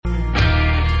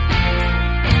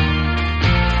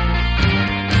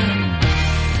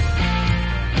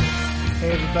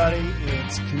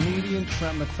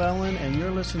Trent McClellan, and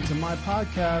you're listening to my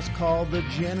podcast called The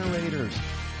Generators.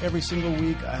 Every single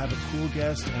week, I have a cool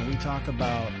guest, and we talk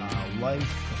about life,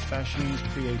 professions,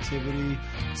 creativity,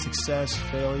 success,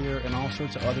 failure, and all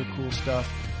sorts of other cool stuff.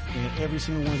 And every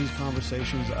single one of these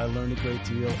conversations, I learned a great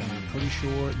deal, and I'm pretty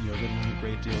sure you're going to learn a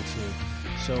great deal too.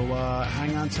 So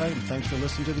hang on tight, and thanks for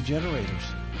listening to The Generators.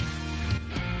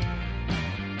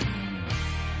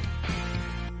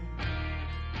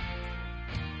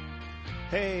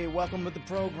 Hey, welcome to the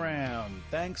program.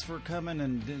 Thanks for coming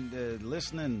and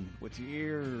listening with your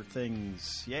ear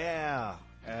things. Yeah,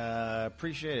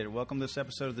 appreciate it. Welcome to this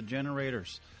episode of The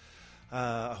Generators.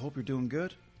 I hope you're doing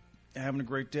good, having a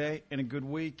great day and a good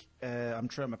week. I'm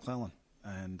Trent McClellan,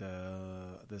 and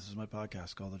this is my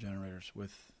podcast called The Generators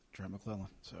with Trent McClellan.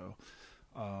 So,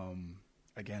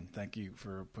 again, thank you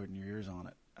for putting your ears on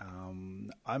it.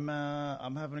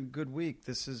 I'm having a good week.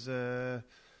 This is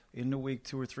into week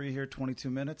 2 or 3 here, 22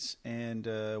 minutes, and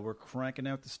we're cranking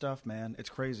out the stuff, man. It's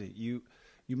crazy. You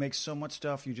make so much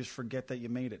stuff, you just forget that you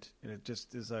made it. And it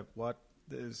just is like, what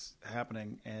is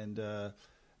happening? And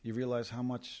you realize how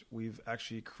much we've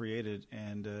actually created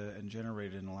and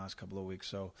generated in the last couple of weeks.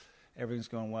 So everything's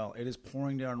going well. It is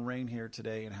pouring down rain here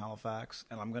today in Halifax,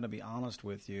 and I'm going to be honest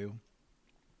with you.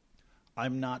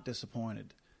 I'm not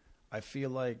disappointed. I feel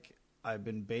like I've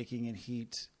been baking in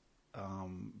heat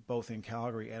both in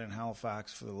Calgary and in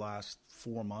Halifax for the last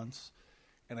 4 months,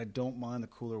 and I don't mind the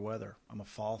cooler weather. I'm a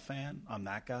fall fan. I'm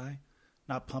that guy.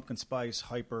 Not pumpkin spice,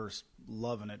 hyper,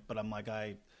 loving it, but I'm like,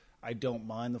 I don't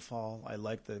mind the fall. I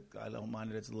don't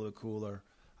mind it. It's a little cooler.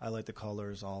 I like the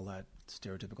colors, all that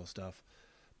stereotypical stuff.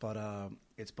 But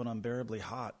it's been unbearably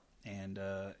hot, and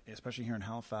especially here in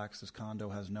Halifax, this condo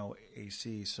has no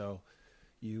AC, so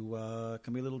you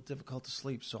can be a little difficult to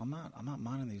sleep. So I'm not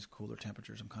minding these cooler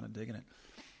temperatures. I'm kind of digging it.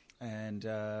 And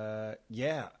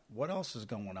yeah, what else is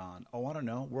going on? Oh, I don't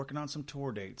know. Working on some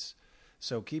tour dates.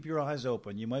 So keep your eyes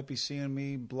open. You might be seeing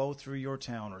me blow through your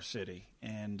town or city.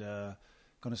 And going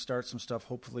to start some stuff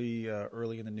hopefully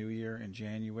early in the new year in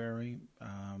January.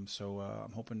 So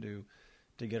I'm hoping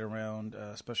to get around,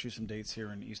 especially some dates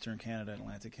here in Eastern Canada,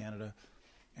 Atlantic Canada.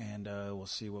 And we'll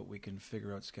see what we can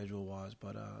figure out schedule-wise.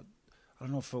 But I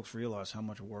don't know if folks realize how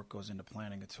much work goes into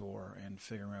planning a tour and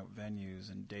figuring out venues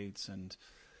and dates and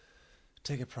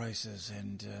ticket prices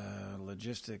and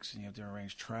logistics, and you have to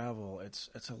arrange travel. It's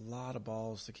a lot of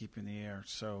balls to keep in the air.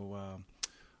 So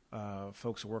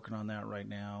folks are working on that right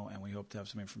now, and we hope to have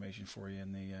some information for you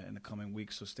in the coming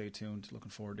weeks. So stay tuned.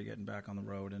 Looking forward to getting back on the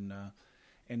road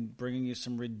and bringing you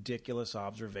some ridiculous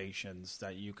observations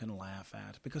that you can laugh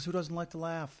at. Because who doesn't like to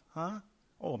laugh, huh?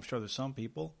 Oh, I'm sure there's some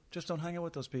people. Just don't hang out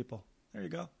with those people. There you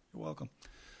go. You're welcome.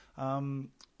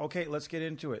 Okay, let's get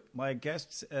into it. My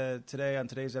guest today on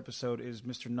today's episode is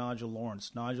Mr. Nigel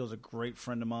Lawrence. Nigel's a great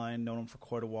friend of mine, known him for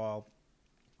quite a while.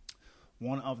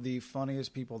 One of the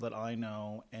funniest people that I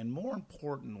know, and more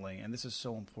importantly, and this is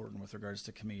so important with regards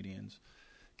to comedians,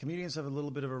 comedians have a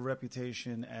little bit of a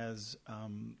reputation as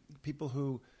people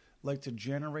who like to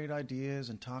generate ideas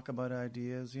and talk about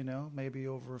ideas, maybe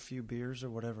over a few beers or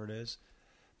whatever it is.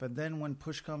 But then when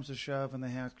push comes to shove and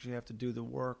they actually have to do the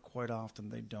work, quite often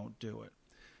they don't do it.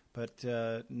 But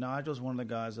Nigel's one of the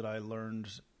guys that I learned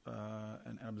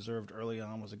and observed early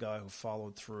on, was a guy who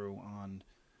followed through on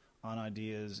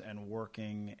ideas and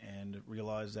working, and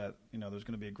realized that there's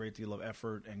going to be a great deal of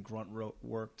effort and grunt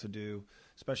work to do,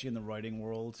 especially in the writing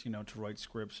world. To write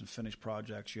scripts and finish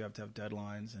projects, you have to have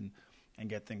deadlines and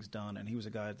get things done. And he was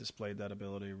a guy that displayed that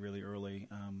ability really early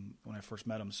when I first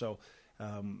met him. So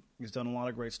he's done a lot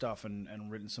of great stuff and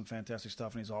written some fantastic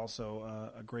stuff, and he's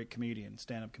also a great comedian,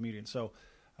 stand-up comedian. So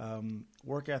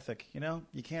work ethic,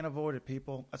 you can't avoid it,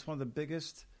 people. That's one of the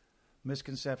biggest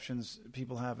misconceptions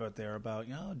people have out there about,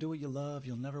 do what you love,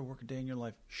 you'll never work a day in your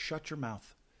life. Shut your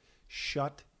mouth.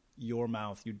 Shut your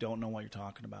mouth. You don't know what you're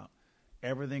talking about.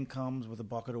 Everything comes with a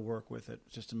bucket of work with it.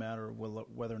 It's just a matter of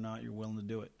whether or not you're willing to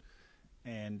do it.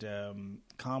 And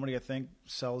comedy, I think,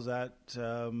 sells that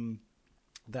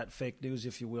fake news,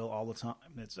 if you will, all the time.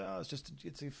 It's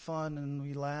a fun, and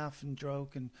we laugh and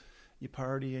joke and you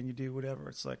party and you do whatever.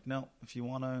 It's like, no, if you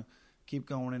want to keep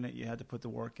going in it, you had to put the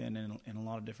work in a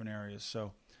lot of different areas.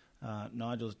 So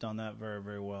Nigel's done that very,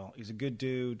 very well. He's a good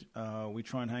dude. We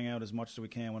try and hang out as much as we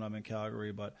can when I'm in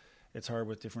Calgary, but it's hard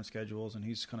with different schedules, and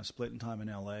he's kind of splitting time in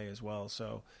LA as well.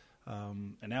 So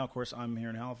and now, of course, I'm here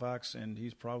in Halifax, and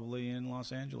he's probably in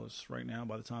Los Angeles right now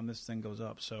by the time this thing goes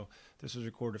up. So this was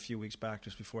recorded a few weeks back,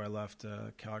 just before I left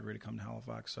Calgary to come to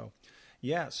Halifax. So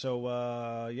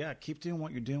keep doing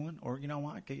what you're doing, or you know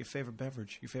what, get your favorite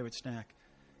beverage, your favorite snack,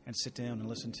 and sit down and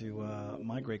listen to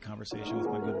my great conversation with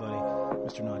my good buddy,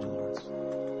 Mr. Nigel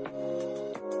Lawrence.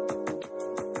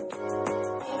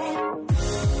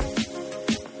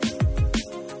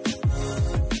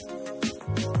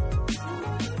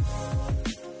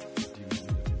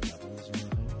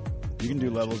 can do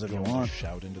levels if you want.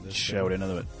 Shout into this. Shout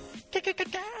into it.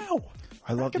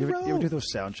 I love. You ever do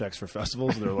those sound checks for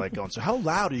festivals? They're like going, so how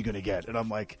loud are you going to get? And I'm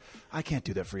like, I can't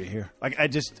do that for you here. Like, I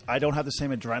don't have the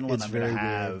same adrenaline I'm going to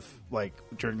have like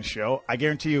during the show. I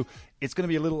guarantee you, it's going to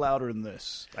be a little louder than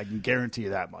this. I can guarantee you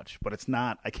that much. But it's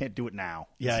not. I can't do it now.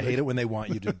 Yeah, I hate it when they want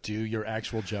you to do your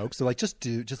actual jokes. They're like, just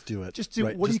do it. Just do.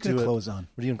 Right? What are you going to close on?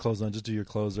 What are you going to close on? Just do your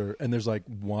closer. And there's like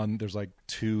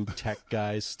two tech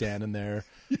guys standing there,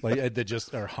 like they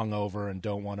just are hungover and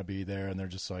don't want to be there, and they're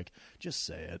just like, just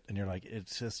say it. And you're like,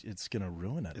 it's going to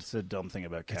ruin it. It's a dumb thing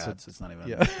about cats. It's not even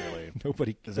really.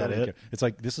 Nobody. Is that it? It's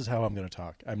like, this is how I'm going to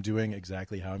talk. I'm doing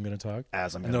exactly how I'm going to talk.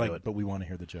 As I'm going to do like, it. But we want to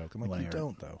hear the joke. I'm like, you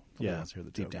don't though. Nobody wants to hear the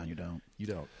deep joke. down you don't. You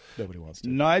don't. Nobody wants to.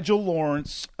 Nigel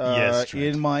Lawrence Yes,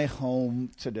 in my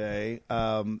home today.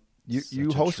 You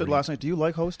hosted last night. Do you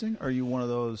like hosting? Or are you one of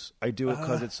those, I do it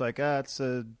because it's like, I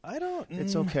don't.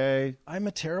 It's okay. I'm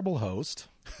a terrible host.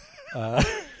 So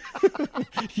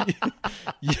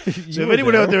if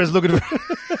anyone out there is looking for...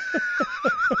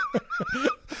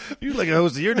 You'd like a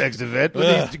host of your next event.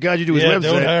 God, you do his website.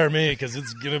 Don't hire me because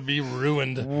it's going to be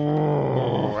ruined.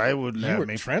 Oh, I wouldn't have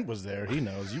me. Trent was there. He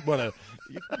knows. You want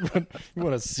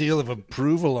a seal of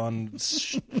approval on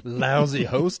lousy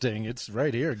hosting. It's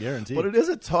right here, guaranteed. But it is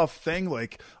a tough thing.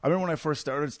 Like, I remember when I first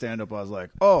started stand-up, I was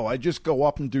like, oh, I just go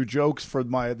up and do jokes for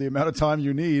the amount of time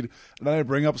you need, and then I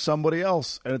bring up somebody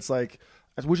else. And it's like...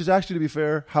 Which is actually, to be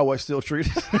fair, how I still treat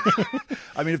it.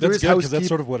 I mean, if there is housekeeping, that's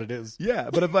sort of what it is. Yeah,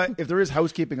 but if there is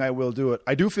housekeeping, I will do it.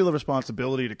 I do feel a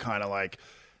responsibility to kind of like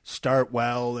start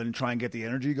well and try and get the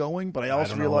energy going. But I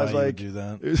also realize like do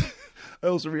that. I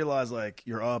also realize like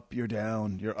you're up, you're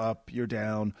down, you're up, you're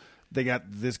down. They got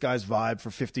this guy's vibe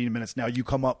for 15 minutes. Now you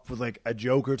come up with like a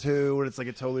joke or two, and it's like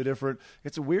a totally different.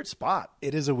 It's a weird spot.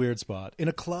 It is a weird spot. In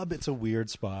a club, it's a weird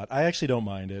spot. I actually don't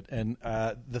mind it. And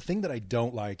the thing that I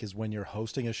don't like is when you're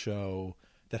hosting a show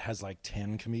that has like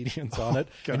 10 comedians on it,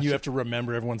 and you have to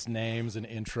remember everyone's names and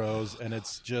intros, and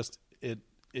it's just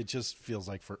it just feels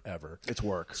like forever. It's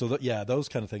work. So those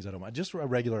kind of things I don't mind. Just a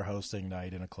regular hosting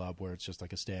night in a club where it's just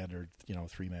like a standard,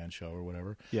 3-man show or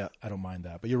whatever. Yeah, I don't mind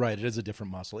that. But you're right, it is a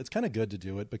different muscle. It's kind of good to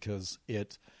do it because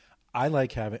I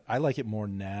like it more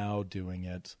now doing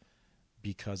it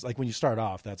because like when you start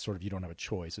off, that's sort of you don't have a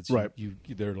choice. It's right.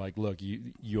 They're like, look,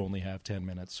 you only have 10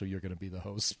 minutes, so you're going to be the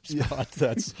host spot.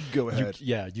 That's go ahead.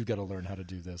 You got to learn how to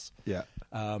do this. Yeah.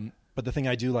 But the thing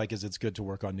I do like is it's good to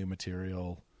work on new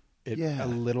material. A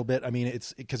little bit. I mean,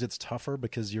 it's because it's tougher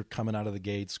because you're coming out of the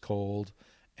gates cold,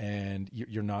 and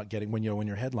you're not getting when you're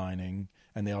headlining,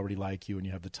 and they already like you, and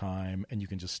you have the time, and you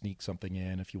can just sneak something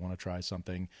in if you want to try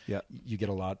something. Yeah, you get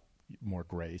a lot more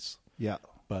grace. Yeah,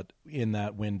 but in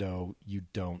that window, you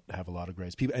don't have a lot of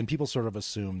grace. People sort of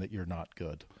assume that you're not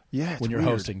good. Yeah, when you're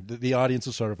hosting, the audience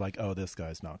is sort of like, "Oh, this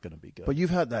guy's not going to be good." But you've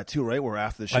had that too, right? Where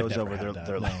after the show's over,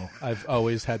 they're like, "No." I've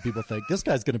always had people think this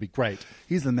guy's going to be great.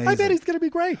 He's amazing. I bet he's going to be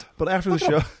great. But after the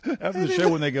show,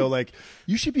 when they go like,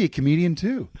 "You should be a comedian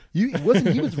too." He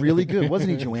was really good,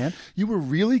 wasn't he, Joanne? You were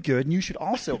really good, and you should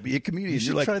also be a comedian. You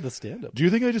should like, try the stand-up. Do you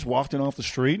think I just walked in off the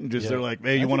street and just they're like,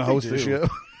 "Hey, you want to host the show?"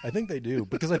 I think they do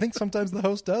because I think sometimes the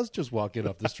host does just walk in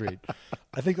off the street.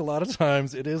 I think a lot of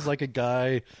times it is like a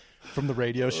guy from the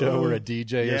radio show or a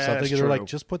DJ or something, and they're like,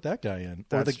 just put that guy in.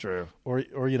 That's true. Or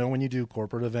when you do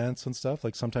corporate events and stuff,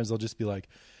 like sometimes they'll just be like,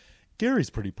 Gary's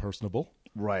pretty personable.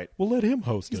 Right. We'll let him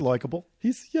host He's likable.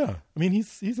 He's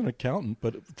an accountant,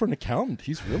 but for an accountant,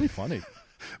 he's really funny.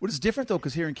 Well, it's different though,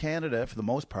 because here in Canada, for the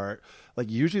most part, like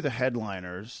usually the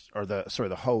headliners or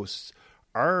the hosts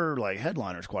are like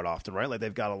headliners quite often, right? Like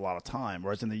they've got a lot of time.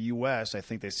 Whereas in the U.S., I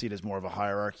think they see it as more of a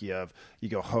hierarchy of you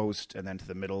go host and then to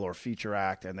the middle or feature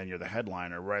act and then you're the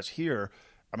headliner. Whereas here,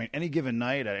 I mean, any given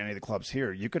night at any of the clubs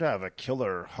here, you could have a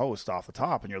killer host off the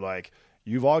top and you're like,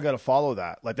 you've all got to follow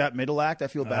that. Like that middle act, I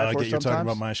feel bad for you're sometimes. talking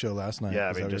about my show last night. Yeah,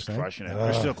 I mean, just crushing it.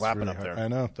 They're still clapping really up there. I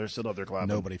know. They're still up there clapping.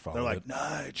 Nobody followed it. They're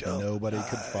like, Nigel. Nobody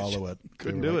could follow it.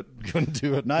 Couldn't do it. Couldn't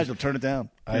do it. Nigel, turn it down.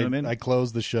 You know what I mean? I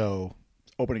closed the show.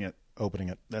 Opening it.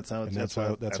 That's how you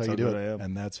do it.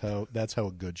 And that's how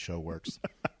a good show works.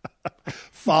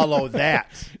 Follow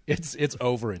that. It's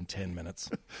over in 10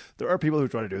 minutes. There are people who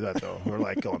try to do that though, who are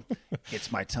like going,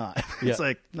 "It's my time." It's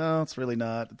like, no, it's really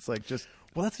not. It's like just.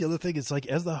 Well, that's the other thing. It's like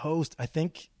as the host, I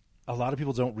think a lot of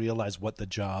people don't realize what the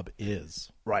job is.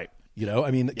 Right.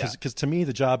 I mean, because to me,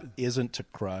 the job isn't to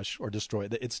crush or destroy.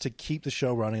 It's to keep the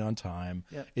show running on time.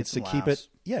 Yeah, it's to keep it.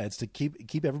 Yeah, it's to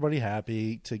keep everybody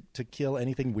happy. To kill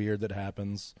anything weird that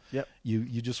happens. Yep.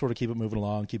 You just sort of keep it moving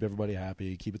along, keep everybody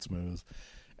happy, keep it smooth.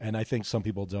 And I think some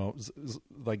people don't.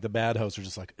 Like the bad hosts are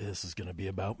just like, this is going to be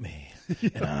about me,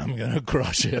 and I'm going to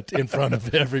crush it in front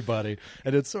of everybody.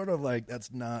 And it's sort of like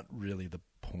that's not really the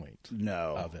point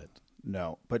of it.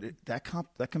 No, but that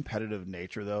competitive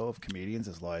nature though of comedians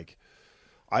is like,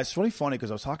 it's really funny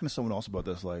because I was talking to someone else about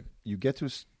this. Like, you get to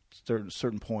a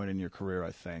certain point in your career,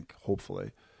 I think,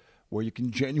 hopefully, where you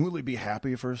can genuinely be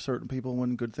happy for certain people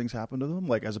when good things happen to them,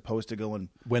 like as opposed to going,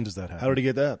 when does that happen? How did he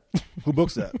get that? Who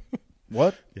books that?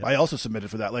 What? Yeah. I also submitted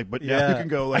for that. Like, but now you can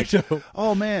go like,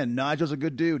 oh man, Nigel's a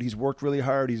good dude. He's worked really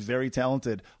hard. He's very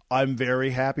talented. I'm very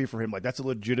happy for him. Like, that's a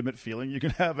legitimate feeling you can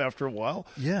have after a while.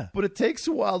 Yeah. But it takes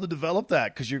a while to develop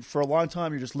that because for a long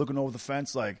time, you're just looking over the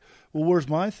fence like, well, where's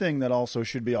my thing that also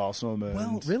should be awesome? And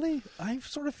well, really? I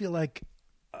sort of feel like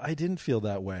I didn't feel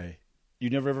that way. You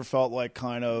never ever felt like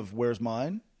kind of, where's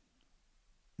mine?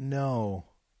 No,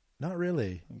 not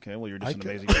really. Okay, well, you're just an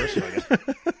amazing person, I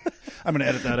guess. I'm going to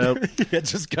edit that out. Yeah,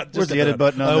 just where's the edit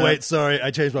button on that? Oh, wait, sorry. I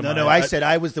changed my mind. No, I said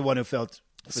I was the one who felt...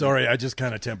 Sorry, I just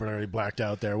kind of temporarily blacked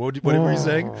out there. What were you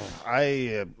saying?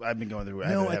 I've been going through...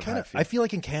 I feel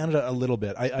like in Canada a little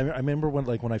bit. I remember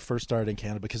when I first started in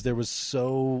Canada, because there was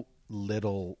so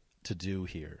little to do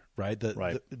here, right?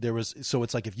 There was, so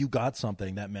it's like if you got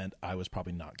something, that meant I was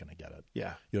probably not going to get it.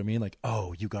 Yeah. You know what I mean? Like,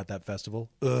 oh, you got that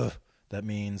festival? Ugh. That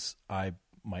means I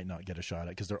might not get a shot at it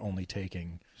because they're only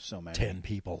taking so many 10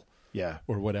 people. Yeah.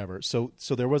 Or whatever. So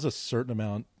there was a certain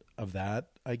amount of that,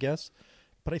 I guess.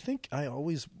 But I think I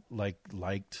always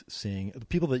liked seeing the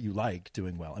people that you like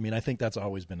doing well. I mean, I think that's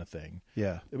always been a thing.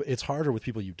 Yeah. It's harder with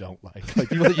people you don't like. Like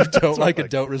people that you don't like and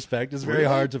don't respect. It's very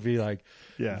hard to be like,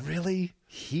 really?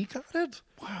 He got it?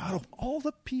 Wow. Out of all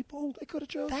the people they could have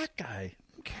chosen? That guy.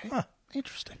 Okay. Huh.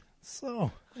 Interesting.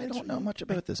 So I don't know much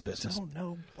about this business. I don't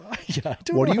know why. Yeah, I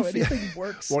don't know how anything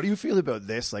works. What do you feel about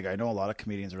this? Like, I know a lot of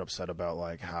comedians are upset about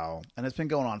like how, and it's been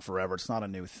going on forever. It's not a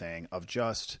new thing of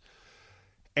just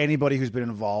anybody who's been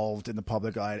involved in the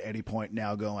public eye at any point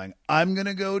now going, I'm going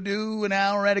to go do an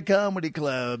hour at a comedy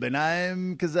club and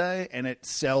and it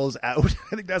sells out.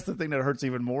 I think that's the thing that hurts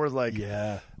even more is like,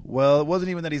 well, it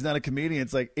wasn't even that he's not a comedian.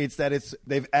 It's like, it's that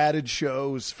they've added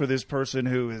shows for this person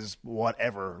who is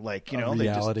whatever, like, you know,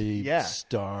 reality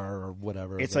star or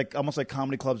whatever. It's like almost like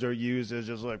comedy clubs are used as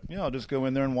just like, I'll just go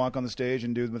in there and walk on the stage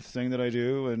and do the thing that I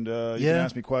do. And you can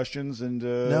ask me questions. And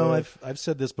no, I've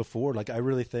said this before. Like, I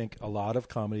really think a lot of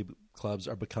comedy clubs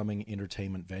are becoming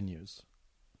entertainment venues.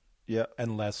 Yeah.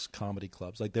 And less comedy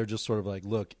clubs. Like, they're just sort of like,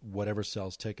 look, whatever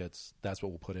sells tickets, that's what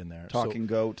we'll put in there. Talking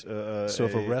goat. So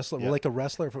if a wrestler,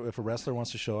 if a wrestler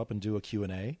wants to show up and do a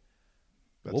Q&A,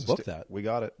 we'll book that. We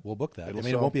got it. We'll book that.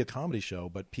 It won't be a comedy show,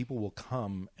 but people will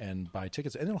come and buy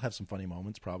tickets, and it'll have some funny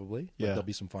moments probably. Like, there'll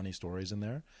be some funny stories in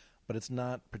there, but it's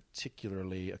not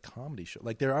particularly a comedy show.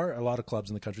 Like, there are a lot of clubs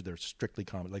in the country that are strictly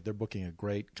comedy. Like, they're booking a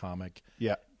great comic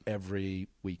every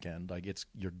weekend. Like,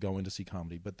 you're going to see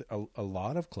comedy, but a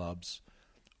lot of clubs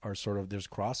are sort of, there's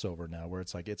crossover now where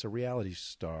it's like it's a reality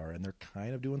star and they're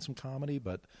kind of doing some comedy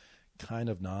but kind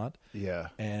of not. Yeah.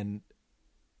 And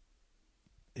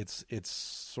it's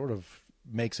sort of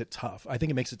makes it tough. I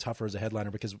think it makes it tougher as a headliner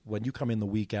because when you come in the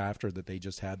week after that they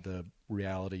just had the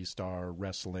reality star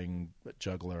wrestling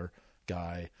juggler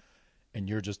guy and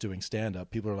you're just doing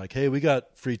stand-up, people are like, hey, we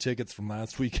got free tickets from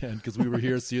last weekend because we were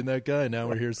here seeing that guy, and now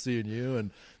we're here seeing you.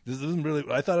 And this isn't really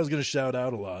 – I thought I was going to shout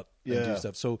out a lot and do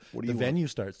stuff. So the venue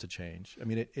starts to change. I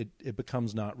mean, it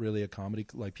becomes not really a comedy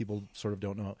 – like people sort of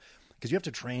don't know – because you have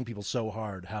to train people so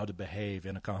hard how to behave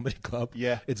in a comedy club.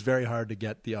 Yeah. It's very hard to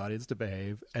get the audience to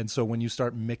behave. And so when you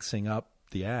start mixing up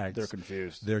the acts,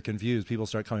 they're confused. People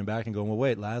start coming back and going, well,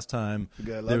 wait, last time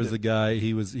there was the guy,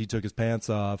 he took his pants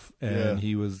off and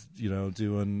he was,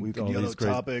 doing all these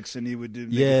crazy topics and he would do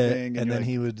a thing and then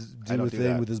he would do a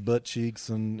thing with his butt cheeks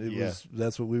and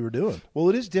that's what we were doing. Well,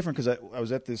 it is different because I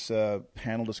was at this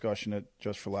panel discussion at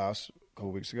Just for Laughs a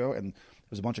couple weeks ago, and there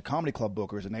was a bunch of comedy club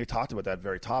bookers and they talked about that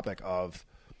very topic of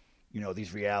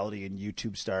these reality and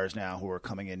YouTube stars now who are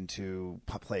coming in to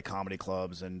play comedy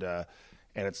clubs and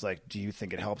it's like, do you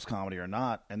think it helps comedy or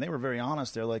not? And they were very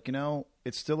honest. They're like,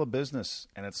 it's still a business.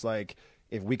 And it's like,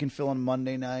 if we can fill in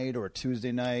Monday night or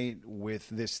Tuesday night with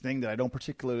this thing that I don't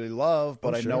particularly love,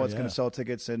 but I know it's going to sell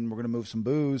tickets and we're going to move some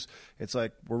booze, it's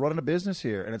like, we're running a business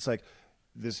here. And it's like,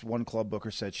 this one club booker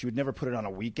said she would never put it on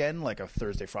a weekend, like a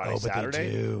Thursday, Friday, Saturday.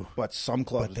 They do. But some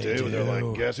clubs do. They're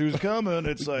like, guess who's coming?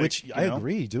 It's like, which I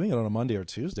agree. Doing it on a Monday or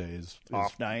Tuesday is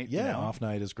off night. Yeah, off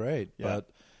night is great. Yeah.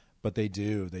 But they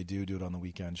do it on the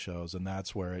weekend shows, and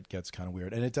that's where it gets kind of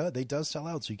weird. And it does sell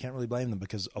out, so you can't really blame them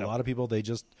because a lot of people they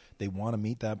want to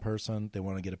meet that person, they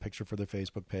want to get a picture for their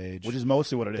Facebook page, which is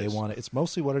mostly what it is. It's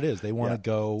mostly what it is. They want to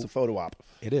go. It's a photo op.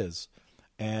 It is,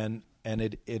 and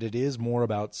it is more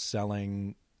about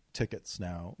selling tickets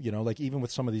now. Like even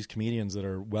with some of these comedians that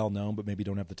are well known but maybe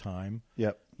don't have the time.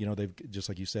 Yep. They've, just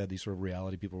like you said, these sort of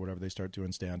reality people or whatever, they start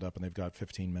doing stand up and they've got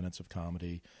 15 minutes of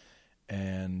comedy,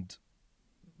 and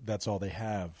that's all they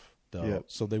have though. Yep.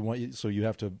 So they want you, so you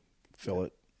have to fill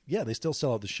it. Yeah, they still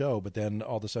sell out the show, but then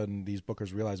all of a sudden these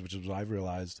bookers realize, which is what I've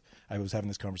realized. I was having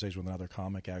this conversation with another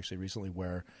comic actually recently,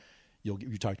 where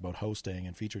you talked about hosting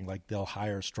and featuring. Like they'll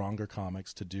hire stronger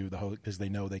comics to do the host because they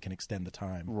know they can extend the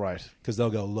time. Right. Because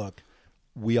they'll go, look,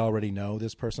 we already know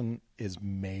this person is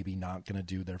maybe not going to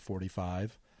do their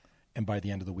 45. And by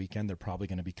the end of the weekend, they're probably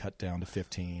going to be cut down to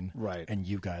 15. Right. And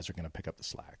you guys are going to pick up the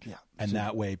slack. Yeah. And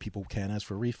that way people can ask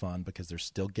for a refund because they're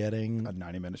still getting a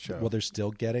 90-minute show. Well, they're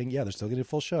still getting a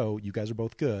full show. You guys are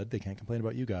both good. They can't complain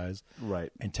about you guys.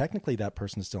 Right. And technically that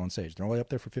person is still on stage. They're only up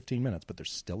there for 15 minutes, but they're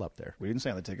still up there. We didn't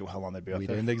say on the ticket how long they'd be up there.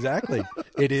 We didn't exactly.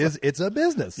 It's a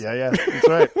business. Yeah. That's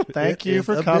right. Thank you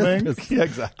for coming. Yeah,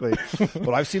 exactly.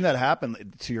 Well, I've seen that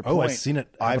happen, to your point. Oh, I've seen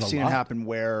it happen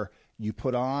where you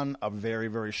put on a very,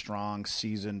 very strong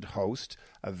seasoned host,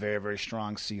 a very, very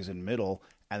strong seasoned middle,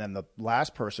 and then the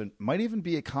last person might even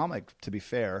be a comic, to be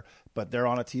fair, but they're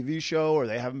on a TV show or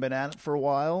they haven't been at it for a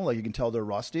while. Like you can tell they're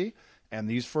rusty. And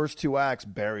these first two acts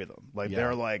bury them.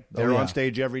 They're on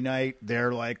stage every night.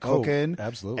 They're like cooking. Oh,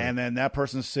 absolutely. And then that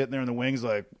person's sitting there in the wings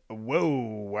like,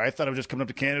 whoa, I thought I was just coming up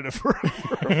to Canada for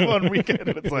a fun weekend.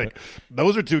 And it's like,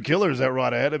 those are two killers that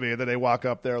run ahead of me. And then they walk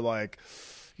up there like...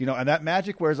 and that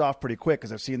magic wears off pretty quick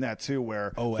because I've seen that too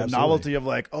where the novelty of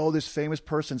like, oh, this famous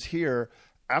person's here.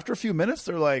 After a few minutes,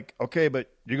 they're like, okay, but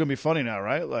you're going to be funny now,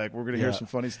 right? Like, we're going to hear some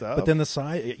funny stuff. But then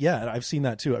I've seen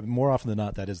that too. More often than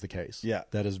not, that is the case. Yeah.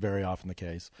 That is very often the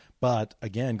case. But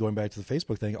again, going back to the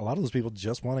Facebook thing, a lot of those people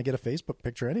just want to get a Facebook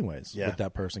picture anyways with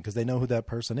that person because they know who that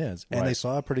person is. And they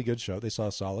saw a pretty good show. They saw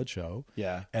a solid show.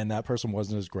 Yeah. And that person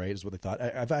wasn't as great as what they thought.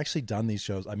 I've actually done these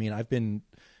shows. I mean,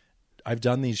 I've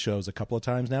done these shows a couple of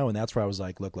times now, and that's where I was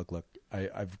like, look,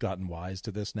 I've gotten wise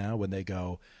to this now when they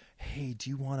go, hey, do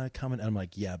you want to come in? And I'm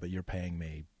like, yeah, but you're paying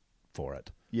me for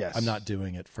it. Yes. I'm not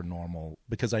doing it for normal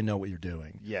because I know what you're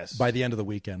doing. Yes. By the end of the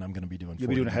weekend, I'm going to be doing 40 You'll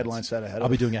be doing minutes. a headline set ahead of I'll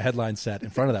be doing a headline set in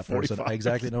front of that person. I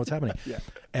exactly know what's happening. Yeah.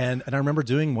 And I remember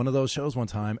doing one of those shows one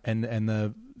time, and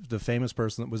the famous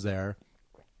person that was there,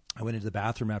 I went into the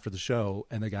bathroom after the show,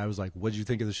 and the guy was like, what did you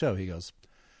think of the show? He goes,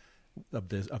 of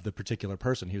the particular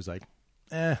person. He was like,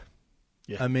 yeah.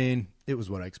 I mean, it was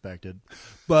what I expected,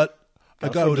 but I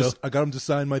got him to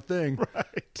sign my thing, right?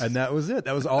 And that was it.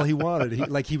 That was all he wanted.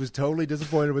 He was totally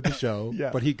disappointed with the show,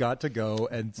 but he got to go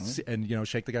and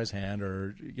shake the guy's hand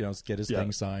or get his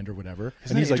thing signed or whatever.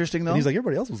 Isn't that interesting though? And he's like,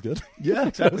 everybody else was good. Yeah,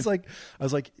 exactly. I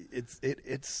was like,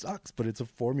 it sucks, but it's a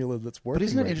formula that's working. But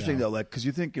isn't it interesting now. though? Like, because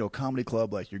you think comedy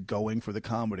club, like you're going for the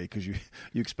comedy because you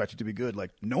expect it to be good. Like,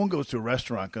 no one goes to a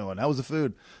restaurant going, "How was the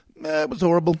food?" It was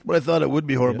horrible, but I thought it would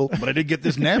be horrible. But I did get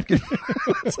this napkin.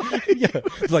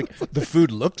 It's like the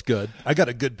food looked good. I got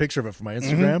a good picture of it for my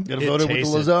Instagram. Got a photo with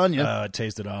the lasagna. It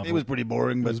tasted awful. It was pretty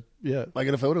boring, but I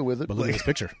got a photo with it. But look at this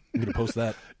picture. I'm going to post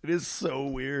that. It is so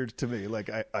weird to me. Like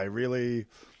I really,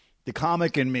 the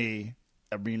comic in me,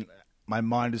 I mean, my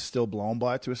mind is still blown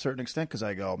by it to a certain extent because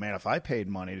I go, man, if I paid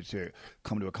money to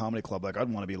come to a comedy club, like I'd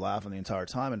want to be laughing the entire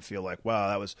time and feel like,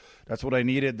 wow, that's what I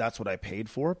needed. That's what I paid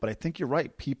for. But I think you're right.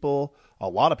 A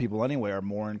lot of people anyway, are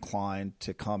more inclined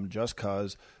to come just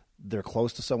because they're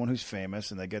close to someone who's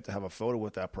famous and they get to have a photo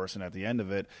with that person at the end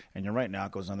of it. And you're right, now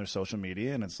it goes on their social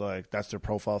media and it's like, that's their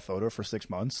profile photo for 6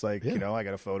 months. Like, I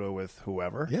got a photo with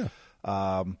whoever.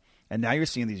 Yeah. And now you're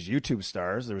seeing these YouTube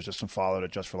stars. There was just some fallout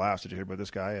at Just for Laughs. Did you hear about this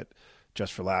guy at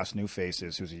Just for Laughs, New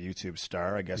Faces, who's a YouTube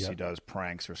star? I guess he does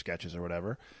pranks or sketches or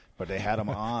whatever. But they had him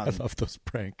on. I love those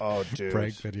prank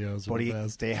videos.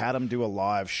 But they had him do a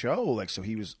live show. Like, so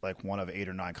he was like one of 8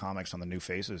 or 9 comics on the New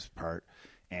Faces part,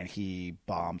 and he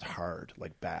bombed hard,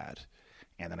 like bad.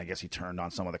 And then I guess he turned on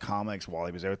some of the comics while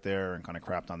he was out there and kind of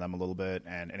crapped on them a little bit.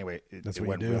 And anyway, it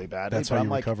went really bad. That's how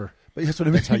you recover. But that's what I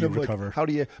mean. That's how you recover. How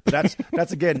do you? But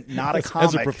that's again not a comic.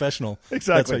 As a professional,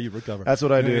 exactly. That's how you recover. That's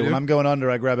what I do. When I'm going under,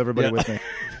 I grab everybody with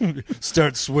me.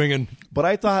 Start swinging. But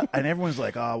I thought, and everyone's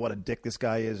like, "Oh, what a dick this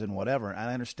guy is," and whatever. And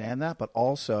I understand that, but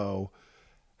also,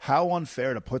 how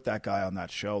unfair to put that guy on that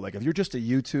show. Like, if you're just a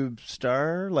YouTube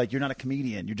star, like you're not a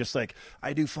comedian. You're just like,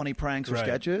 I do funny pranks or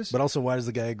sketches. But also, why does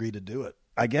the guy agree to do it?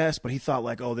 I guess, but he thought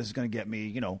like, oh, this is going to get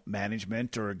me,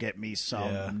 management or get me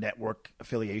some network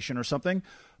affiliation or something.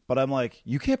 But I'm like,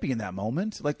 you can't be in that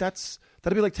moment. Like that'd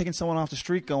be like taking someone off the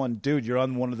street going, dude, you're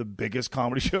on one of the biggest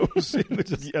comedy shows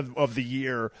of the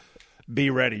year. Be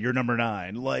ready. You're number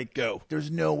 9. Like, go. There's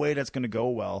no way that's going to go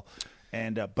well.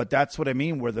 And but that's what I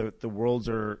mean, where the worlds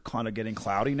are kind of getting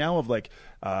cloudy now of like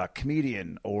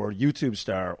comedian or YouTube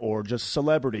star or just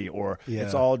celebrity, or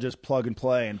it's all just plug and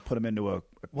play and put them into a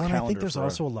well, calendar. I think there's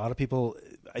also a lot of people.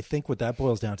 I think what that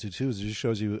boils down to too is it just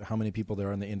shows you how many people there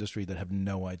are in the industry that have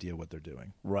no idea what they're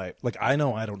doing. Right. Like I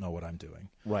know I don't know what I'm doing.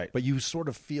 Right. But you sort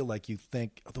of feel like you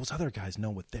think those other guys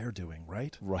know what they're doing,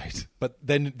 right? Right. But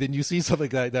then you see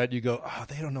something like that and you go, oh,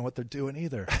 they don't know what they're doing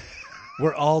either.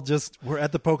 We're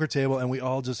at the poker table and we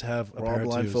all just have a pair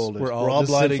of twos. We're all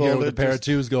just sitting here with a pair of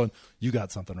twos going, you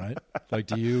got something, right? Like,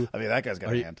 do you? I mean, that guy's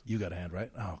got a hand. You got a hand,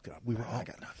 right? Oh, God. I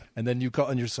got nothing. And then you call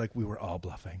and you're just like, we were all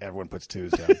bluffing. Everyone puts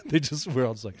twos down. We're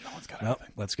all just like, no one's got nothing.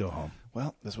 Let's go home.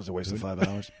 Well, this was a waste of 5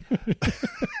 hours.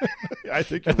 I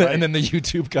think you're right. And then the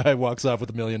YouTube guy walks off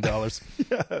with $1 million.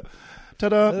 Yeah.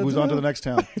 Ta-da! Moves on to the next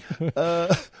town.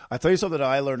 I tell you something that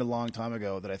I learned a long time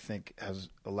ago that I think has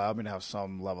allowed me to have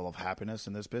some level of happiness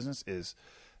in this business is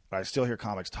I still hear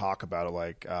comics talk about it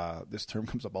like this term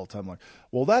comes up all the time like,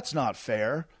 well, that's not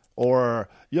fair. Or,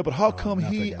 yeah, but how come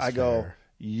he... I go, fair.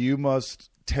 You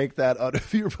must take that out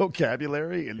of your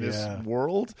vocabulary in this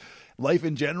world, life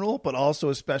in general, but also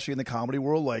especially in the comedy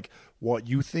world, like what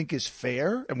you think is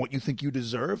fair and what you think you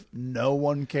deserve, no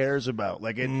one cares about.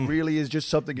 Like it really is just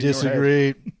something in Disagree.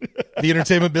 Your head. The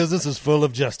entertainment business is full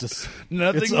of justice.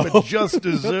 Nothing but just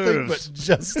deserves. Nothing but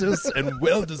justice and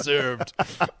well deserved.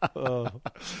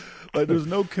 Like there's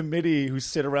no committee who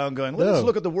sit around going, let's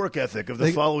look at the work ethic of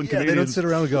the following comedians. They don't sit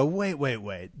around and go,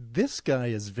 wait. This guy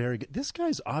is very good. This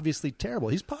guy's obviously terrible.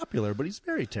 He's popular, but he's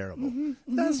very terrible.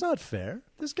 That's not fair.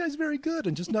 This guy's very good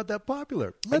and just not that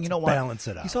popular. Let's balance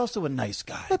it out. He's also a nice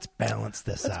guy. Let's balance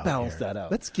this out. Let's balance that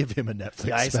out. Let's give him a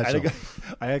Netflix special.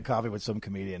 I had coffee with some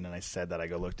comedian and I said that. I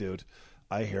go, look, dude,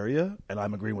 I hear you, and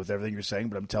I'm agreeing with everything you're saying,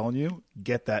 but I'm telling you,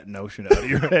 get that notion out of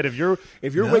your head. If you're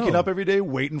waking up every day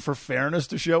waiting for fairness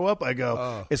to show up, I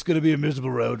go, it's going to be a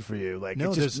miserable road for you. Like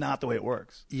it's just not the way it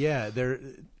works. Yeah, there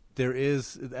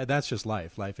is. That's just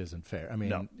life. Life isn't fair. I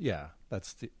mean,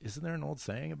 isn't there an old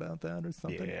saying about that or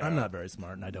something? Yeah. I'm not very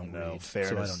smart, and I don't read, fairness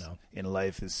so I don't know. In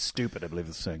life is stupid, I believe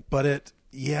the saying. But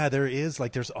there is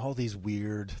like there's all these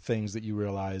weird things that you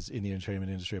realize in the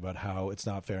entertainment industry about how it's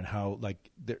not fair and how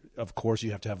of course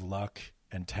you have to have luck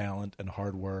and talent and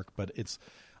hard work, but it's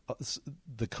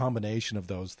the combination of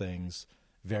those things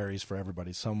varies for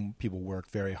everybody. Some people work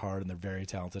very hard and they're very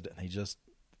talented and they just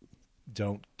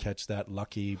don't catch that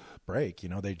lucky break. You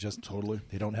know, they just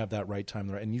they don't have that right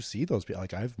time. And you see those people,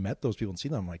 like I've met those people and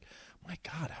seen them. I'm like, my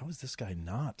God, how is this guy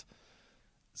not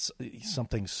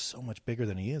something so much bigger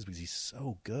than he is because he's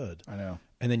so good? I know.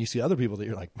 And then you see other people that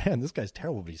you're like, man, this guy's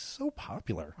terrible, but he's so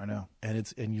popular. I know. And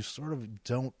you sort of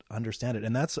don't understand it.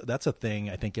 And that's a thing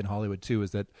I think in Hollywood too,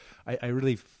 is that I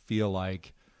really feel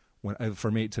like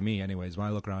to me anyways, when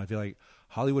I look around, I feel like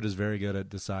Hollywood is very good at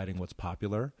deciding what's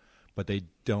popular, but they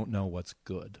don't know what's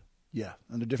good. Yeah,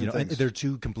 and they're different things. They're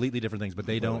two completely different things, but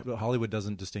they don't. Hollywood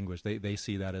doesn't distinguish. They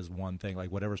see that as one thing.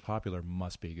 Like whatever's popular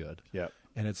must be good. Yeah,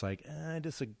 and it's like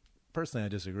personally, I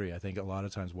disagree. I think a lot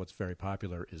of times what's very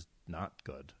popular is not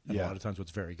good. And a lot of times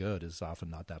what's very good is often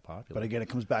not that popular. But again, it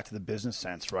comes back to the business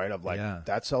sense, right? Of like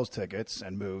that sells tickets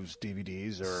and moves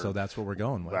DVDs, so that's what we're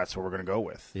going with. That's what we're going to go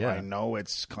with. Yeah, I know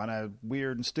it's kind of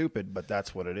weird and stupid, but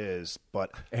that's what it is.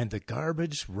 And the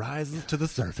garbage rises to the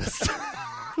surface.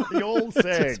 The old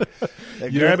saying.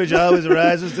 Garbage always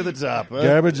rises to the top. Huh?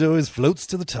 Garbage always floats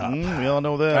to the top. We all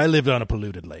know that. I lived on a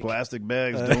polluted lake. Plastic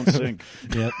bags don't sink.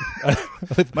 Yeah.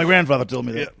 My grandfather told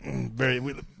me that.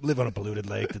 We live on a polluted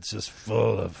lake that's just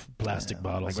full of plastic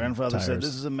bottles. My grandfather said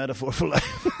this is a metaphor for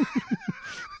life.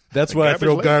 That's why I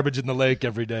throw garbage in the lake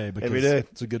every day. Because every day.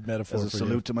 It's a good metaphor for you. As a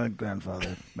salute to my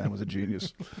grandfather. Man was a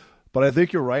genius. But I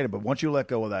think you're right. But once you let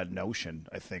go of that notion,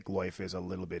 I think life is a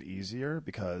little bit easier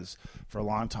because for a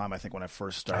long time, I think when I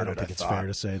first started, I don't think it's fair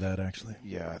to say that, actually.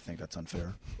 Yeah, I think that's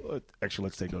unfair. Actually,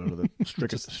 let's take note of the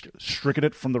stricken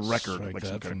it from the record, like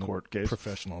some that kind from of court case.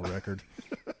 Professional record.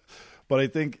 But I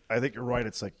think you're right.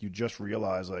 It's like you just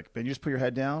realize, like, man, you just put your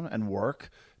head down and work,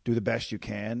 do the best you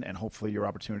can, and hopefully your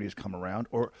opportunities come around.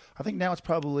 Or I think now it's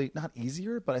probably not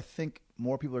easier, but I think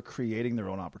more people are creating their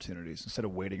own opportunities instead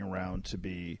of waiting around to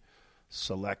be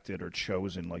selected or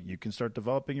chosen. Like you can start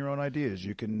developing your own ideas.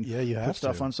 You can put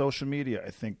stuff on social media. I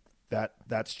think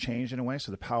that's changed in a way.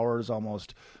 So the power is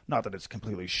almost, not that it's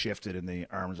completely shifted in the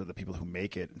arms of the people who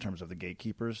make it in terms of the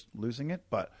gatekeepers losing it,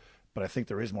 but I think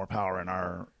there is more power in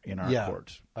our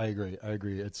courts. I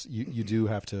agree. It's you do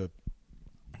have to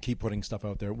keep putting stuff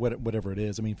out there, whatever it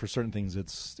is. I mean, for certain things,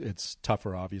 it's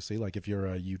tougher. Obviously, like if you're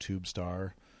a YouTube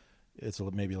star, it's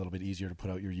maybe a little bit easier to put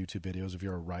out your YouTube videos. If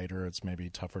you're a writer, it's maybe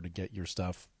tougher to get your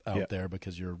stuff out there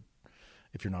because you're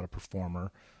if you're not a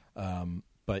performer.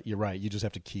 But you're right. You just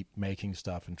have to keep making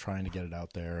stuff and trying to get it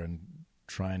out there and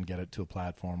try and get it to a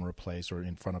platform or a place or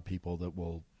in front of people that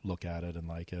will look at it and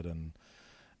like it. And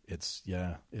it's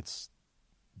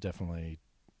definitely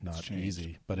not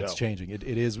easy, but it's changing. It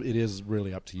is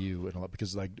really up to you, and a lot,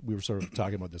 because like we were sort of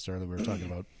talking about this earlier. We were talking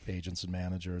about agents and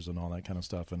managers and all that kind of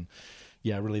stuff. And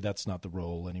yeah, really, that's not the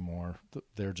role anymore.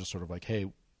 They're just sort of like, hey,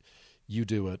 you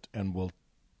do it, and we'll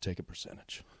take a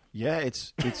percentage. Yeah,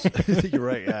 it's you're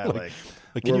right. Yeah, like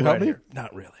can you help me? Here.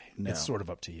 Not really. No. It's sort of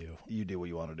up to you. You do what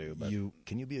you want to do. But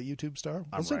can you be a YouTube star?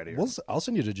 I'm right here. I'll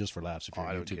send you to Just for Laughs if you're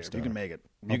a YouTube star. You can make it.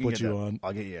 I'll put you on.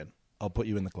 I'll get you in. I'll put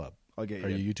you in the club. I'll get you. Are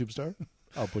in. you a YouTube star?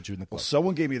 I'll put you in the club. Well,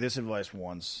 someone gave me this advice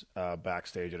once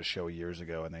backstage at a show years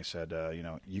ago, and they said,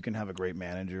 you can have a great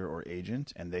manager or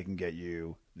agent, and they can get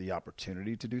you the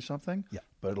opportunity to do something. Yeah.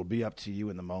 But it'll be up to you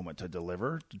in the moment to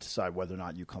deliver, to decide whether or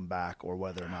not you come back or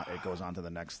whether or not it goes on to the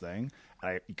next thing.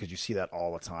 Because you see that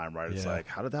all the time, right? It's like,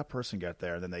 how did that person get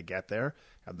there? And then they get there,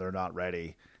 and they're not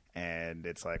ready. And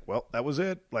it's like, well, that was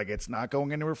it. Like, it's not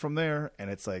going anywhere from there. And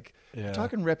it's like, you're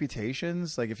talking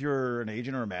reputations. Like, if you're an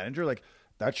agent or a manager, like,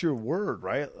 that's your word,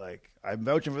 right? Like, I'm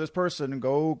vouching for this person, and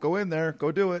go in there,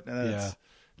 go do it. And then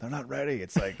they're not ready.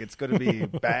 It's like, it's going to be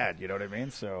bad. You know what I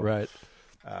mean? So, right.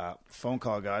 Phone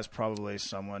call, guys. Probably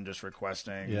someone just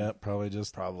requesting. Yeah,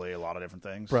 probably a lot of different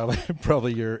things.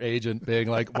 Probably your agent being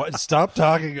like, "What? Stop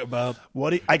talking about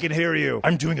what? I can hear you.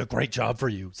 I'm doing a great job for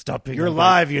you. Stop being. You're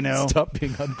live, you know. Stop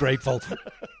being ungrateful.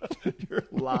 You're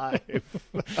live.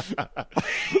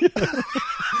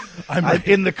 I'm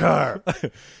in the car.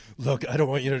 Look, I don't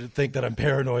want you to think that I'm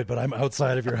paranoid, but I'm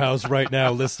outside of your house right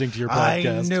now listening to your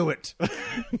podcast. I knew it.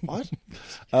 What?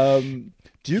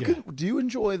 Do you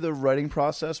enjoy the writing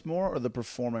process more or the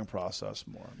performing process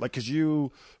more? Like, because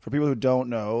for people who don't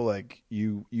know, like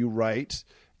you write,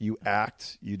 you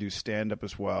act, you do stand up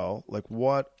as well. Like,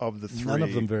 what of the three? None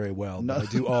of them very well. But I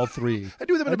do all three. I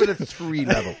do them at a bit of three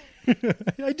level.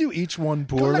 I do each one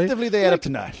poorly. Collectively, they add up to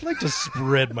 9. I like to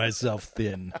spread myself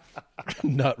thin,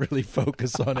 not really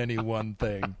focus on any one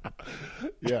thing.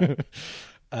 Yeah,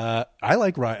 I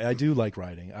do like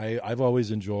writing. I've always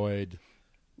enjoyed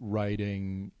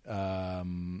writing,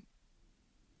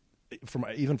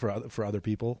 for other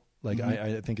people. Like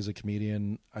I think as a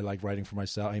comedian, I like writing for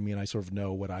myself. I mean, I sort of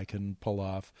know what I can pull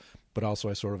off, but also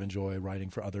I sort of enjoy writing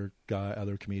for other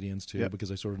comedians too,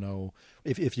 because I sort of know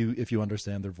if you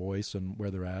understand their voice and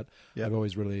where they're at. Yep. I've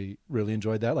always really, really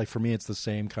enjoyed that. Like for me, it's the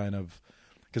same kind of,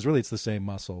 because really it's the same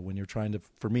muscle when you're trying to,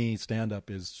 for me, stand up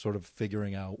is sort of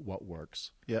figuring out what works.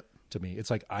 Yep. To me,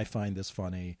 it's like, I find this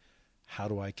funny. How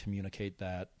do I communicate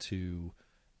that to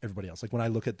everybody else? Like when I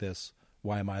look at this,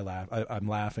 why am I laughing? I'm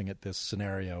laughing at this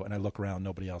scenario, and I look around,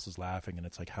 nobody else is laughing, and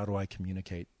it's like, how do I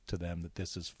communicate to them that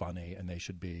this is funny and they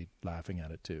should be laughing at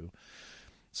it too?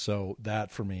 So that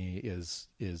for me is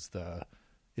the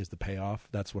payoff.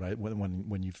 That's what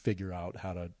when you figure out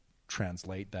how to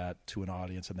translate that to an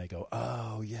audience and they go,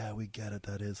 oh yeah, we get it,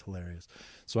 that is hilarious.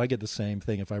 So I get the same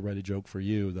thing if I write a joke for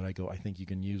you that I go, I think you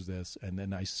can use this, and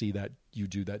then I see that you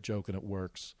do that joke and it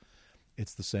works.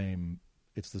 It's the same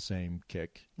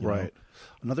kick, right?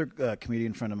 know? Another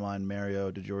comedian friend of mine,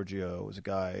 Mario DiGiorgio, is a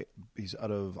guy. He's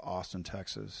out of Austin,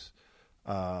 Texas.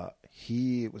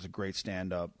 He was a great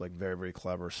stand-up, like very, very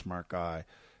clever, smart guy.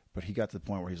 But he got to the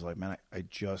point where he's like, man, I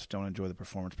just don't enjoy the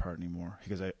performance part anymore,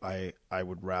 because I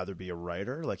would rather be a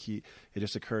writer. Like it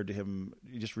just occurred to him.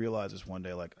 He just realized this one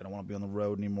day, like, I don't want to be on the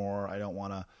road anymore. I don't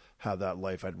want to have that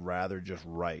life. I'd rather just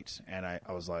write. And I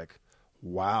was like,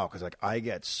 wow, because like I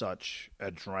get such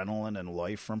adrenaline and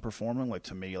life from performing. Like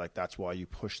to me, like that's why you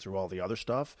push through all the other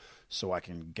stuff so I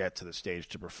can get to the stage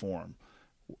to perform.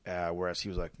 Whereas he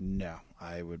was like, no,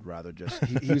 I would rather just.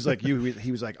 He was like you.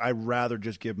 He was like, I'd rather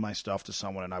just give my stuff to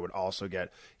someone, and I would also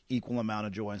get equal amount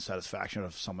of joy and satisfaction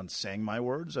of someone saying my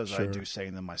words as I do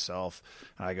saying them myself.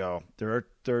 And I go, there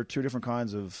are two different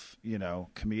kinds of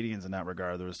comedians in that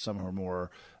regard. There's some who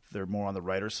are they're more on the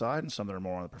writer side, and some that are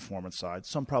more on the performance side.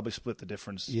 Some probably split the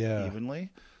difference evenly.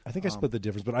 I think I split the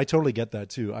difference, but I totally get that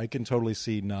too. I can totally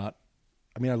see I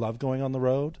love going on the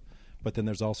road, but then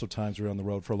there's also times where you're on the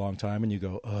road for a long time and you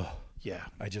go, oh, yeah,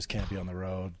 I just can't be on the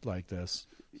road like this.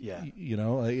 Yeah.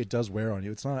 It does wear on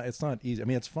you. It's not easy. I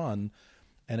mean, it's fun,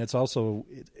 and it's also,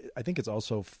 I think it's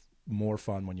also more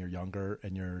fun when you're younger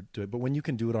and you're doing, but when you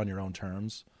can do it on your own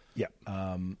terms,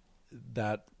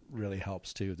 that really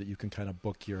helps too, that you can kind of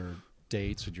book your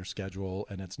dates and your schedule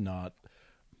and it's not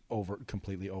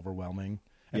completely overwhelming.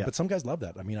 But some guys love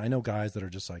that. I mean, I know guys that are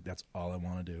just like, that's all I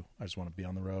want to do. I just want to be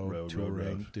on the road,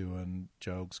 touring, doing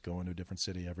jokes, going to a different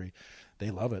city they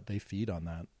love it. They feed on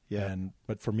that. Yeah.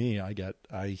 But for me,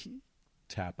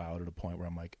 tap out at a point where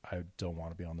I'm like, I don't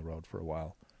want to be on the road for a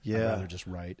while. Yeah. I'd rather just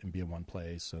write and be in one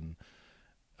place. And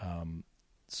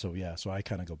so I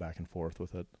kind of go back and forth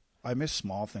with it. I miss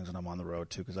small things when I'm on the road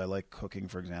too, because I like cooking,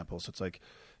 for example. So it's like,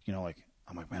 you know, like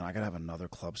I'm like, man, I gotta have another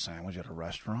club sandwich at a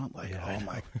restaurant. Like, oh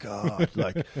my god,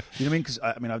 like, you know what I mean? Because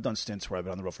I mean, I've done stints where I've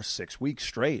been on the road for 6 weeks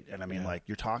straight, and I mean, like,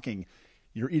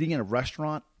 you're eating in a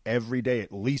restaurant every day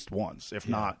at least once, if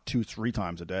not 2-3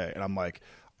 times a day, and I'm like,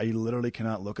 I literally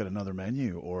cannot look at another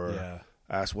menu or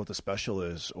ask what the special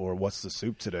is or what's the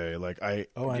soup today. Like I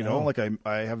know, like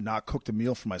I have not cooked a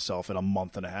meal for myself in a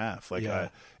month and a half. Like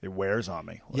it wears on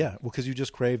me. Like, well, because you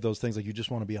just crave those things. Like you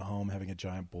just want to be at home having a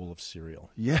giant bowl of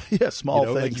cereal. Small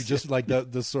things. Like you just like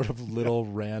the sort of little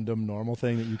random normal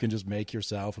thing that you can just make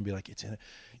yourself and be like, it's in it.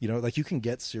 You know, like you can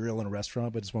get cereal in a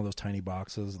restaurant, but it's one of those tiny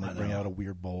boxes, and they bring out a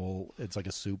weird bowl. It's like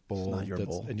a soup bowl. It's not your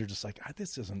bowl. And you're just like,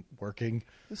 this isn't working.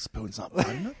 This spoon's not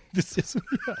wide enough. This isn't.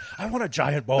 I want a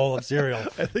giant bowl of cereal.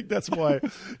 I think that's why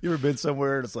you ever been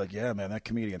somewhere and it's like, yeah, man, that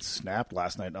comedian snapped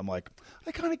last night. And I'm like,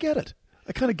 I kind of get it.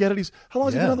 How long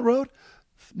has he been on the road?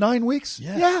 9 weeks?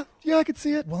 Yeah, I could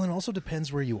see it. Well, it also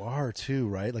depends where you are too,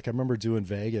 right? Like I remember doing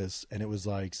Vegas, and it was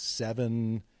like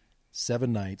seven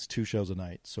nights, 2 shows a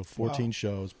night. So 14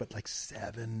 shows, but like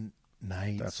 7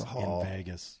 nights in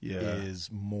Vegas is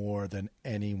more than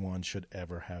anyone should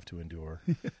ever have to endure.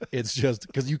 It's just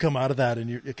because you come out of that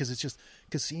and because it's just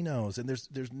casinos and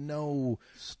there's no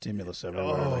stimulus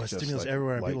everywhere. Stimulus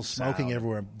everywhere, and people smoking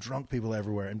everywhere, and drunk people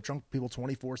everywhere, and drunk people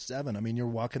 24/7. I mean, you're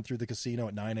walking through the casino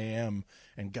at 9 a.m.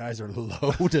 and guys are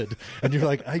loaded, and you're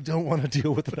like, I don't want to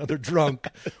deal with another drunk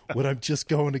when I'm just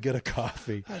going to get a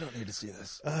coffee. I don't need to see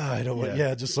this. I don't want.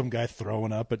 Yeah, just some guy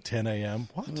throwing up at 10 a.m.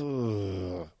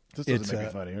 What? This doesn't make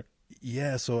it funnier.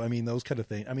 Yeah, so I mean, those kind of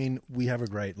things. I mean, we have a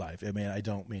great life. I mean, I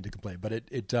don't mean to complain, but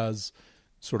it does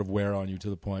sort of wear on you to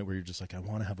the point where you're just like, I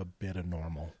want to have a bit of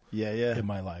normal in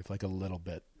my life, like a little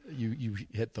bit. You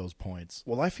hit those points.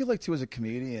 Well, I feel like, too, as a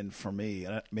comedian, for me,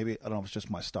 and maybe, I don't know if it's just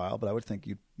my style, but I would think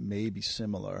you may be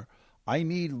similar. I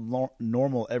need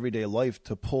normal everyday life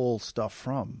to pull stuff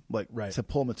from, to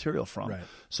pull material from. Right.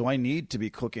 So I need to be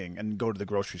cooking and go to the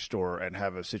grocery store and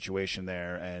have a situation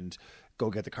there and go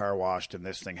get the car washed and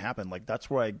this thing happen. Like, that's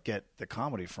where I get the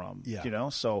comedy from, you know?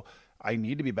 So I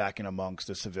need to be back in amongst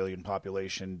the civilian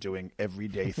population doing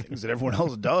everyday things that everyone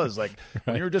else does. Like,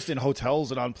 when you're just in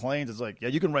hotels and on planes, it's like, yeah,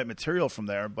 you can write material from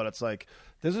there, but it's like,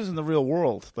 this isn't the real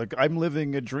world. Like, I'm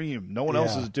living a dream. No one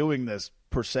else is doing this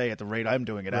per se at the rate I'm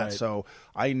doing it at. So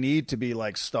I need to be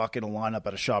like stuck in a lineup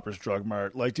at a Shoppers Drug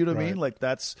Mart. Like, do you know what I mean? Like,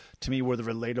 that's to me where the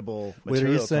relatable material Wait, are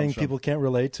you saying comes from. people can't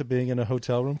relate to being in a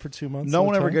hotel room for 2 months? No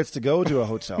one ever gets to go to a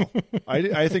hotel.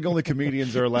 I think only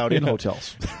comedians are allowed in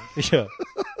hotels. Yeah.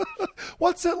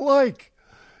 What's it like?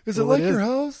 Is it like your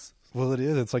house? Well, it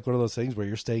is. It's like one of those things where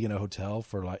you're staying in a hotel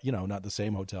for, like, you know, not the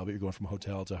same hotel, but you're going from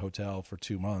hotel to hotel for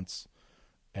 2 months.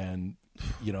 And,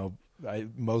 you know,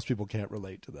 most people can't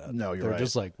relate to that. No, you're They're right.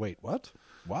 just like, wait, what?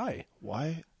 Why?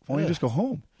 Why don't you just go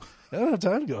home? I don't have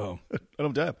time to go home. I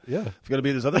don't have time. Yeah. I've got to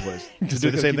be at this other place to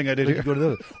do the same thing I did here. Go to the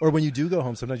other. Or when you do go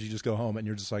home, sometimes you just go home and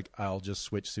you're just like, I'll just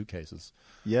switch suitcases.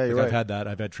 Yeah, you're right. I've had that.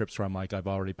 I've had trips where I'm like, I've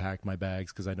already packed my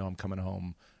bags because I know I'm coming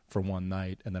home for one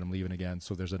night and then I'm leaving again.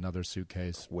 So there's another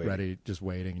suitcase ready, just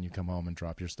waiting, and you come home and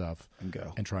drop your stuff and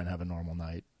go and try and have a normal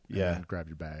night. And then grab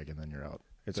your bag and then you're out.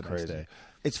 It's crazy.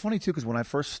 It's funny too, because when I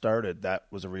first started, that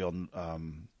was a real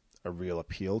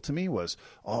appeal to me. Was,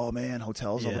 oh man,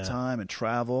 hotels all the time and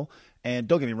travel. And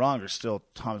don't get me wrong, there's still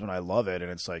times when I love it,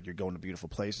 and it's like you're going to beautiful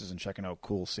places and checking out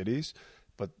cool cities.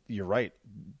 But you're right.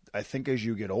 I think as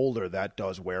you get older, that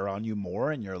does wear on you more,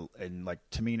 and like,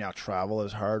 to me now, travel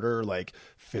is harder. Like,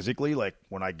 physically, like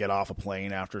when I get off a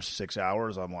plane after 6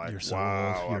 hours, I'm like, you're so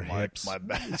wow, old. Your hips, my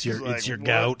back. It's your what?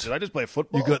 gout. Did I just play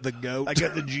football? You got the gout. I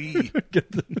got the G.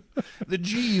 The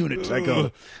G unit. I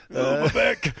go, my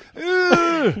back.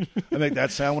 I make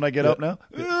that sound when I get up now.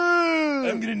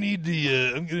 I'm gonna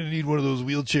need one of those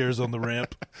wheelchairs on the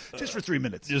ramp, just for 3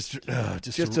 minutes. Just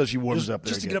till she warms up.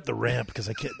 Just to get up the ramp, because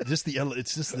I can't. It's just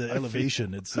the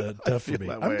elevation. It's tough for me.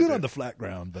 I'm good on the flat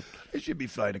ground, but it should be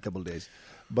fine in a couple of days.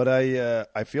 But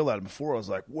I feel that before I was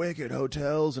like, wicked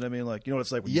hotels, and I mean, like, you know what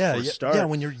it's like when you first start. Yeah,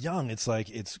 when you're young, it's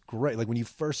like, it's great. Like when you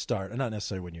first start, and not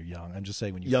necessarily when you're young. I'm just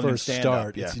saying when you first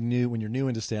start, it's new. When you're new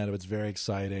into stand-up, it's very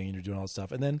exciting, and you're doing all this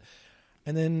stuff. And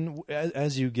then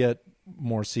as you get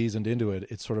more seasoned into it,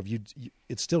 it's sort of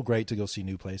it's still great to go see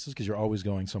new places because you're always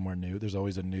going somewhere new. There's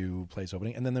always a new place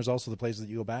opening, and then there's also the places that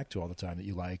you go back to all the time that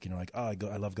you like, and you're like, oh,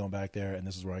 I love going back there, and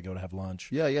this is where I go to have lunch.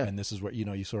 Yeah. And this is where, you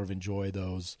know, you sort of enjoy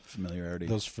those familiarity,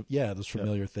 those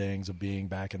familiar things of being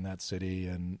back in that city,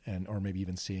 and or maybe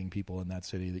even seeing people in that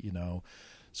city that you know.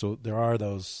 So there are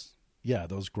those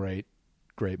great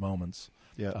moments.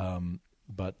 Yeah.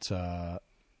 But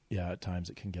at times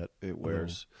it can get it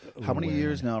wears. a little How many wearing.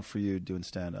 years now for you doing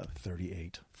stand up?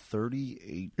 38.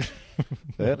 38.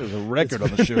 That is a record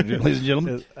on the show, ladies and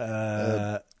gentlemen.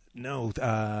 No,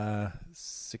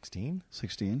 16.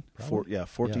 16. 14 Yeah.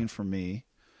 for me.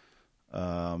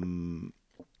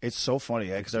 It's so funny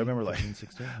because I remember 16,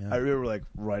 yeah. I remember like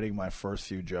writing my first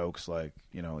few jokes like,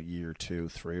 year 2,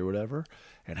 3 or whatever,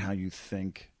 and how you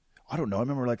think, I don't know. I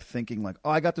remember like thinking like, oh,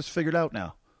 I got this figured out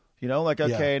now.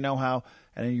 Okay, I know how.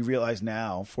 And then you realize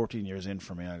now, 14 years in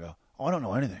for me, I go, oh, I don't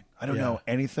know anything. I don't know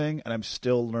anything, and I'm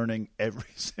still learning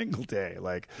every single day.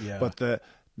 But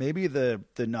maybe the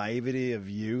naivety of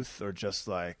youth, or just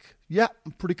like,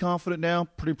 I'm pretty confident now,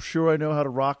 pretty sure I know how to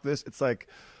rock this. It's like,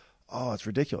 oh, it's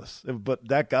ridiculous. But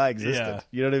that guy existed. Yeah.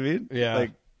 You know what I mean? Yeah.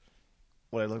 Like,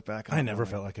 when I look back, I never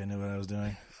felt like I knew what I was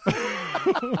doing.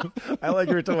 I like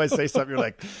every time I say something, you're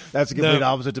like, that's a complete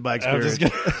opposite to my experience.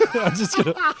 I'm just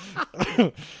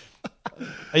gonna.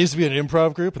 I used to be in an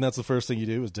improv group, and that's the first thing you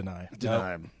do is deny.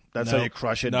 Nope. That's how you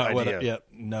crush it. Not idea.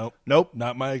 Nope.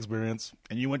 Not my experience.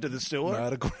 And you went to the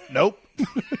store? Nope.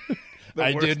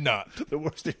 I did not. The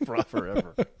worst improver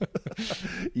ever.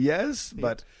 Yes,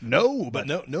 but no. But.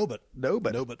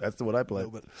 That's the one I play.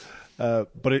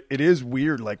 But it is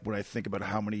weird, like, when I think about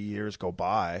how many years go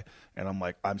by, and I'm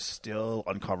like, I'm still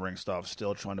uncovering stuff,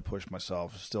 still trying to push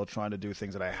myself, still trying to do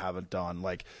things that I haven't done,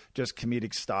 like just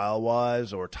comedic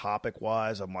style-wise or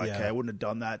topic-wise. I'm like, hey, I wouldn't have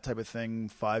done that type of thing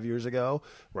 5 years ago,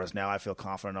 whereas now I feel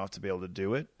confident enough to be able to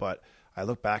do it. But I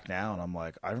look back now, and I'm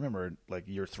like, I remember like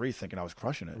year 3 thinking I was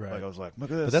crushing it. Right. Like I was like,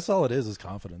 look at this. But that's all it is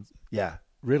confidence. Yeah.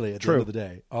 Really, at the end of the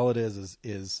day, all it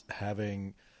is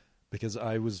having. Because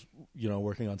I was,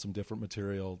 working on some different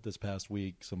material this past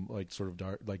week, some like sort of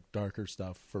darker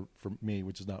stuff for me,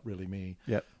 which is not really me.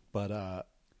 Yeah. But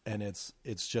and it's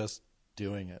just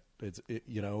doing it. It's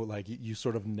like you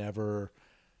sort of never.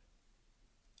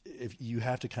 If you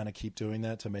have to kind of keep doing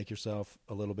that to make yourself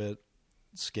a little bit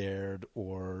scared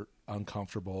or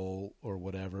uncomfortable or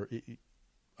whatever.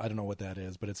 I don't know what that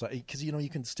is, but it's like, because you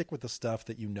can stick with the stuff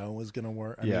that is going to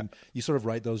work. I mean, you sort of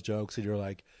write those jokes and you're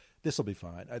like, this will be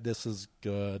fine. This is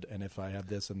good. And if I have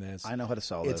this and this, I know how to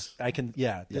sell this. I can.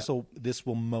 Yeah. This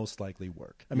will most likely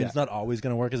work. I mean, it's not always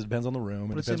going to work because it depends on the room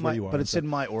and it depends where you are. But it's in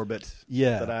my orbit.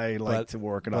 That I like to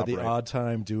work and operate. But the odd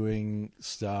time doing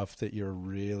stuff that you're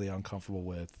really uncomfortable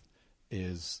with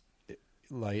is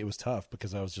like, it was tough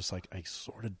because I was just like, I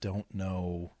sort of don't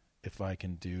know if I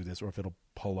can do this or if it'll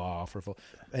pull off and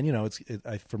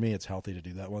for me, it's healthy to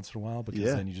do that once in a while because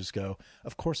then you just go,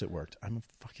 of course it worked. I'm a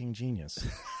fucking genius.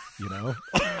 Why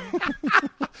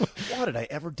did I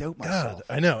ever doubt myself? God,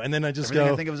 I know. And then I just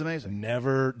I think it was amazing.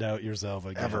 Never doubt yourself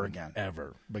again. Ever again.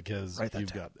 Ever. Because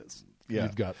you've got this. Yeah.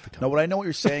 You've got the confidence. No, what I know what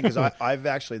you're saying is I've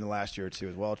actually in the last year or two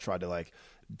as well tried to like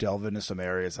delve into some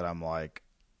areas that I'm like,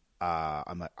 I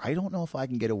don't know if I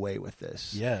can get away with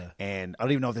this. Yeah. And I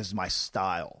don't even know if this is my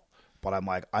style. But I'm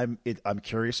like, I'm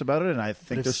curious about it, and I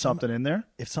think there's something in there.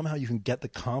 If somehow you can get the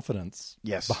confidence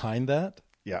behind that,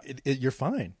 yeah, you're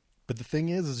fine. But the thing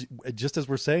is just as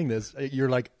we're saying this, you're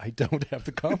like, I don't have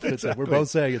the confidence. Exactly. We're both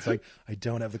saying it's like, I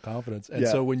don't have the confidence. And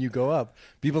so when you go up,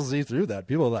 people see through that.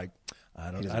 People are like, I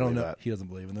don't know. He doesn't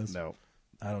believe in this. No.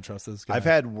 I don't trust this guy. I've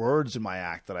had words in my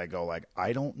act that I go like,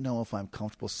 I don't know if I'm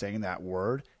comfortable saying that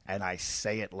word, and I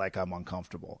say it like I'm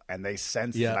uncomfortable, and they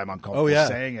sense that I'm uncomfortable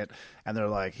saying it, and they're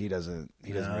like, he doesn't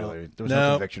really. There's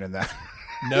no conviction in that.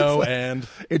 No, like, and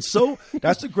it's so.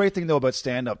 That's the great thing though about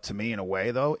stand up to me in a way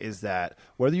though is that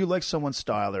whether you like someone's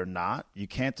style or not, you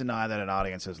can't deny that an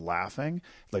audience is laughing.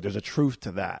 Like there's a truth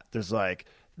to that. There's like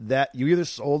that you either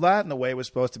sold that in the way it was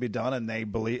supposed to be done, and they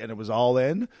believe, and it was all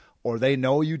in. Or they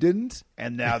know you didn't,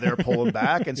 and now they're pulling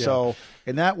back. And so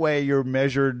in that way, you're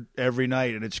measured every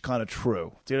night, and it's kind of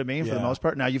true. Do you know what I mean? For the most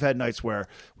part. Now, you've had nights where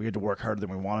we had to work harder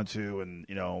than we wanted to,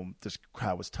 and, this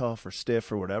crowd was tough or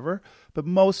stiff or whatever. But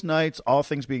most nights, all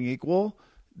things being equal,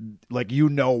 like,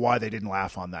 why they didn't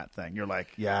laugh on that thing. You're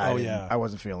like, I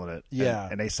wasn't feeling it. Yeah.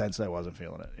 And they sensed I wasn't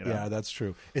feeling it. Yeah, that's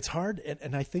true. It's hard.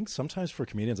 And I think sometimes for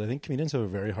comedians, comedians have a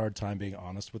very hard time being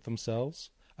honest with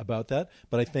themselves about that,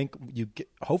 but I think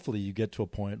hopefully you get to a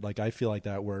point like I feel like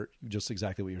that where just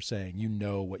exactly what you're saying,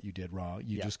 what you did wrong.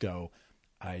 You just go,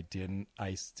 I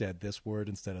said this word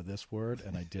instead of this word,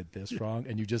 and I did this wrong,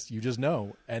 and you just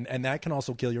know, and that can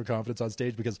also kill your confidence on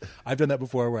stage because I've done that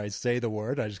before where I say the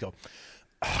word, I just go,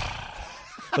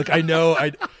 like I know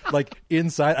like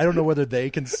inside, I don't know whether they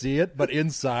can see it, but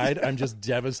inside I'm just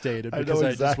devastated because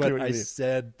I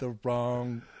said the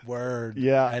wrong word,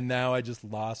 and now I just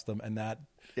lost them, and that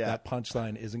that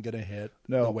punchline isn't going to hit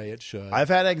No. the way it should. I've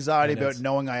had anxiety about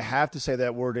knowing I have to say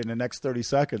that word in the next 30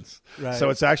 seconds. Right. So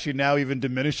it's actually now even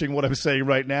diminishing what I'm saying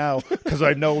right now because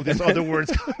I know this other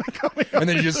word's coming up. And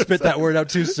then you just spit that word out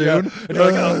too soon. Yeah. And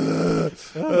you're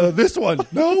like, this one.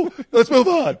 No, let's move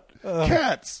on.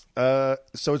 Cats.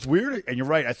 So it's weird. And you're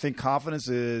right. I think confidence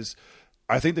is,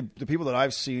 I think the people that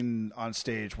I've seen on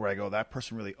stage where I go, that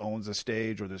person really owns the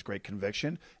stage or there's great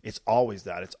conviction. It's always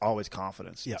that. It's always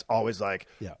confidence. Yeah. It's always like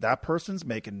Yeah. that person's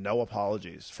making no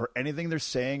apologies for anything they're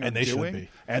saying or And they should doing. be.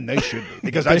 And they should be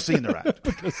because I've seen their act.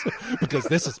 because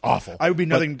this is awful. I'd be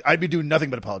doing nothing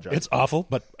but apologize. It's awful,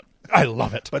 but I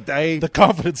love it. But the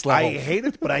confidence level. I hate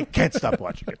it, but I can't stop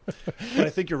watching it. But I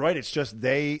think you're right. It's just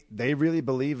they really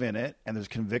believe in it, and there's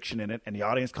conviction in it, and the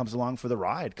audience comes along for the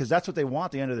ride because that's what they want.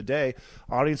 At the end of the day,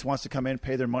 audience wants to come in,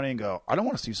 pay their money, and go. I don't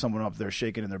want to see someone up there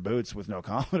shaking in their boots with no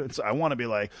confidence. I want to be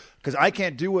like, because I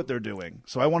can't do what they're doing,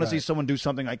 so I want to see someone do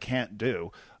something I can't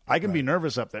do. I can be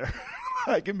nervous up there.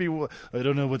 I can be. I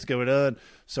don't know what's going on.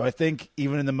 So I think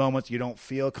even in the moments you don't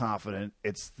feel confident,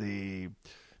 it's the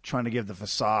trying to give the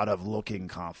facade of looking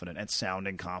confident and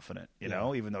sounding confident, you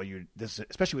know, even though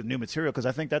especially with new material, because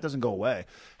I think that doesn't go away.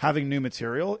 Having new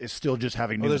material is still just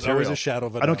having new there's material. Always a shadow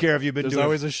of a doubt. I don't care if you've been There's doing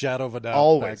always a shadow of a doubt.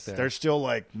 always. Back there. They're still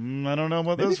like, I don't know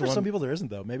about Maybe this for one. some people there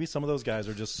isn't, though. Maybe some of those guys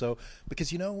are just so,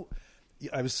 because,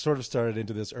 I was sort of started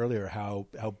into this earlier, how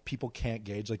people can't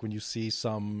gauge, like when you see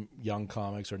some young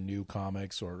comics or new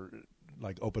comics or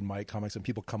like open mic comics and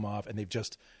people come off and they've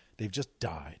just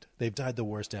died. They've died the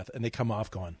worst death, and they come off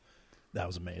going, that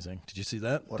was amazing. Did you see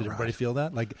that? Did everybody feel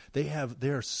that? Like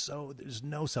there's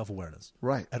no self-awareness.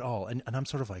 Right. At all. And I'm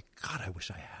sort of like, God, I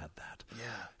wish I had that. Yeah.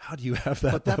 How do you have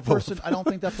that? But that level person, of- I don't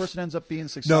think that person ends up being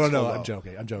successful. No, though. I'm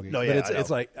joking. No, yeah, but it's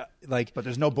like, But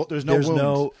there's no wound. there's There's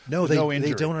no injury.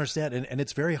 they don't understand, and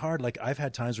it's very hard. Like I've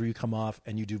had times where you come off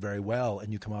and you do very well,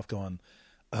 and you come off going,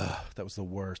 ugh, that was the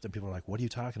worst. And people are like, what are you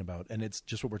talking about? And it's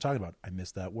just what we're talking about. I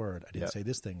missed that word. I didn't say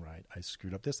this thing right. I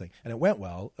screwed up this thing. And it went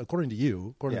well. According to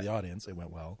you, according to the audience, it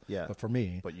went well. Yeah. But for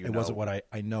me, it wasn't what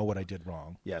I know what I did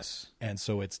wrong. Yes. And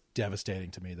so it's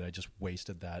devastating to me that I just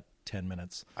wasted that 10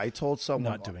 minutes. I told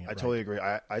someone, not doing it I right. totally agree.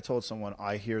 I told someone,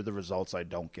 I hear the results I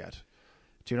don't get.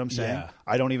 Do you know what I'm saying? Yeah.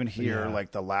 I don't even hear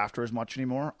like the laughter as much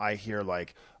anymore. I hear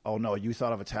like, oh no, you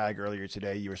thought of a tag earlier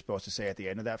today you were supposed to say at the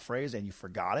end of that phrase and you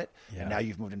forgot it. Yeah. And now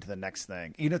you've moved into the next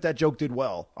thing. Even if that joke did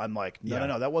well, I'm like,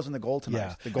 no, that wasn't the goal tonight.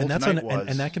 Yeah, The goal and that's tonight was...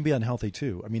 and that can be unhealthy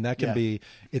too. I mean, that can be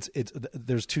it's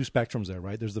there's two spectrums there,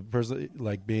 right? There's the person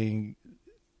like being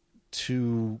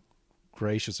too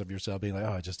gracious of yourself, being like,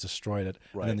 oh, I just destroyed it,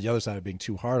 and then the other side of being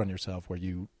too hard on yourself, where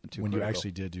you you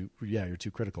actually did do, you're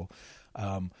too critical.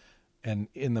 And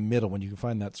in the middle, when you can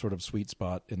find that sort of sweet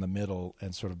spot in the middle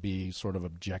and sort of be sort of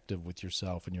objective with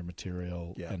yourself and your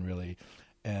material and really,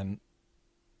 and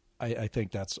I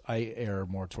think I err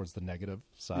more towards the negative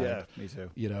side. Yeah, me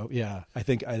too. I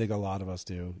think a lot of us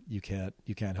do. You can't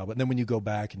help it. And then when you go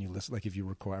back and you listen, like if you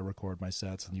record my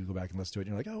sets and you go back and listen to it, and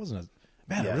you're like, oh, it wasn't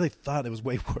man, I really thought it was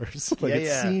way worse. Like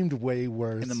it seemed way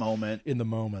worse in the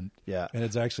moment. Yeah. And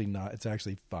it's actually not. It's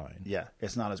actually fine. Yeah,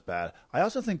 it's not as bad. I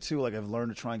also think too, like I've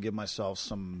learned to try and give myself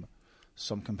some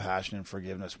compassion and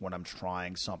forgiveness when I'm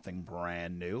trying something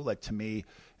brand new. Like to me,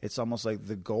 it's almost like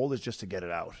the goal is just to get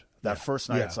it out. That first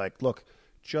night, it's like, look,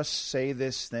 just say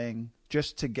this thing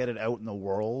just to get it out in the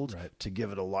world, to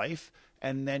give it a life.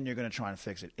 And then you're going to try and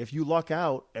fix it. If you luck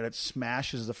out and it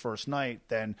smashes the first night,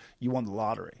 then you won the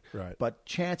lottery. Right. But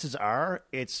chances are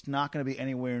it's not going to be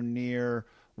anywhere near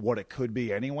what it could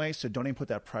be anyway. So don't even put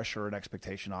that pressure and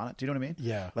expectation on it. Do you know what I mean?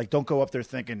 Yeah. Like don't go up there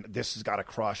thinking this has got to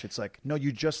crush. It's like, no,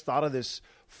 you just thought of this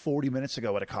 40 minutes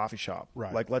ago at a coffee shop.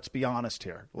 Right. Like, let's be honest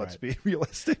here. Let's be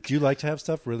realistic. Do you like to have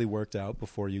stuff really worked out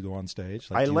before you go on stage?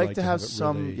 I like to have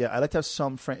some, really... I like to have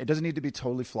some, it doesn't need to be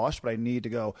totally flush, but I need to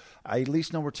go, I at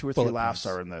least know where 2 or 3 laughs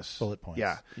are in this. Bullet points.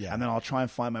 Yeah. And then I'll try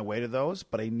and find my way to those,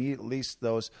 but I need at least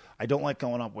those. I don't like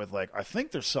going up with like, I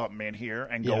think there's something in here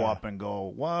and go up and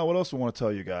go, wow, what else do I want to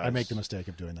tell you guys? I make the mistake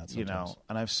of doing that sometimes. You know,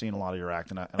 and I've seen a lot of your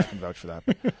act and I can vouch for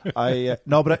that.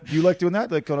 No, but do you like doing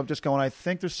that? Like going up, just going, I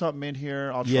think there's something in here.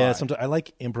 I'll try. Yeah, sometimes I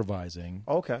like improvising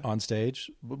on stage,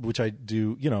 which I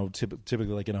do, typically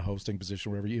like in a hosting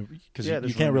position, wherever because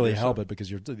you can't really help it because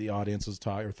the audience is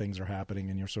talking or things are happening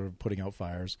and you're sort of putting out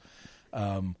fires.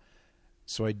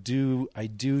 So I do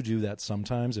that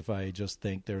sometimes if I just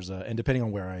think and depending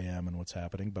on where I am and what's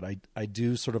happening, but I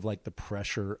do sort of like the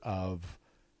pressure of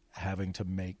having to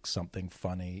make something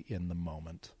funny in the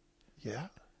moment. Yeah.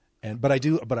 But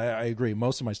I agree.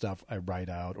 Most of my stuff I write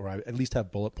out, or I at least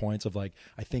have bullet points of like,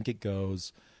 I think it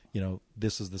goes,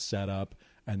 this is the setup,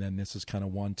 and then this is kind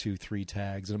of 1, 2, 3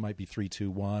 tags, and it might be 3, 2,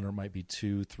 1, or it might be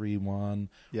 2, 3, 1,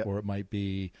 or it might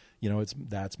be,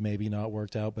 that's maybe not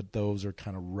worked out, but those are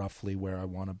kind of roughly where I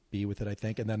want to be with it, I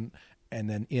think. And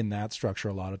then in that structure,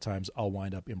 a lot of times I'll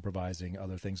wind up improvising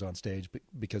other things on stage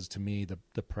because to me,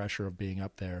 the pressure of being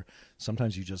up there,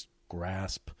 sometimes you just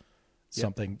grasp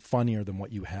something funnier than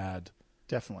what you had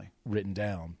definitely written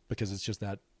down, because it's just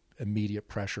that immediate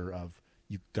pressure of,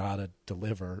 you gotta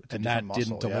deliver, and that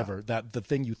didn't deliver. That the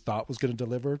thing you thought was going to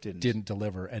deliver didn't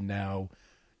deliver, and now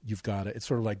you've got it. It's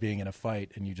sort of like being in a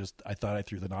fight, and I thought I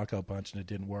threw the knockout punch, and it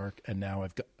didn't work, and now I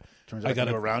got to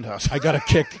do a roundhouse. I got to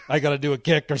kick. I got to do a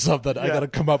kick or something. I got to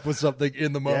come up with something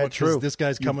in the moment. Yeah, true. This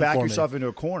guy's coming for me. You back yourself into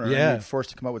a corner. And you're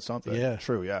forced to come up with something. Yeah,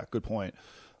 true. Yeah, good point.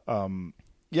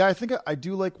 I think I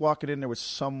do like walking in there with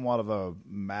somewhat of a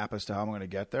map as to how I'm going to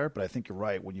get there, but I think you're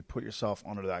right. When you put yourself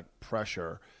under that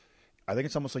pressure, I think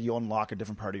it's almost like you unlock a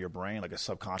different part of your brain, like a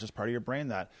subconscious part of your brain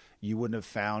that you wouldn't have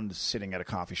found sitting at a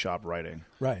coffee shop writing.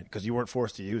 Right. Because you weren't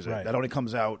forced to use it. Right. That only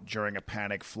comes out during a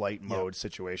panic flight mode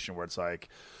situation where it's like,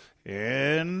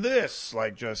 in this,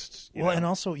 like just, you know. And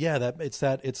also, it's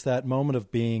that moment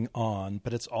of being on,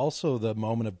 but it's also the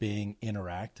moment of being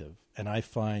interactive. And I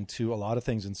find, too, a lot of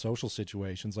things in social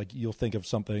situations, like you'll think of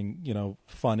something,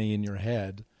 funny in your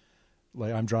head.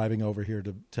 Like I'm driving over here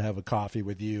to have a coffee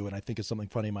with you, and I think of something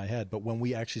funny in my head. But when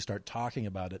we actually start talking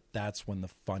about it, that's when the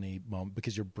funny moment,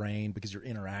 because you're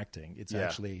interacting. It's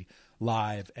actually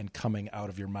live and coming out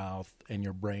of your mouth, and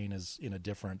your brain is in a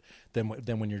different than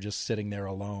when you're just sitting there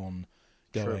alone,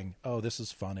 going, "Oh, this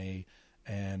is funny,"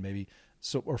 and maybe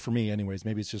so. Or for me, anyways,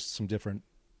 maybe it's just some different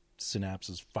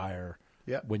synapses fire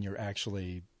when you're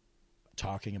actually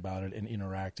talking about it and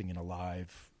interacting in a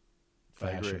live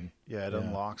fashion. I agree. Yeah, it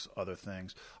unlocks other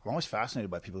things. I'm always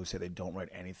fascinated by people who say they don't write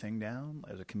anything down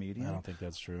as a comedian. I don't think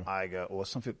that's true. I go, well,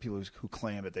 some people who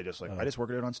claim that they just I just work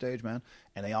it out on stage, man.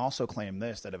 And they also claim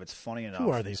that if it's funny enough. Who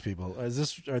are these people?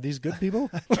 Are these good people?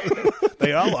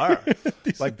 They all are.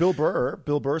 Like Bill Burr.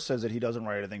 Bill Burr says that he doesn't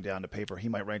write anything down to paper. He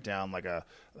might write down like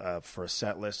for a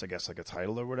set list, I guess, like a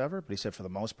title or whatever. But he said for the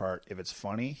most part, if it's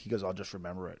funny, he goes, I'll just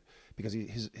remember it. Because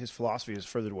his philosophy is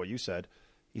further to what you said.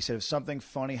 He said, if something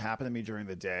funny happened to me during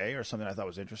the day or something I thought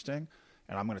was interesting,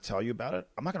 and I'm going to tell you about it,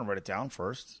 I'm not going to write it down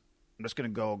first. I'm just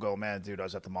going to go, man, dude, I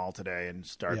was at the mall today and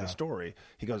start the story.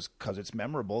 He goes, because it's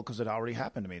memorable because it already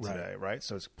happened to me today, right?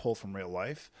 So it's pulled from real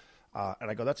life.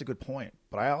 And I go, that's a good point.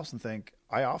 But I often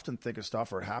think of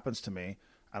stuff where it happens to me,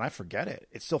 and I forget it.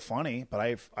 It's still funny, but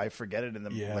I forget it in the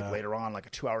like later on, like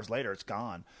 2 hours later, it's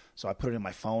gone. So I put it in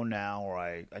my phone now, or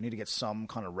I need to get some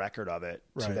kind of record of it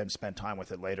to then spend time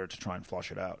with it later to try and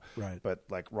flush it out. Right. But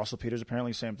like Russell Peters,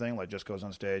 apparently same thing. Like just goes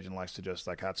on stage and likes to just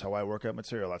like that's how I work out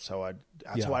material. That's how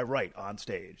I write on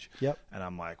stage. Yep. And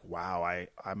I'm like, wow,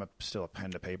 I'm still a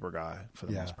pen to paper guy for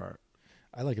the most part.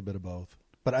 I like a bit of both,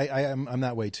 but I'm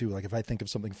that way too. Like if I think of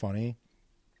something funny.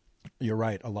 You're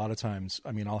right. A lot of times,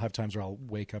 I mean, I'll have times where I'll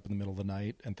wake up in the middle of the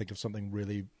night and think of something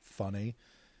really funny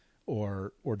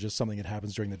or just something that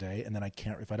happens during the day. And then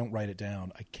if I don't write it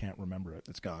down, I can't remember it.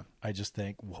 It's gone. I just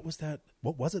think, what was that?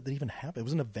 What was it that even happened? It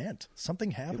was an event. Something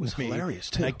happened. It was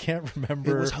hilarious too. I can't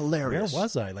remember. It was hilarious. Where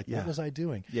was I? Like, what was I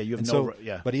doing? Yeah, you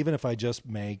have But even if I just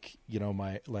make,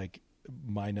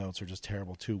 my notes are just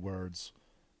terrible 2 words.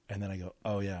 And then I go,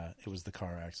 oh yeah, it was the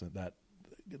car accident that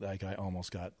guy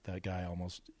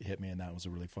almost hit me, and that was a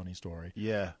really funny story.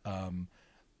 Yeah.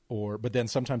 But then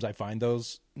sometimes I find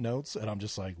those notes and I'm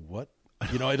just like, what?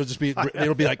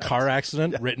 It'll be like car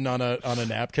accident written on a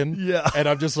napkin. Yeah. And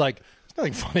I'm just like, there's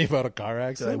nothing funny about a car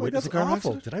accident. Did I witness a car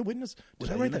accident? Did I witness?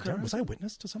 Did I write that down? Was I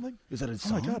witness to something? Is that a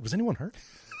song? Oh my God, was anyone hurt?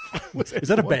 Is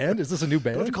that a band? Is this a new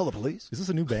band? Don't you call the police? Is this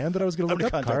a new band that I was going to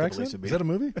look up? Car accident? Is that a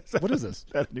movie? What is this? Is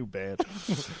that a new band?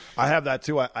 I have that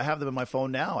too. I have them in my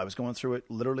phone now. I was going through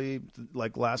it literally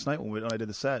like last night when I did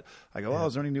the set. I go,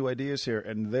 is there any new ideas here?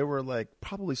 And there were like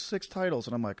probably 6 titles.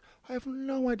 And I'm like, I have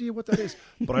no idea what that is.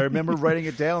 But I remember writing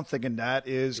it down thinking that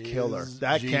is killer.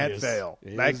 That can't fail.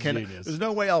 There's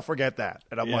no way I'll forget that.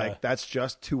 And I'm like, that's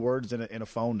just 2 words in a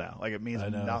phone now. Like it means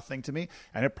nothing to me.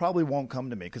 And it probably won't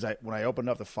come to me because when I opened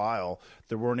up the file,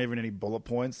 there weren't even any bullet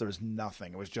points. There was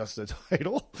nothing. It was just a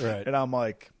title. Right. And I'm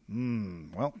like,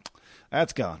 well,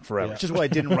 that's gone forever. Yeah. Which is why I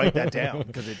didn't write that down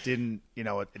because it didn't,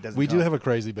 it doesn't. We do have a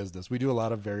crazy business. We do a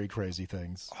lot of very crazy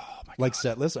things. Oh my God. Like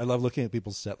set lists. I love looking at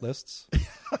people's set lists.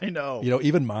 I know.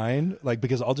 Even mine,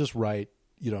 because I'll just write,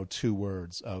 2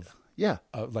 words of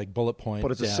like bullet point.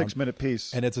 But it's down. a 6-minute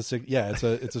piece. And it's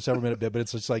a several minute bit, but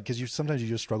it's just like, because sometimes you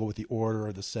just struggle with the order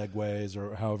or the segues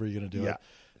or however you're going to do it.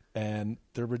 And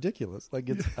they're ridiculous. Like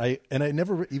it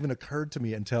never even occurred to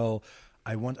me until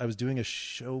I was doing a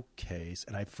showcase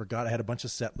and I forgot I had a bunch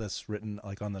of set lists written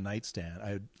like on the nightstand.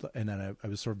 I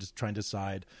was sort of just trying to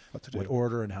decide what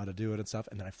order and how to do it and stuff.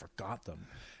 And then I forgot them.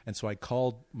 And so I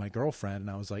called my girlfriend and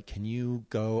I was like, can you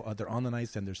go, they're on the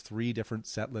nightstand. There's 3 different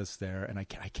set lists there. And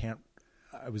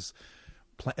I was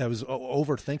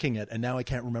overthinking it. And now I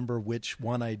can't remember which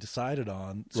one I decided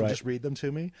on. So just read them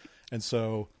to me. And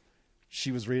so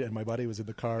she was reading, and my buddy was in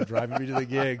the car driving me to the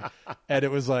gig, and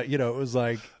it was like, it was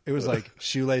like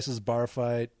shoelaces, bar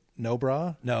fight, no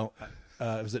bra, no,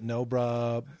 was it no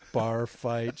bra, bar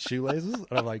fight, shoelaces? And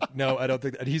I'm like, no, I don't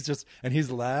think. And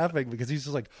he's laughing because he's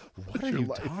just like, what are you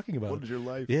talking about? What is your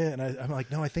life? Yeah, and I'm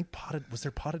like, no, I think was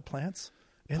there potted plants?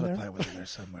 Potted plant was in there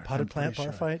somewhere. Potted plant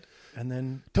bar fight, and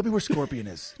then tell me where Scorpion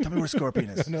is. Tell me where Scorpion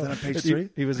is. No, is that on page 3?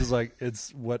 He was just like,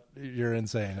 "It's what you're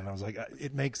insane," and I was like,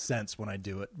 "It makes sense when I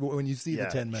do it. When you see the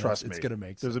 10 minutes, trust me, it's gonna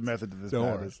make sense." There's a method to this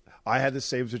madness. I had the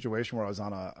same situation where I was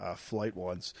on a flight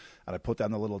once, and I put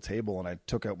down the little table and I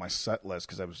took out my set list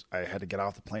because I had to get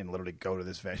off the plane and literally go to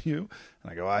this venue,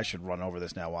 and I go, I should run over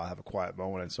this now while I have a quiet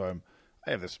moment, and so I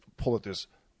have this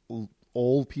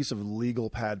old piece of legal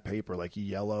pad paper, like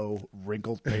yellow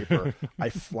wrinkled paper. I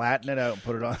flatten it out and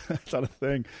put it on it's on a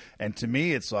thing. And to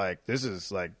me, it's like this is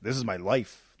my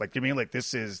life. Like, you mean like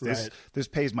this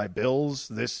pays my bills.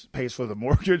 This pays for the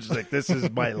mortgage. Like, this is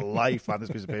my life on this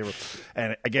piece of paper.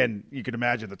 And again, you can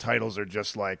imagine the titles are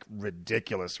just like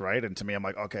ridiculous, right? And to me, I'm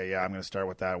like, okay, yeah, I'm going to start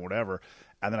with that and whatever.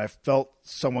 And then I felt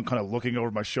someone kind of looking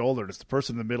over my shoulder. It's the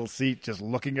person in the middle seat just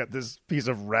looking at this piece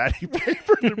of ratty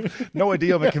paper. No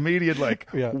idea I'm a comedian. Like,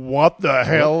 what the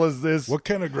hell is this? What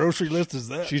kind of grocery list is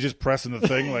that? She's just pressing the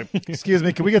thing like, excuse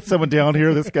me, can we get someone down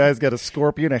here? This guy's got a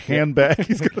Scorpion, a handbag.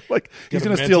 He's going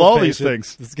to steal all these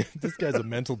things. This guy's a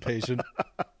mental patient.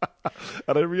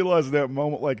 And I realized in that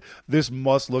moment, like, this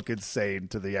must look insane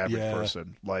to the average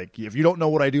person. Like, if you don't know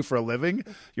what I do for a living,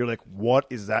 you're like, what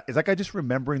is that? Is that guy just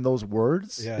remembering those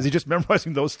words? Yeah. Is he just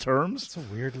memorizing those terms? It's a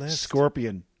weird list.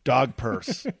 Scorpion, dog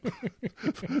purse,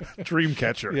 dream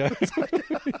catcher. Yeah,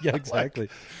 yeah, exactly.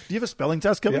 Like, do you have a spelling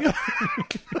test coming up?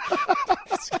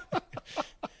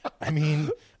 I mean,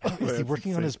 is he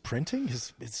working on his printing?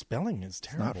 His spelling is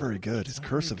terrible. Not very good. His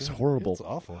cursive's horrible. It's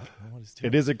awful. I don't know what he's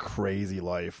doing. It is a crazy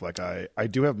life. Like, I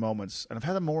do have moments, and I've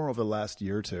had them more over the last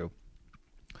year or two,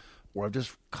 where I've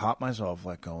just caught myself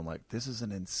like going like, this is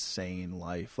an insane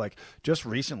life. Like, just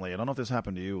recently, I don't know if this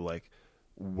happened to you, like,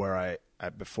 where I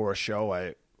before a show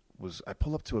I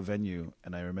pull up to a venue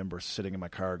and I remember sitting in my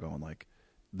car going like,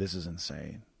 this is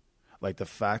insane. Like, the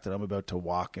fact that I'm about to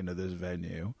walk into this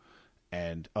venue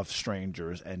and of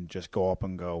strangers and just go up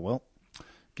and go, well,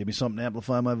 give me something to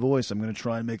amplify my voice. I'm going to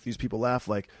try and make these people laugh.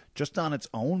 Like, just on its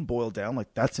own, boiled down,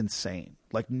 like, that's insane.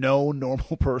 Like, no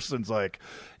normal person's like,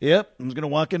 yep, I'm just going to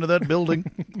walk into that building,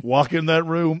 walk in that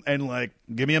room, and, like,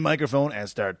 give me a microphone and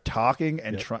start talking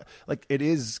and try. Like, it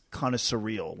is kind of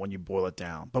surreal when you boil it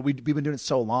down. But we've been doing it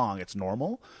so long, it's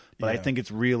normal. But I think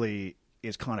it's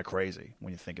kind of crazy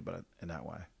when you think about it in that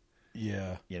way.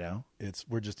 Yeah. You know?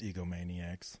 We're just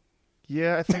egomaniacs.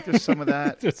 Yeah, I think there's some of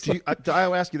that.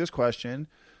 I'll ask you this question.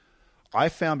 I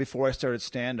found before I started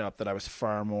stand-up that I was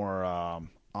far more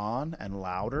on and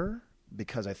louder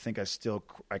because I think I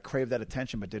craved that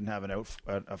attention but didn't have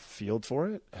a field for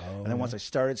it. And then once I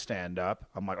started stand-up,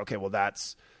 I'm like, okay, well,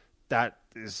 that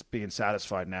is being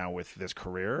satisfied now with this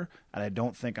career. And I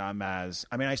don't think I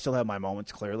still have my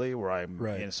moments clearly where I'm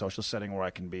in a social setting where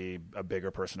I can be a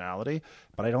bigger personality,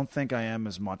 but I don't think I am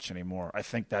as much anymore. I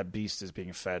think that beast is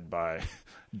being fed by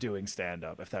doing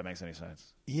stand-up, if that makes any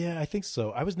sense. Yeah, I think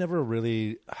so. I was never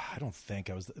really, I don't think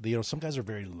I was, some guys are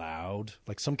very loud.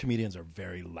 Like, some comedians are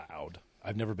very loud.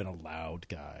 I've never been a loud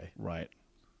guy. Right.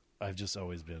 I've just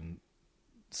always been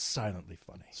silently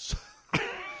funny.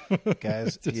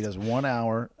 Guys, he does 1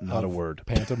 hour, not a word.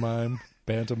 Pantomime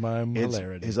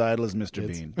hilarity. His idol is Mr.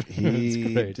 Bean.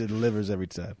 He delivers every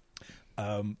time.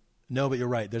 No, but you're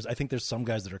right. I think there's some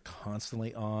guys that are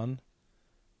constantly on,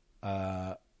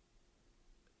 and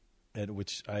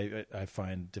which I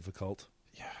find difficult.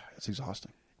 Yeah, it's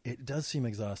exhausting. It does seem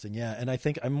exhausting, yeah. And I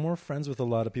think I'm more friends with a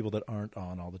lot of people that aren't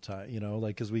on all the time,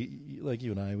 like, because like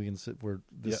you and I, we can sit,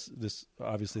 this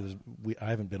obviously, I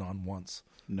haven't been on once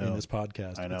in this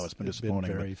podcast. I know, it's been disappointing.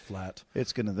 Been very flat.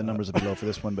 It's the numbers are below for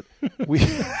this one, but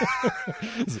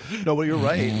no, but you're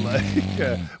right.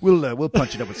 Like, we'll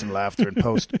punch it up with some laughter in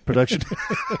post-production.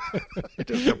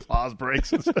 Just applause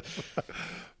breaks.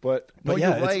 But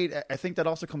yeah, you're right. I think that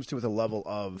also comes to with a level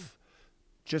of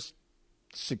just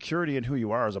security in who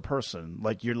you are as a person.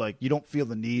 Like, you don't feel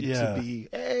the need to be,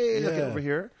 hey, look over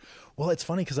here. Well, it's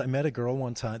funny because I met a girl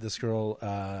one time, this girl,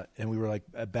 and we were like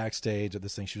backstage at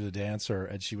this thing. She was a dancer,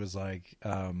 and she was like,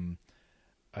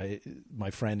 my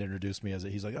friend introduced me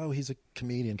he's like, oh, he's a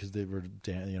comedian, because they were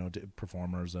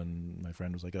performers, and my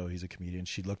friend was like, oh, he's a comedian.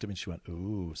 She looked at me and she went,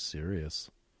 ooh, serious.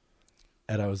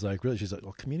 And I was like, really? She's like,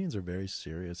 well, comedians are very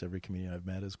serious. Every comedian I've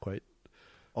met is quite.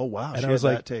 Oh wow! And she I was had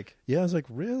like, that take. Yeah, I was like,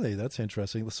 really? That's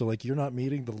interesting. So like, you're not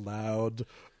meeting the loud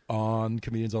on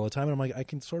comedians all the time, and I'm like, I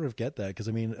can sort of get that, because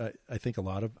I mean, I think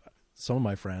some of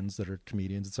my friends that are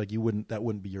comedians, it's like that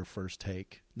wouldn't be your first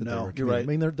take. No, you're right. I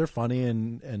mean, they're funny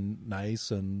and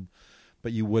nice,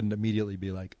 but you wouldn't immediately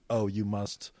be like, oh, you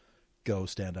must go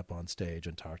stand up on stage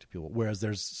and talk to people. Whereas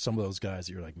there's some of those guys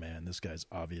that you're like, man, this guy's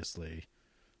obviously,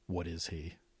 what is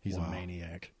he? He's a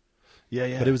maniac. Yeah,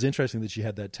 yeah. But it was interesting that she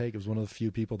had that take. It was one of the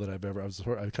few people that I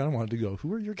kind of wanted to go,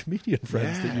 who are your comedian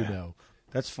friends that you know?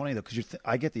 That's funny, though, because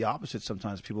I get the opposite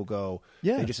sometimes. People go,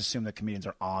 they just assume that comedians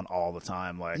are on all the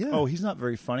time. Like, oh, he's not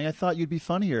very funny. I thought you'd be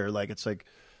funnier. Like, it's like,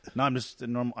 no, I'm just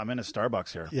normal. I'm in a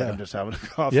Starbucks here. Yeah. Like, I'm just having a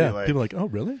coffee. Yeah, like, people are like, oh,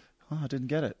 really? Oh, I didn't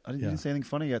get it. You didn't say anything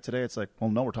funny yet today. It's like, well,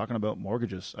 no, we're talking about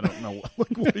mortgages. I don't know.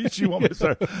 What do you want me to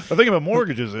start? The thing about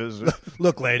mortgages is...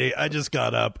 Look, lady, I just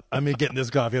got up. I'm getting this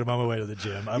coffee and I'm on my way to the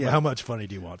gym. How much funny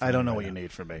do you want from I don't me know right what you now?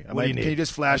 need from me. What do you need? Can you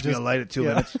just flash me a light at 2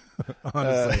 minutes?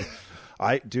 Honestly.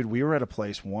 Dude, we were at a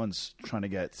place once trying to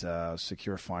get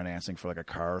secure financing for like a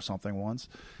car or something once,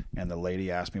 and the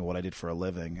lady asked me what I did for a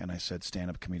living, and I said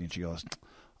stand-up comedian. She goes,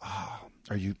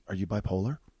 are you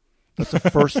bipolar? That's the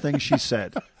first thing she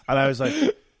said. And I was like...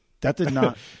 That did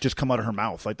not just come out of her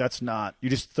mouth. Like, that's not... You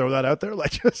just throw that out there?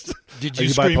 Like, just... Did you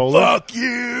scream, bipolar? Fuck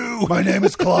you! My name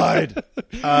is Clyde.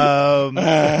 But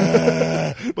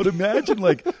imagine,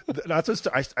 like... That's just,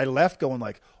 I left going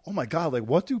like, oh, my God, like,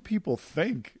 what do people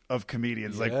think of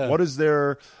comedians? Like, what is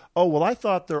their... Oh, well, I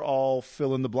thought they're all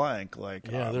fill in the blank. Like,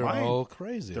 they're all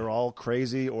crazy. They're all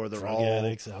crazy, or they're drug all...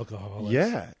 addicts, alcoholics.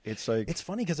 Yeah, it's like... It's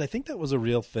funny, because I think that was a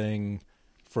real thing...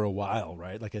 for a while,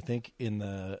 right? Like, I think in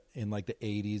like the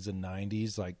 80s and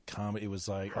 90s, like comedy, it was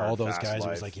like all those guys, life. It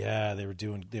was like,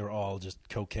 they were all just,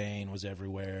 cocaine was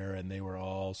everywhere, and they were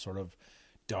all sort of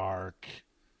dark,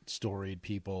 storied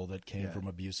people that came from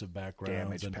abusive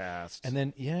backgrounds. Damaged past. And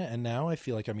then, and now I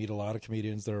feel like I meet a lot of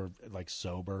comedians that are like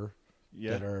sober,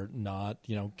 that are not,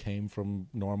 came from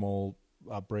normal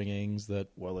upbringings, that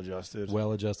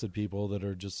well-adjusted people that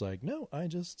are just like, no,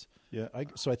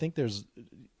 so I think there's...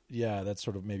 Yeah, that's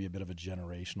sort of maybe a bit of a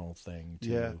generational thing,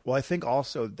 too. Yeah. Well, I think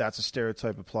also that's a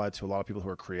stereotype applied to a lot of people who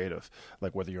are creative.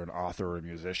 Like, whether you're an author or a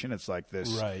musician, it's like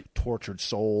this tortured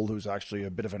soul who's actually a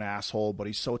bit of an asshole, but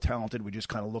he's so talented, we just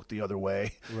kind of look the other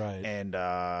way. Right. And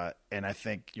I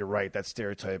think you're right. That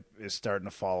stereotype is starting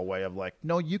to fall away of like,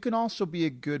 no, you can also be a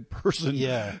good person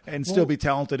and still be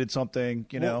talented at something,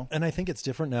 you know? And I think it's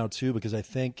different now, too, because I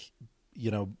think,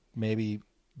 maybe...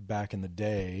 back in the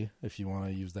day, if you want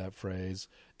to use that phrase,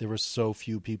 there were so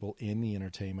few people in the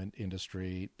entertainment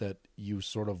industry that you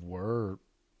sort of were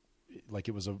like,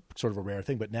 it was a sort of a rare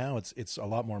thing. But now it's a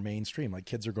lot more mainstream. Like,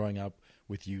 kids are growing up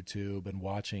with YouTube and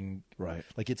watching,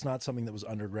 like, it's not something that was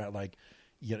underground, like,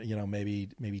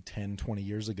 maybe 10, 20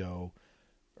 years ago,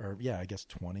 or I guess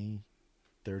 20,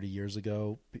 30 years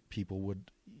ago, people would,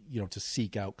 to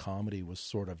seek out comedy was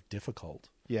sort of difficult.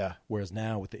 Yeah. Whereas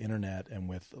now with the internet and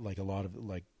with like a lot of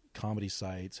like comedy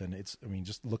sites, and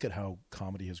just look at how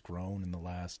comedy has grown in the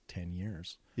last 10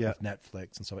 years. Yeah. With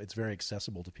Netflix and so it's very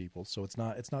accessible to people. So it's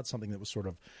not something that was sort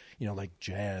of, like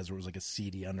jazz, where it was like a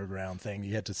seedy underground thing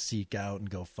you had to seek out and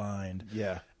go find.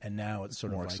 Yeah. And now it's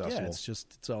sort more of like, accessible.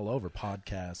 it's all over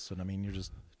podcasts. And you're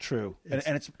just... True. And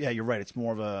it's you're right. It's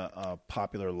more of a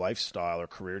popular lifestyle or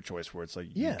career choice where it's like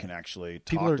you can actually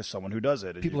talk to someone who does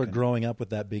it. People are growing up with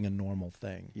that being a normal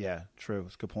thing. Yeah, true.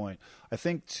 It's a good point. I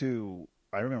think, too,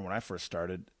 I remember when I first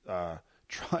started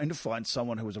trying to find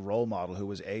someone who was a role model who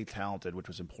was A, talented, which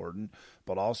was important,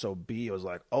 but also B, it was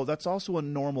like, oh, that's also a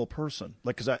normal person.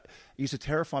 Like, because it used to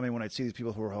terrify me when I'd see these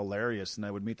people who were hilarious and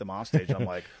I would meet them off stage. I'm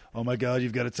like, oh my God,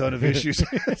 you've got a ton of issues.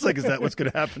 It's like, is that what's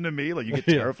going to happen to me? Like, you get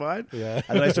terrified? Yeah.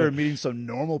 And then I started meeting some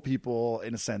normal people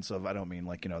in a sense of, I don't mean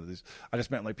like, I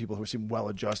just meant like people who seem well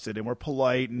adjusted and were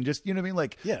polite and just, you know what I mean?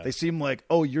 Like, they seem like,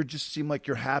 oh, you just seem like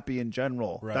you're happy in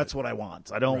general. Right. That's what I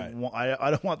want. I don't want, I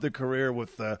don't want the career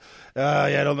with the,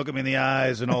 don't look at me in the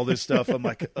eyes and all this stuff. I'm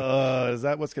like, is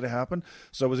that what's going to happen?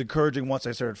 So it was encouraging once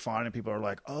I started finding people who are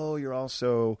like, oh, you're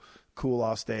also cool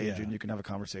off stage and you can have a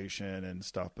conversation and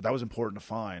stuff. But that was important to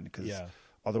find because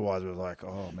otherwise it was like,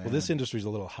 oh man. Well, this industry is a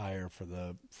little higher for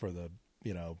the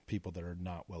people that are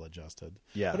not well adjusted.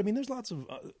 Yeah. But I mean, there's lots of,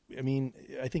 I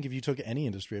think if you took any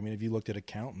industry, I mean, if you looked at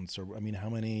accountants how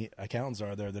many accountants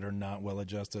are there that are not well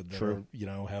adjusted, that True.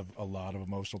 are, have a lot of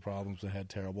emotional problems and had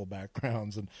terrible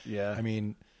backgrounds. And yeah, I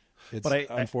mean,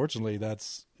 unfortunately,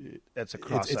 that's a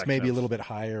cross section. It's maybe a little bit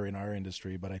higher in our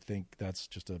industry, but I think that's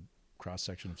just a cross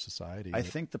section of society. I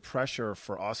think the pressure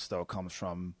for us though comes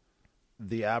from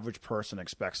the average person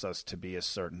expects us to be a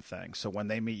certain thing. So when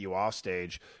they meet you off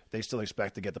stage, they still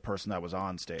expect to get the person that was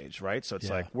on stage, right? So it's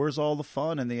like, where's all the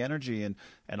fun and the energy and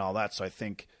all that? So I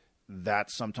think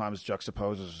that sometimes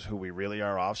juxtaposes who we really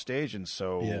are off stage. And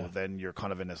so then you're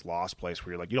kind of in this lost place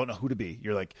where you're like, you don't know who to be.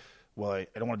 You're like, well, I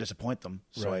don't want to disappoint them.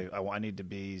 So right. I need to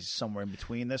be somewhere in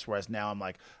between this. Whereas now I'm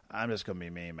like, I'm just going to be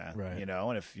me, man. Right.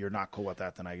 And if you're not cool with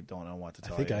that, then I don't know what to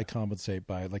tell you. I think I compensate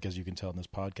by, like, as you can tell in this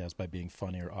podcast, by being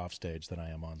funnier off stage than I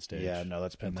am on stage. Yeah, no,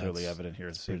 that's been clearly evident here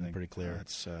this evening. Pretty clear.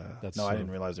 I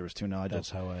didn't realize there was two Nigels. That's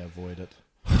how I avoid it.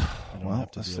 I don't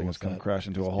have to this deal thing with is going to that. crash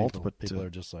into a halt. But people are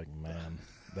just like, man,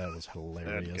 that was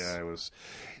hilarious. That guy was...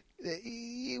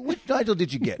 Which Nigel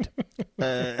did you get?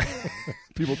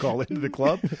 People call into the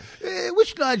club.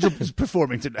 Which Nigel is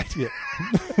performing tonight?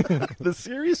 The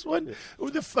serious one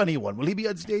or the funny one? Will he be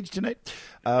on stage tonight?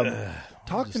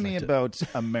 Talk to me about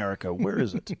America. Where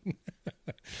is it?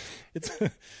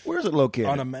 Where is it located?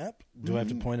 On a map? Do I have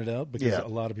to point it out? Because a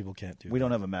lot of people can't do that. We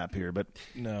don't have a map here, but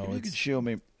no, you could show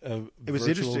me. It was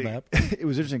interesting. Map. It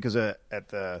was interesting because at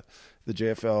the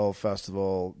JFL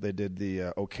festival, they did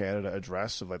the O Canada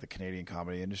address of like the Canadian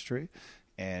comedy industry,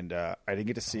 and I didn't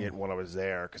get to see it when I was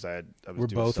there because I was. Were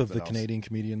doing both of the else. Canadian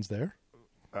comedians there?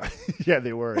 Yeah,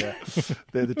 they were. Yeah,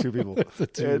 they're the two people.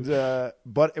 And,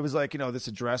 but it was like this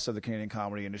address of the Canadian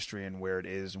comedy industry and where it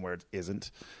is and where it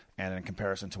isn't, and in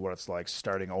comparison to what it's like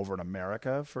starting over in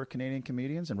America for Canadian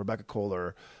comedians. And Rebecca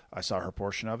Kohler, I saw her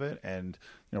portion of it, and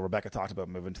Rebecca talked about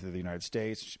moving to the United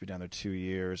States. She's been down there 2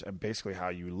 years, and basically how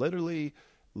you literally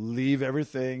leave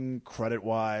everything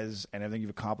credit-wise and everything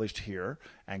you've accomplished here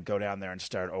and go down there and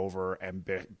start over and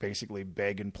basically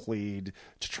beg and plead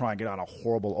to try and get on a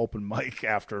horrible open mic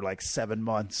after like 7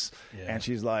 months. Yeah. And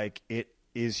she's like, it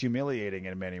is humiliating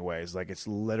in many ways. Like, it's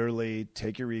literally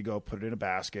take your ego, put it in a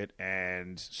basket,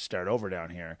 and start over down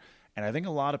here. And I think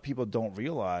a lot of people don't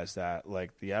realize that.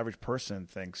 Like, the average person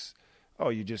thinks, oh,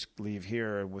 you just leave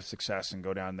here with success and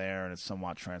go down there and it's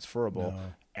somewhat transferable. No.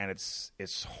 And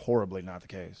it's horribly not the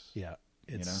case. Yeah.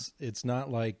 It's not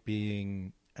like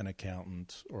being an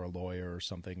accountant or a lawyer or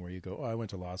something where you go, oh, I went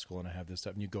to law school and I have this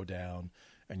stuff. And you go down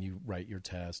and you write your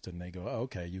test and they go, oh,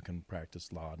 okay, you can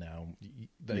practice law now.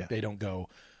 They don't go,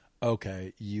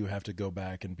 okay, you have to go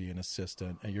back and be an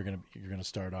assistant and you're gonna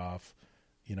start off,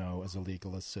 as a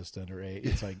legal assistant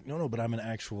it's like, no, but I'm an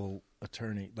actual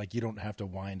attorney. Like, you don't have to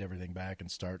wind everything back and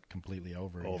start completely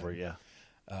over again.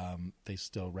 Yeah. They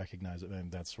still recognize it, and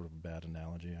that's sort of a bad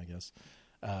analogy, I guess.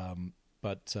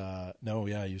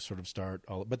 You sort of start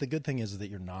all. But the good thing is that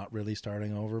you're not really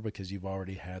starting over because you've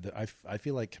already had that. I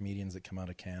feel like comedians that come out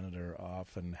of Canada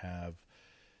often have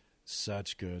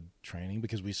such good training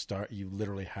because you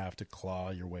literally have to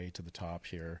claw your way to the top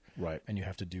here, right? And you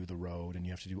have to do the road and you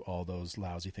have to do all those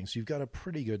lousy things. So you've got a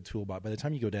pretty good toolbox. By the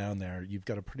time you go down there, you've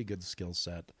got a pretty good skill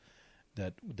set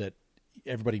that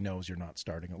everybody knows you're not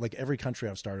starting. Like, every country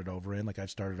I've started over in, like I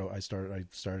started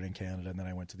in Canada and then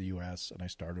I went to the US and I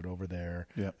started over there.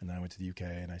 Yep. And then I went to the UK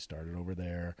and I started over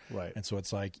there. Right. And so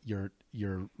it's like you're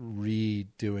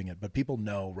redoing it, but people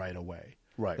know right away.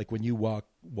 Right. Like, when you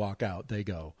walk out, they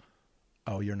go,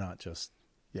 oh, you're not just,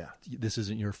 this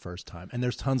isn't your first time. And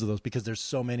there's tons of those because there's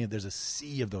so many, there's a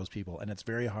sea of those people and it's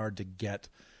very hard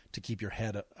to keep your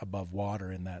head above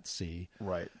water in that sea.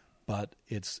 Right. But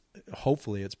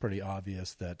hopefully it's pretty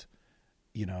obvious that,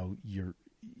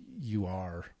 you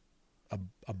are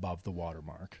above the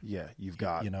watermark. Yeah. You've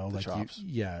got, the chops.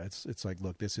 It's like,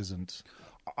 look, this isn't.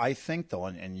 I think though,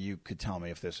 and you could tell me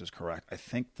if this is correct. I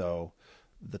think though,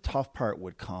 the tough part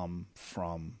would come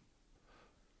from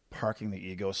parking the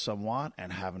ego somewhat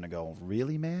and having to go,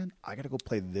 really, man, I got to go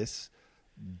play this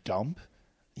dump.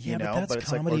 Yeah, but that's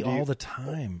comedy all the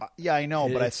time. Yeah, I know,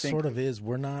 but I think sort of is.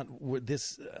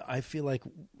 I feel like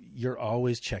you're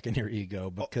always checking your ego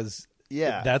because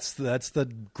that's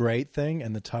the great thing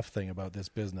and the tough thing about this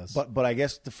business. But I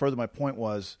guess to further my point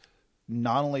was,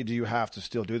 not only do you have to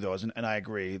still do those, and I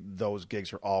agree, those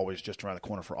gigs are always just around the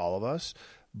corner for all of us,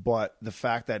 but the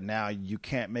fact that now you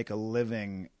can't make a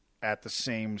living at the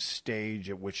same stage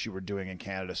at which you were doing in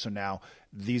Canada. So now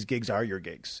these gigs are your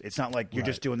gigs. It's not like you're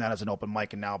just doing that as an open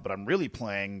mic and now, but I'm really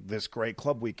playing this great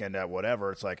club weekend at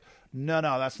whatever. It's like, no,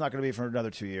 that's not going to be for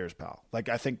another 2 years, pal. Like,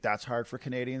 I think that's hard for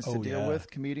Canadians to deal with,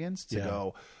 comedians, to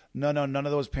go, No, none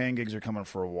of those paying gigs are coming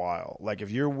for a while. Like, if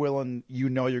you're willing,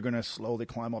 you're going to slowly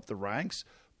climb up the ranks,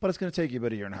 but it's going to take you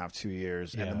about a year and a half, 2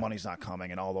 years, and the money's not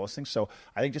coming and all those things. So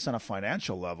I think just on a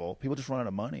financial level, people just run out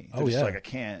of money. They're just like, I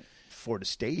can't afford to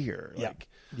stay here. Like,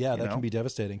 that can be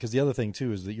devastating. Because the other thing,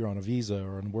 too, is that you're on a visa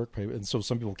or on work paper, and so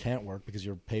some people can't work because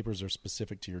your papers are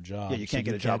specific to your job. Yeah, you can't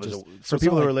get a job. For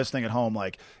people who are listening at home,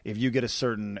 like, if you get a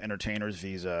certain entertainer's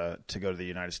visa to go to the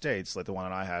United States, like the one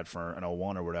that I had for an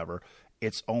 01 or whatever,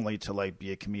 it's only to like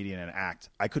be a comedian and act.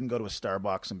 I couldn't go to a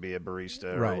Starbucks and be a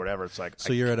barista or whatever. It's like,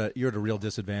 so you're at a real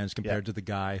disadvantage compared to the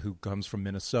guy who comes from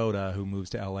Minnesota, who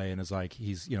moves to LA and is like,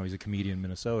 he's a comedian in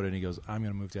Minnesota, and he goes, I'm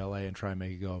going to move to LA and try and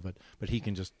make a go of it, but he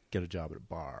can just get a job at a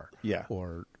bar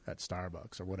or at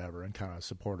Starbucks or whatever and kind of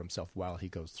support himself while he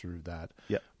goes through that.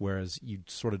 Whereas you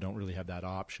sort of don't really have that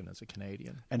option as a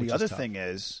Canadian. And the other thing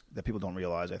is that people don't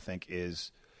realize, I think,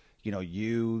 is,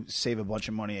 you save a bunch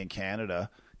of money in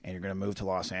Canada and you're going to move to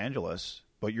Los Angeles,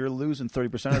 but you're losing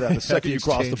 30% of that the second you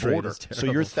cross the border. So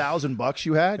your $1,000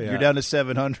 you had, you're down to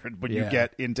 700 when you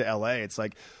get into LA. It's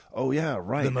like, oh yeah,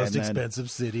 right. The most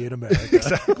expensive city in America.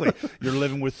 Exactly. You're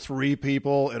living with 3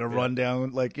 people in a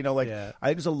rundown, I think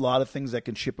there's a lot of things that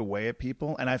can chip away at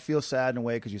people. And I feel sad in a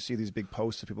way because you see these big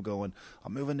posts of people going,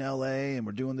 I'm moving to LA and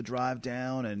we're doing the drive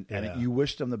down, and you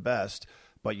wish them the best.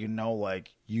 But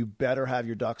you better have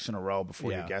your ducks in a row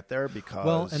before you get there, because...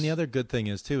 Well, and the other good thing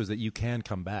is, too, is that you can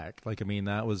come back.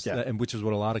 That was... and which is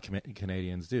what a lot of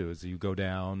Canadians do, is you go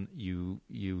down, you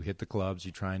hit the clubs,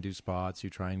 you try and do spots, you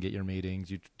try and get your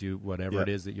meetings, you do whatever it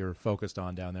is that you're focused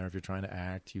on down there. If you're trying to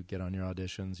act, you get on your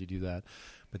auditions, you do that.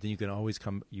 But then you can always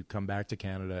come back to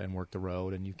Canada and work the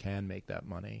road, and you can make that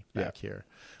money back here.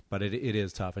 But it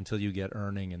is tough until you get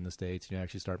earning in the States and you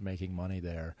actually start making money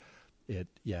there.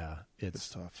 It's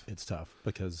tough. It's tough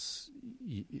because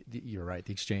you're right.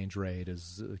 The exchange rate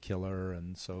is a killer,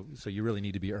 and so you really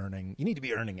need to be earning. You need to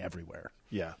be earning everywhere.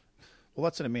 Yeah. Well,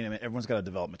 that's what I mean. Everyone's got to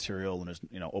develop material, and there's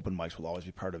open mics will always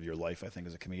be part of your life, I think,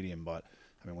 as a comedian. But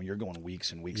when you're going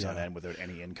weeks and weeks on end without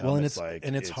any income,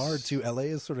 it's hard too. LA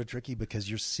is sort of tricky because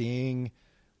you're seeing.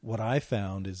 What I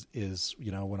found is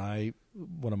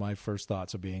one of my first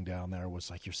thoughts of being down there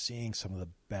was like, you're seeing some of the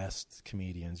best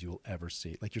comedians you'll ever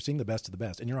see. Like, you're seeing the best of the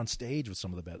best, and you're on stage with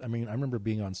some of the best. I remember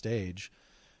being on stage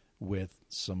with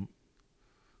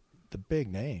the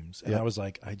big names, and I was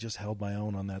like, I just held my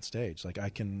own on that stage. Like, I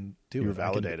can do it. You're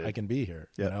validated. I can be here.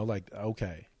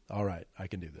 Okay, all right, I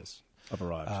can do this. I've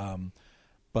arrived.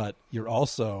 But you're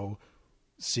also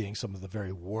seeing some of the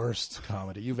very worst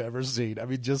comedy you've ever seen.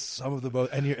 Just some of the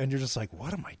most, and you're just like,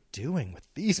 what am I doing with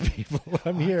these people?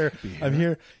 I'm here.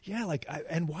 Yeah.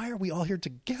 And why are we all here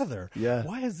together? Yeah.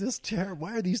 Why is this terrible?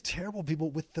 Why are these terrible people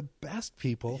with the best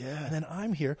people? Yeah. And then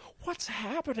I'm here. What's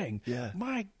happening? Yeah.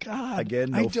 My God.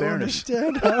 Again, no I fairness.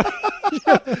 Don't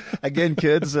understand. Again,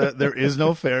 kids, there is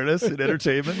no fairness in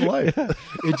entertainment life.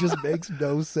 It just makes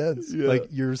no sense. Yeah.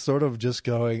 You're sort of just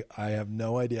going, I have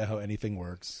no idea how anything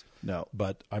works. No,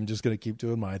 but I'm just going to keep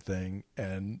doing my thing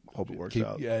and hope it works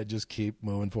out. Yeah, just keep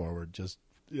moving forward. Just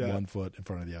one foot in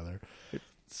front of the other. It's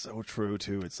so true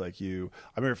too. It's like I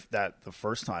remember that the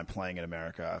first time playing in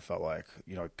America, I felt like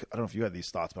I don't know if you had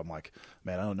these thoughts, but I'm like,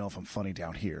 man, I don't know if I'm funny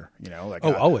down here.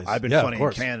 Always. I've been funny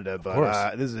in Canada,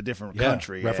 but this is a different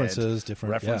country. References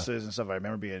and stuff. I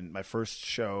remember being my first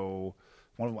show.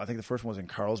 I think the first one was in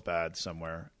Carlsbad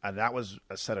somewhere, and that was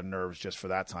a set of nerves just for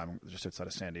that time, just outside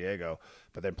of San Diego.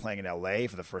 But then playing in LA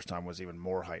for the first time was even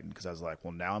more heightened, because I was like,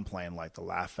 well, now I'm playing like the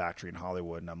Laugh Factory in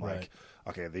Hollywood, and I'm like,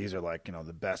 okay, these are like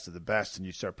the best of the best, and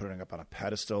you start putting up on a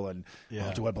pedestal, and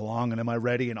do I belong, and am I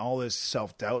ready, and all this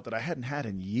self doubt that I hadn't had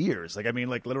in years.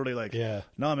 Literally,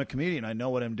 no, I'm a comedian, I know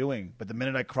what I'm doing. But the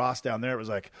minute I crossed down there, it was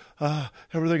like,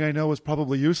 everything I know is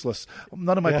probably useless.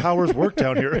 None of my powers work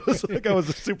down here. It was like I was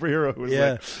a superhero who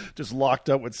was just locked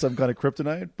up with some kind of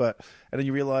kryptonite. And then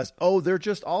you realize, they're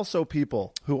just also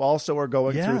people who also are going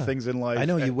through things in life. I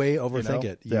know, you way overthink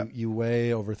it. You way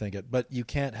overthink it, but you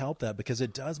can't help that because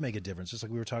it does make a difference. Just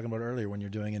like we were talking about earlier, when you're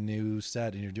doing a new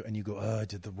set and you go, I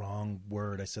did the wrong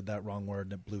word. I said that wrong word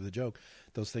and it blew the joke.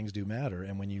 Those things do matter.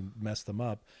 And when you mess them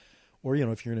up, or,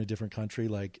 if you're in a different country,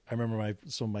 like I remember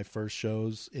some of my first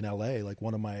shows in LA,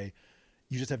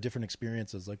 you just have different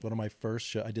experiences. Like one of my first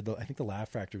shows, I think the Laugh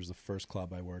Factory was the first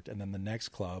club I worked. And then the next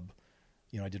club,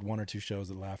 I did 1 or 2 shows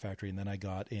at the Laugh Factory, and then I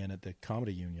got in at the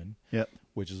Comedy Union,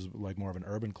 which is like more of an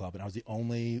urban club. And I was the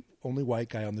only white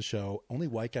guy on the show, only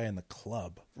white guy in the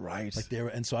club. Right.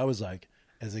 And so I was like,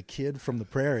 as a kid from the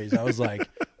prairies, I was like,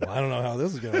 well, I don't know how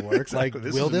this is going to work. Like,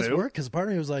 will this work? Because part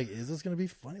of me was like, is this going to be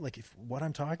funny? Like, if what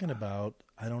I'm talking about,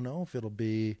 I don't know if it'll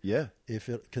be. Yeah.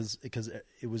 Because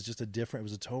it was just it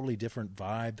was a totally different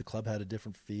vibe. The club had a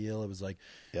different feel. It was like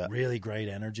really great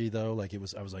energy, though. Like, I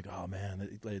was like, oh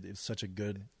man, it's such a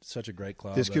great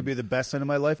club. This could be the best night of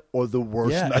my life or the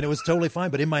worst. Yeah, night. and it was totally fine.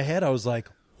 But in my head, I was like,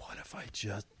 what if I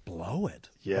just blow it?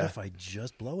 Yeah. What if I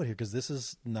just blow it here? Because this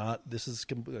is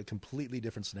a completely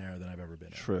different scenario than I've ever been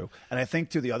in. True. And I think,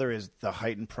 too, the other is the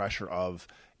heightened pressure of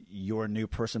you're a new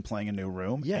person playing a new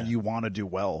room, and you want to do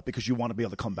well because you want to be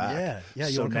able to come back. Yeah.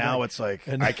 So now it's like,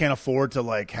 I can't afford to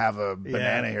like have a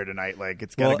banana here tonight. Like,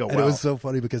 it's got to go well. And it was so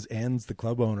funny because Ann's, the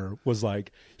club owner, was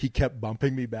like, he kept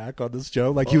bumping me back on this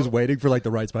show. Like, he was waiting for like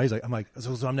the right spot. He's like, I'm like,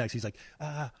 so I'm next. He's like,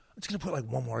 I'm just gonna put like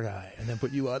one more guy and then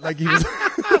put you on. Like, he was,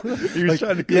 he was like,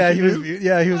 trying to,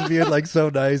 he was being like so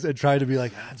nice and trying to be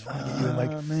like, I just want to get you. And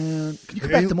like, man, can you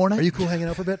come back tomorrow night? Are you cool hanging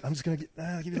out for a bit? I'm just gonna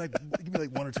give me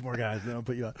like one or two more guys, then I'll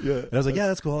put you on. Yeah, and I was like, yeah,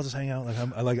 that's cool. I'll just hang out.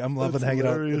 Like, I'm loving hanging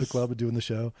out in the club and doing the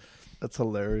show. That's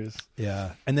hilarious.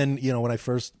 Yeah, and then when I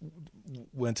first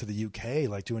went to the UK,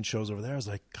 like doing shows over there, I was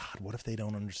like, God, what if they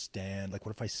don't understand? Like,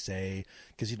 what if I say,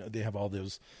 because they have all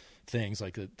those things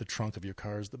like the trunk of your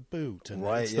car is the boot, and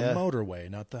it's the motorway,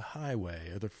 not the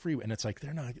highway or the freeway, and it's like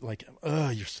they're not like,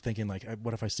 you're thinking like,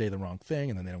 what if I say the wrong thing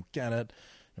and then they don't get it,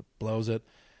 blows it,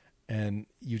 and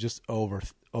you just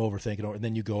overthink it, and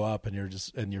then you go up and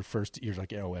you're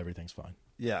like, oh, everything's fine.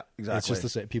 Yeah, exactly. It's just the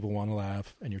same. People want to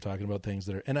laugh, and you're talking about things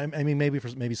that are, and I mean, maybe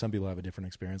some people have a different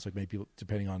experience, like maybe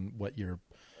depending on what your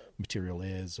material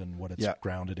is and what it's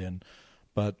grounded in.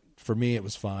 But for me, it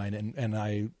was fine, and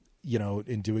I,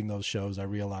 in doing those shows, I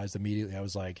realized immediately, I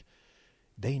was like,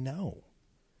 they know.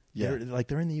 Yeah.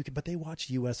 They're in the UK, but they watch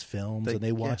U.S. films and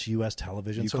they watch U.S.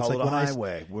 television. So call it's it like a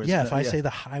highway. If I say the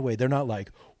highway, they're not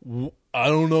like, I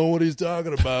don't know what he's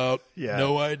talking about.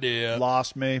 No idea.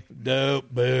 Lost me. Nope.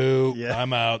 Boo.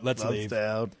 I'm out. Let's leave.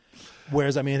 Out.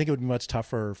 Whereas, I mean, I think it would be much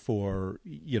tougher for,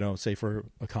 say for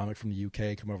a comic from the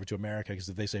UK come over to America, because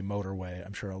if they say motorway,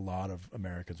 I'm sure a lot of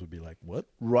Americans would be like, what?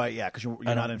 Right, yeah, because you're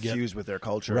not infused with their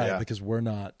culture. Right, because we're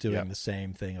not doing the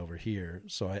same thing over here.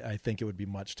 So I think it would be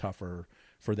much tougher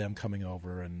for them coming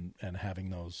over and having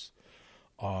those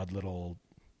odd little,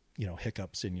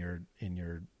 hiccups in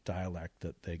your dialect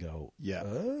that they go,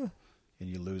 and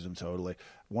you lose them totally.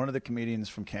 One of the comedians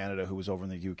from Canada who was over in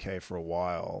the UK for a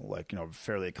while,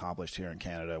 fairly accomplished here in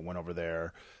Canada, went over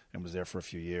there and was there for a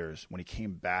few years. When he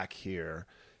came back here,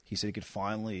 he said he could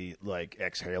finally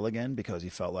exhale again, because he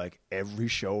felt like every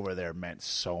show over there meant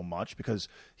so much, because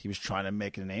he was trying to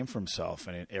make a name for himself,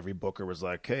 and every booker was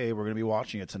like, hey, we're going to be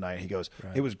watching it tonight. He goes,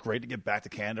 it was great to get back to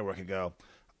Canada where I could go,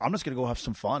 I'm just going to go have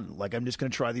some fun. Like, I'm just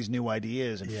going to try these new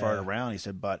ideas and fart around. He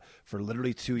said, but for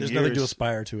literally 2 years. There's nothing to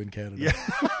aspire to in Canada. Yeah.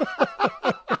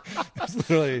 It's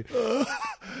literally,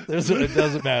 it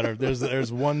doesn't matter.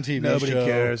 There's one TV Nobody show.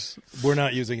 Cares. We're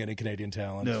not using any Canadian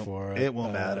talent for it. It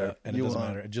won't matter. And it doesn't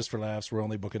matter. Just for laughs, we're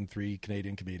only booking 3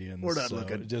 Canadian comedians. We're not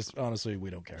looking. Just, honestly,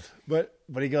 we don't care. But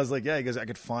he goes, I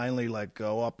could finally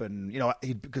go up and,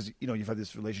 because, you've had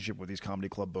this relationship with these comedy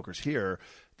club bookers here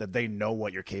that they know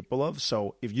what you're capable of.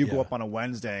 So if you go up on a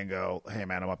Wednesday and go, hey,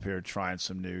 man, I'm up here trying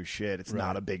some new shit, it's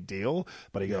not a big deal.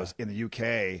 But he goes, in the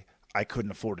UK, I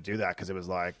couldn't afford to do that, because it was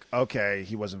like, okay,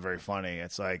 he wasn't very funny.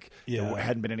 It's like there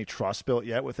hadn't been any trust built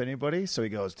yet with anybody. So he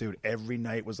goes, dude, every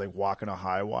night was like walking a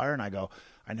high wire. And I go,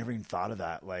 I never even thought of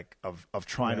that, of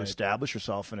trying to establish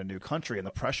yourself in a new country and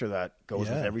the pressure that goes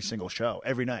with every single show,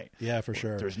 every night. Yeah, for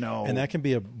sure. There's no... And that can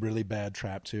be a really bad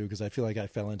trap, too, because I feel like I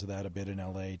fell into that a bit in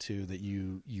L.A., too, that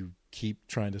you keep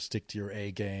trying to stick to your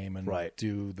A game and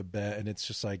do the best. And it's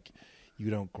just like... you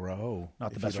don't grow.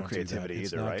 Not the best for creativity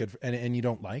either, right? Good and you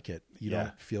don't like it. You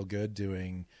don't feel good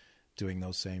doing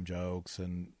those same jokes,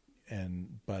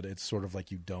 but it's sort of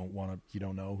like you don't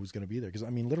know who's going to be there, because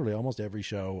I mean, literally almost every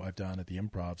show I've done at the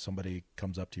Improv, somebody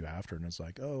comes up to you after and it's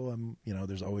like, oh,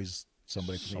 there's always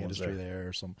somebody from the industry there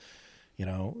or some,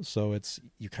 so it's,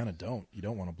 you kind of don't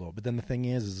want to blow it. But then the thing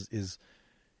is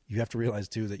you have to realize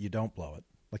too that you don't blow it.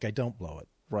 Like, I don't blow it.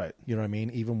 Right. You know what I mean?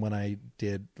 Even when I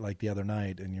did the other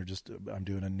night, and I'm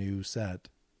doing a new set,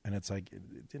 and it's like,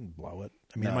 it didn't blow it.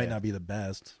 I mean, it might not be the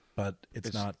best, but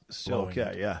it's not still okay.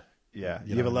 It. Yeah. Yeah.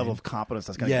 You have a level of competence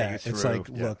that's going to get you through. It's like,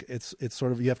 look, it's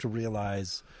sort of, you have to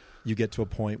realize you get to a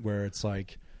point where it's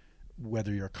like,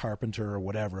 whether you're a carpenter or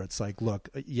whatever, it's like, look,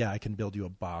 I can build you a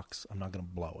box. I'm not going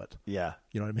to blow it. Yeah.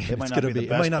 You know what I mean? It might not be the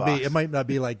best box. It might not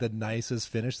be like the nicest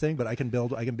finished thing, but I can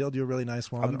build you a really nice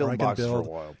one. I've been building boxes for a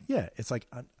while. Yeah, it's like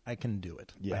I can do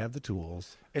it. Yeah. I have the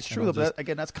tools. It's true, though, but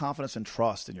again, that's confidence and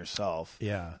trust in yourself.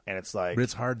 Yeah. And it's like... But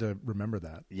it's hard to remember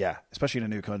that. Yeah, especially in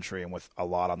a new country and with a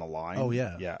lot on the line. Oh,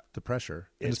 yeah. Yeah. The pressure.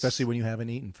 And especially when you haven't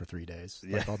eaten for 3 days.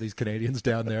 Yeah. Like all these Canadians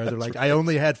down there, they're like, I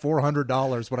only had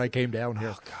 $400 when I came down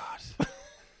here. Oh, God.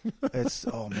 It's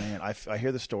man, I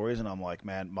hear the stories and I'm like,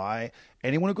 man,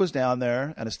 anyone who goes down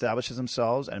there and establishes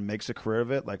themselves and makes a career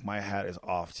of it, like my hat is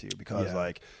off to you because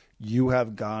like you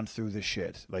have gone through the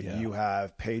shit. Like you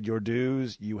have paid your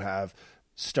dues, you have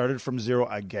started from zero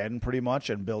again pretty much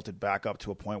and built it back up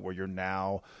to a point where you're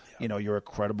now, you're a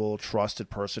credible, trusted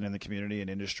person in the community and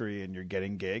industry and you're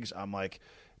getting gigs. I'm like,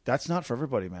 that's not for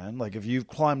everybody, man. Like if you've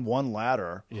climbed one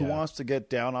ladder, who wants to get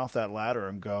down off that ladder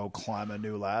and go climb a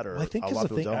new ladder? Well, I think a lot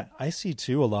of people don't. I see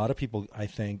too a lot of people, I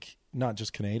think, not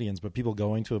just Canadians, but people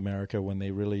going to America when they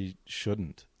really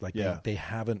shouldn't. Like they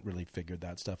haven't really figured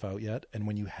that stuff out yet. And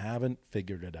when you haven't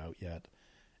figured it out yet,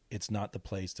 it's not the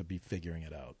place to be figuring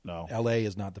it out. No. LA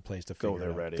is not the place to figure go there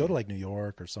it out. ready. Go to like New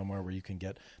York or somewhere where you can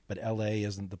get, but LA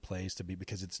isn't the place to be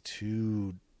because there's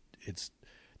too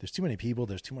many people.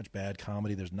 There's too much bad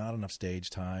comedy. There's not enough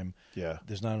stage time. Yeah.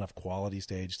 There's not enough quality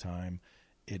stage time.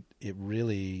 It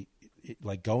really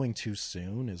like going too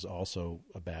soon is also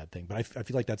a bad thing. But I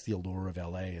feel like that's the allure of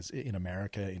LA is in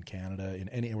America, in Canada, in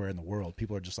anywhere in the world.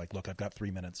 People are just like, look, I've got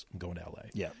 3 minutes. I'm going to LA.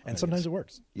 Yeah. And sometimes it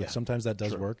works. Yeah. Like sometimes that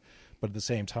does work. But at the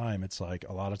same time, it's like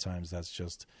a lot of times that's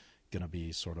just going to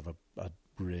be sort of a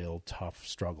real tough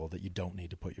struggle that you don't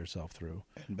need to put yourself through.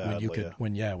 Badly,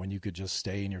 when you could just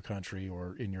stay in your country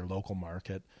or in your local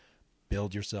market,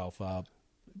 build yourself up,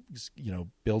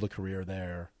 build a career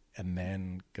there, and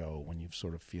then go when you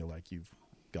sort of feel like you've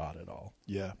got it all.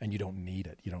 Yeah. And you don't need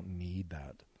it. You don't need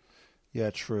that. Yeah,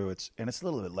 true. It's a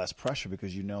little bit less pressure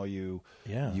because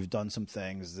you've done some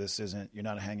things. You're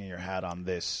not hanging your hat on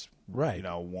this. Right.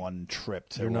 One trip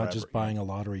to You're not wherever. just buying a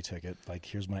lottery ticket. Like,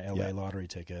 here's my LA lottery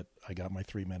ticket. I got my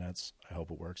 3 minutes. I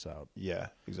hope it works out. Yeah,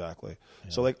 exactly. Yeah.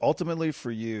 So, like, ultimately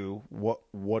for you, what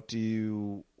do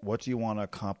you want to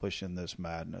accomplish in this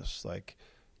madness? Like,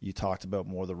 you talked about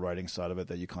more the writing side of it,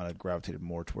 that you kind of gravitated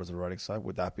more towards the writing side.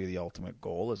 Would that be the ultimate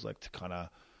goal, is like to kind of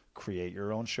create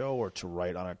your own show or to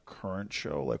write on a current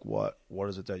show? Like, what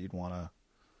is it that you'd want to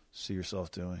see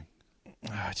yourself doing?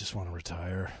 I just want to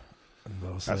retire.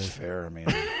 That's fair. I mean,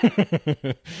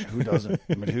 who doesn't?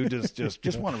 I mean, who just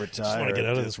want to retire? Just want to get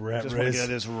out of this rat race. Want to get out of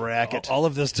this racket. All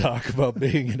of this talk about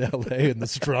being in LA and the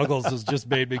struggles has just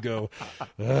made me go.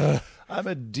 I'm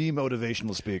a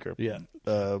demotivational speaker. Yeah.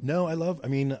 No,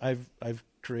 I've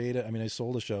created. I mean, I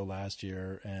sold a show last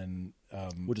year, and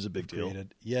which is a big deal.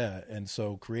 Yeah, and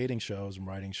so creating shows and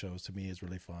writing shows to me is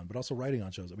really fun, but also writing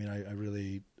on shows. I mean, I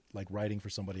really. Like writing for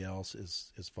somebody else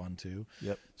is fun too.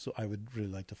 Yep. So I would really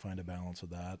like to find a balance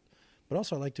of that. But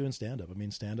also I like doing stand-up. I mean,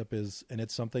 stand-up is, and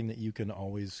it's something that you can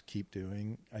always keep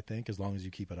doing, I think, as long as you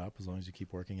keep it up, as long as you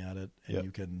keep working at it. And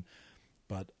you can,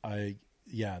 but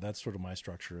that's sort of my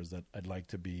structure, is that I'd like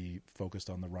to be focused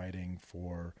on the writing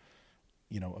for,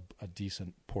 a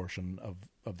decent portion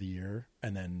of the year.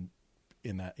 And then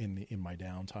in my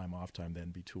downtime, off time, then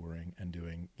be touring and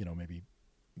doing,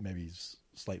 maybe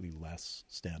slightly less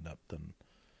stand-up than.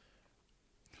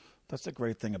 That's the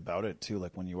great thing about it too.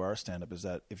 Like when you are stand-up, is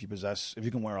that if you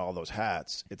can wear all those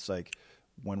hats, it's like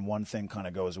when one thing kind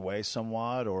of goes away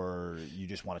somewhat, or you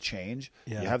just want to change,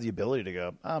 you have the ability to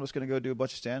go, I'm just going to go do a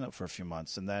bunch of stand-up for a few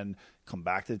months and then come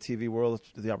back to the TV world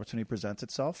if the opportunity presents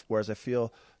itself. Whereas I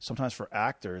feel sometimes for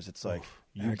actors, it's like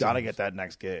you got to get that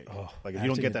next gig. Like if you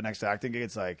don't get that next acting gig,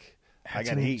 it's like,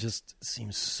 acting just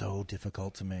seems so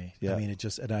difficult to me. Yeah. I mean,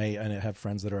 and I have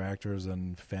friends that are actors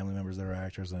and family members that are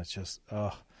actors, and it's just,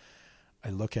 I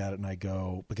look at it and I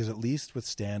go, because at least with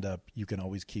stand-up, you can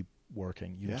always keep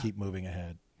working. You can keep moving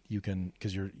ahead. You can,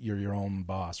 because you're your own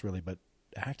boss, really. But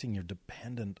acting, you're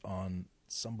dependent on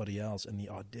somebody else, and the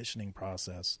auditioning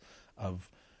process of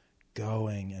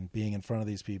going and being in front of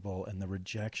these people and the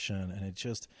rejection,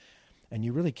 and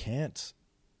you really can't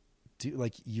do,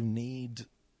 like, you need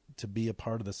to be a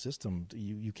part of the system.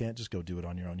 You can't just go do it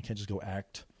on your own. You can't just go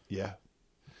act. Yeah.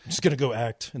 I'm just going to go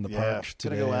act in the park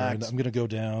today. Go act. I'm going to go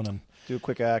down and do a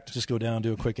quick act. Just go down,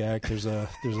 do a quick act. There's a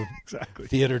exactly.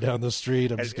 theater down the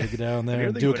street. I'm just going to go down there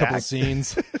and do a couple of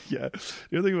scenes. Yeah.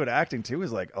 The other thing about acting too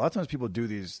is, like, a lot of times people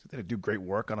do great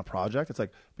work on a project. It's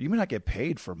like, but you may not get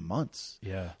paid for months.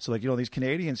 Yeah. So, like, these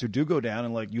Canadians who do go down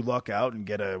and, like, you luck out and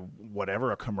get a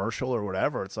commercial or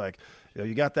whatever. It's like,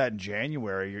 you got that in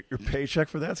January. Your paycheck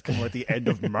for that's coming at the end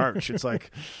of March. It's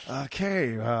like,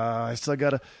 okay, I still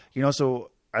got to, so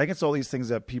I think it's all these things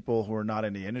that people who are not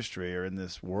in the industry or in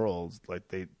this world, like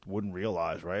they wouldn't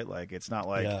realize, right? Like it's not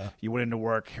like you went into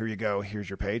work, here you go, here's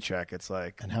your paycheck. It's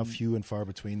like, and how few and far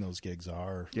between those gigs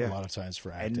are a lot of times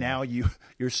for acting. And now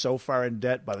you're so far in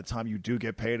debt. By the time you do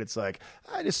get paid, it's like,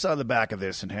 I just saw the back of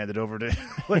this and hand it over to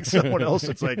like someone else.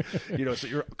 It's like, so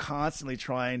you're constantly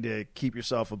trying to keep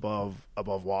yourself above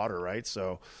water, right?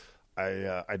 So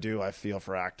I feel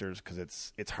for actors because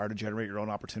it's hard to generate your own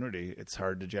opportunity. It's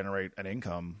hard to generate an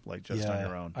income like just on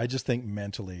your own. I just think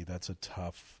mentally that's a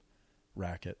tough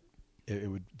racket.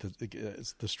 The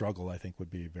struggle I think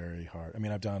would be very hard. I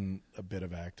mean, I've done a bit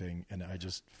of acting and I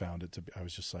just found it I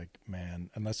was just like, man,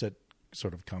 unless it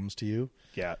sort of comes to you.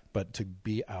 Yeah. But to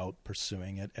be out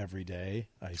pursuing it every day,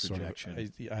 I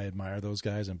admire those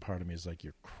guys, and part of me is like,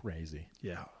 you're crazy.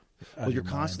 Yeah. Well, you're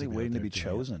constantly waiting to be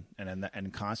chosen,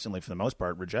 and constantly, for the most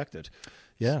part, rejected.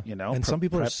 Yeah, and some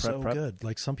people are so good.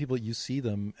 Like some people, you see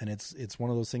them, and it's one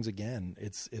of those things. Again,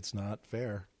 it's not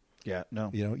fair. Yeah,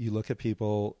 no. You look at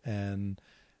people, and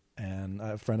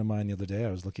a friend of mine the other day,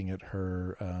 I was looking at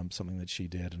her something that she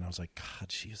did, and I was like,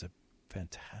 God, she's a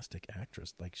fantastic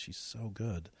actress. Like she's so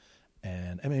good,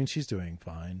 and I mean, she's doing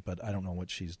fine, but I don't know what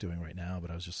she's doing right now.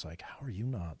 But I was just like, how are you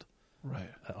not?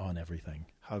 Right. On everything.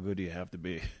 How good do you have to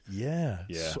be? Yeah.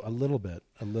 So a little bit.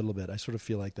 I sort of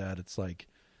feel like that. It's like,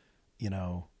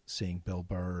 seeing Bill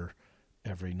Burr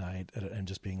every night and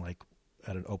just being like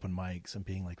at an open mics and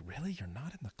being like, really? You're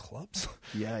not in the clubs?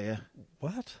 Yeah.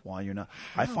 What? Why you're not?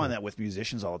 How? I find that with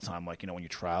musicians all the time. Like, when you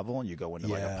travel and you go into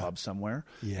like a pub somewhere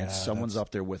and someone's up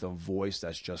there with a voice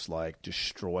that's just like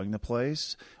destroying the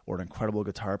place, or an incredible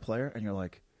guitar player. And you're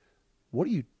like, what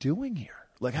are you doing here?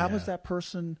 Like, how is that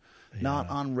person not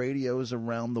on radios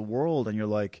around the world? And you're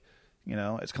like,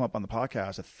 it's come up on the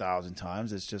podcast 1,000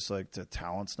 times. It's just like the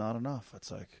talent's not enough. It's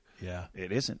like,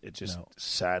 it isn't. It just,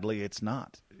 sadly, it's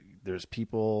not. There's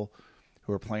people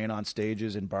who are playing on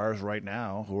stages in bars right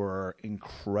now who are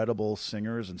incredible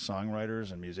singers and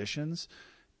songwriters and musicians,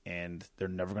 and they're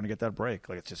never going to get that break.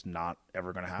 Like, it's just not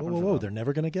ever going to happen. Whoa, they're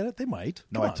never going to get it? They might.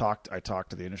 No, I talked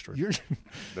to the industry.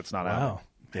 That's not happening.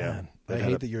 Man, I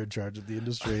hate that you're in charge of the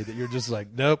industry, that you're just like,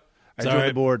 nope. I joined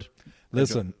the board.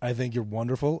 Listen, I think you're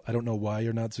wonderful. I don't know why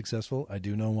you're not successful. I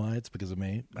do know why. It's because of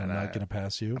me. I'm not going to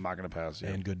pass you. I'm not going to pass you.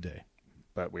 And good day.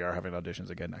 But we are having auditions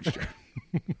again next year.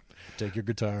 Take your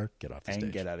guitar, get off the stage.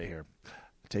 And get out of here.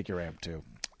 Take your amp, too.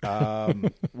 I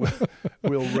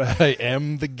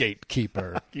am the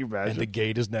gatekeeper. And the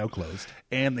gate is now closed.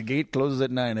 And the gate closes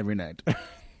at 9 every night.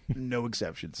 No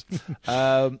exceptions.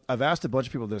 I've asked a bunch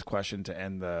of people this question to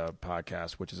end the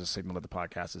podcast, which is a signal that the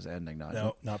podcast is ending.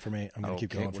 No, not for me. I'm going to keep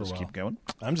going for a while. Keep going.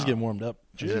 I'm just getting warmed up.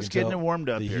 Just getting warmed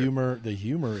up. The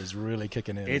humor is really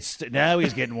kicking in. Now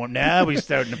he's getting warm. Now he's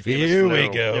starting to feel. Here we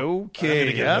go.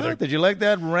 Okay. Did you like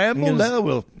that ramble? Now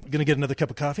we'll gonna get another cup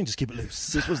of coffee and just keep it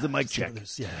loose. This was the mic check.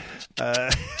 Yeah.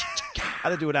 I had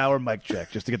to do an hour mic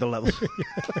check just to get the levels.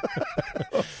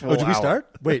 Did we start?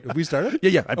 Wait, have we started?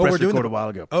 Yeah. I pressed record a while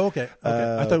ago. Oh, okay.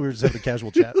 I thought we were just having a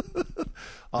casual chat.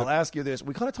 I'll ask you this.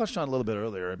 We kind of touched on it a little bit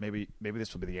earlier. Maybe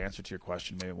this will be the answer to your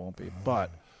question. Maybe it won't be.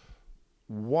 But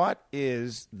what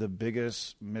is the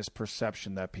biggest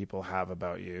misperception that people have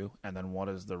about you, and then what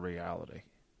is the reality?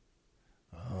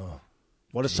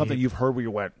 What is something you've heard where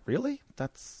you went, really?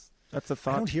 That's a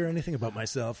thought. I don't hear anything about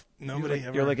myself.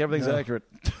 You're like everything's accurate.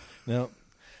 No.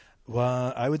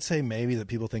 Well, I would say maybe that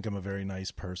people think I'm a very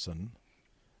nice person,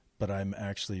 but I'm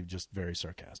actually just very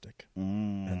sarcastic.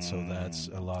 And so that's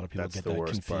a lot of people get that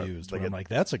confused. I'm like,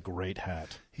 that's a great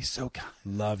hat. He's so kind.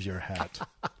 Love your hat.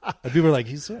 And people are like,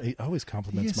 he always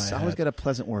compliments my hat. He always got a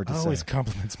pleasant word to say. Always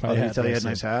compliments my hat. Did he tell you he had a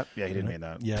nice hat? Yeah, he didn't mean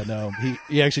that. Yeah, no.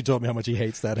 He actually told me how much he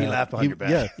hates that hat. He laughed behind your back.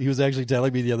 Yeah, he was actually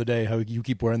telling me the other day how you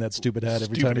keep wearing that stupid hat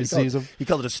every time he sees him. He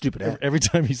called it a stupid hat. Every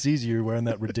time he sees you, you're wearing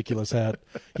that ridiculous hat.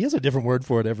 He has a different word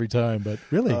for it every time, but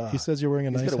really, he says you're wearing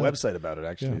a nice hat. He's got a website about it,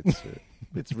 actually. Yeah.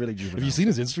 It's really juvenile. Have you seen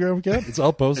his Instagram account? It's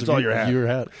all posted. It's all your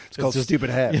hat. It's called just, Stupid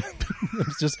Hat. Yeah,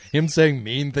 it's just him saying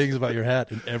mean things about your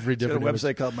hat in every different image. Got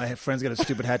a website called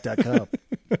myfriendsgotastupidhat.com.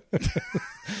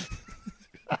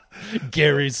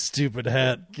 Gary's Stupid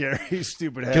Hat. Gary's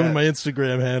Stupid Hat. Come on my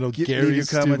Instagram handle, Gary's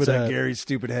Stupid Hat. Gary's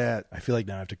Stupid Hat. I feel like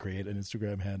now I have to create an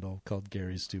Instagram handle called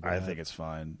Gary's Stupid Hat. I think it's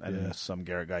fine. And then some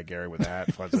guy Gary with a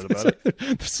hat finds out about it.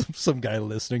 There's some guy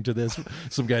listening to this,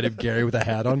 some guy named Gary with a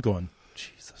hat on going,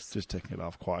 Jesus. Just taking it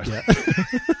off quietly.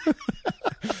 Yeah.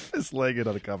 Just laying it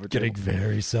on a cover. Getting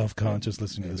very self-conscious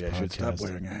listening to this podcast. I should stop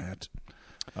wearing a hat.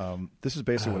 This is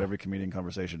basically what every comedian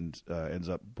conversation ends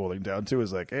up boiling down to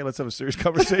is like, hey, let's have a serious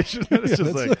conversation. It's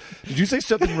just like, did you say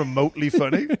something remotely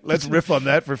funny? Let's riff on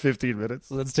that for 15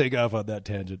 minutes. Let's take off on that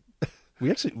tangent.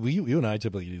 You and I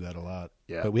typically do that a lot.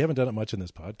 Yeah. But we haven't done it much in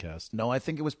this podcast. No, I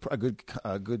think it was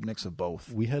a good mix of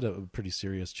both. We had a pretty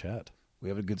serious chat. We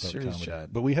have a good serious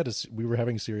chat. But we were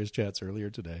having serious chats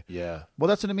earlier today. Yeah. Well,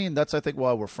 that's what I mean. That's, I think,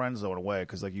 why we're friends, though, in a way.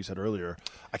 Because, like you said earlier,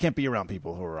 I can't be around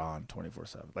people who are on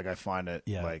 24/7. Like, I find it,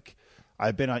 like,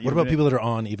 I've been on... What about people that are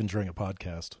on even during a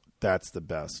podcast? That's the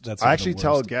best. I actually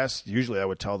tell guests, usually I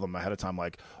would tell them ahead of time,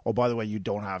 like, oh, by the way, you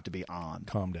don't have to be on.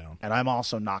 Calm down. And I'm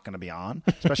also not going to be on,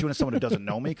 especially when it's someone who doesn't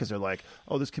know me, because they're like,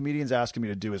 oh, this comedian's asking me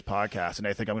to do his podcast, and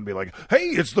they think I'm going to be like, hey,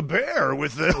 it's the Bear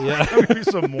with the... Yeah. I'm going to be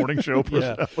some morning show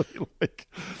personality. Yeah. Like,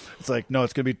 it's like, no,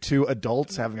 it's going to be two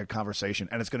adults having a conversation,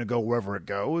 and it's going to go wherever it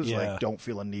goes. Yeah. Like, don't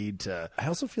feel a need to... I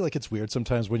also feel like it's weird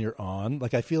sometimes when you're on.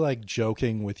 Like, I feel like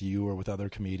joking with you or with other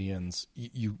comedians,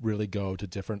 you really go to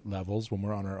different levels when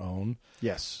we're on our own.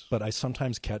 Yes. But I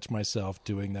sometimes catch myself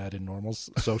doing that in normal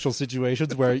social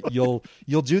situations where you'll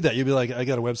do that. You'll be like, I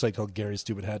got a website called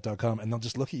GaryStupidHat.com, and they'll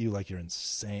just look at you like you're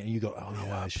insane. And you go, oh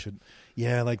yeah, I should.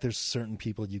 Yeah, like there's certain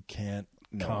people you can't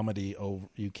comedy over.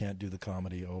 You can't do the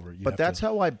comedy over. But that's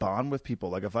how I bond with people.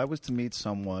 Like if I was to meet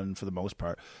someone, for the most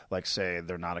part, like say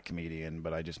they're not a comedian,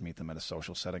 but I just meet them at a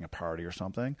social setting, a party or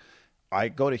something. I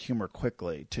go to humor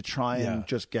quickly to try and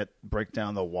just break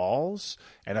down the walls.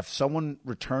 And if someone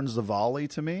returns the volley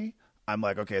to me, I'm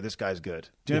like, okay, this guy's good.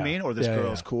 Do you know what I mean? Or this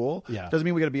girl's cool. Yeah. Doesn't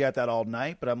mean we got to be at that all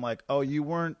night, but I'm like, oh, you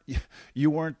weren't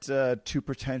too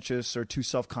pretentious or too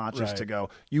self-conscious to go.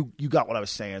 You got what I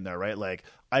was saying there, right? Like,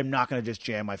 I'm not going to just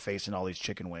jam my face in all these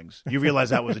chicken wings. You realize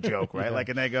that was a joke, right? Like,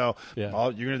 and they go, oh,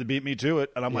 you're going to beat me to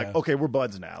it. And I'm like, okay, we're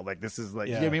buds now. Like, this is like,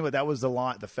 you know what I mean? But that was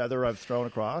the feather I've thrown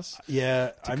across.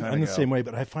 Yeah, I'm the same way,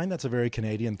 but I find that's a very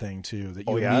Canadian thing too, that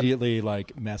you immediately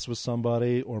like mess with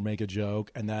somebody or make a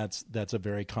joke, and that's a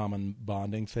very common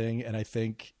bonding thing. And I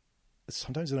think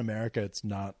sometimes in America it's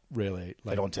not really.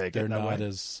 Like, they don't take they're it that not way.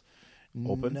 as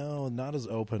open. No, not as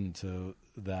open to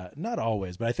that. Not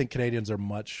always, but I think Canadians are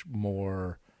much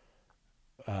more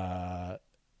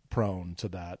prone to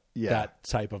that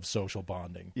type of social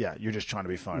bonding. Yeah, you're just trying to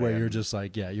be funny. Where you're just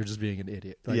like, you're just being an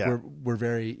idiot. Like we're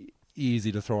very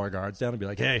easy to throw our guards down and be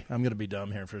like, hey, I'm going to be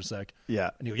dumb here for a sec.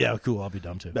 Yeah. And you go, yeah, cool, I'll be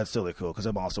dumb too. That's totally cool because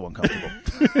I'm also uncomfortable.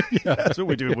 That's what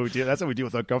we do. That's what we do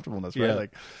with uncomfortableness, right?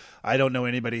 Like, I don't know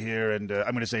anybody here, and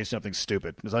I'm going to say something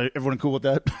stupid. Is everyone cool with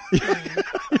that?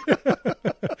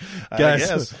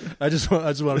 Guys, I just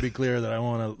want to be clear that I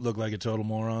want to look like a total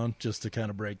moron just to kind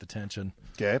of break the tension.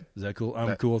 Okay. Is that cool?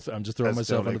 I'm cool. I'm just throwing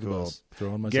myself totally under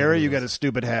the bus. Gary, you got a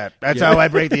stupid hat. That's how I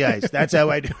break the ice. That's how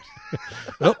I do it.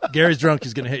 Oh, Gary's drunk.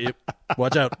 He's going to hit you.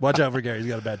 Watch out. Watch out for Gary. He's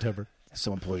got a bad temper.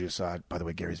 Someone pulls you aside. By the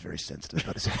way, Gary's very sensitive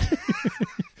about his hat.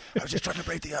 I was just trying to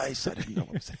break the ice. I didn't know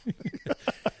what I'm saying.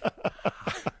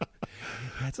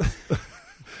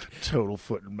 Total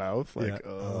foot and mouth. Like,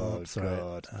 oh,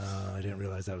 God. I didn't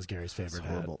realize that was Gary's favorite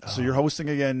hat. So you're hosting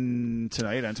again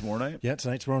tonight and tomorrow night? Yeah,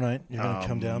 tomorrow night. You're going to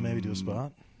come down, maybe do a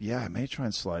spot? Yeah, I may try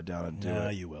and slide down and do it. Yeah,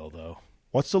 you will, though.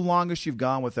 What's the longest you've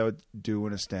gone without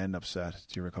doing a stand-up set?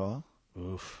 Do you recall?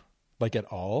 Oof. Like at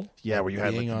all? Yeah, where you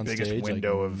had like the biggest stage,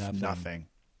 window like of nothing.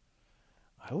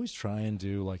 I always try and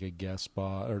do like a guest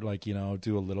spot or like,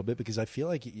 do a little bit because I feel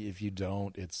like if you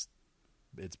don't, it's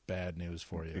bad news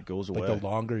for you. It goes away. Like the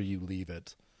longer you leave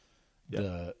it,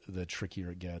 the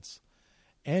trickier it gets.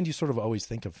 And you sort of always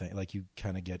think of things, like you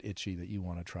kind of get itchy that you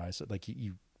want to try. So like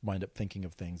you wind up thinking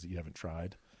of things that you haven't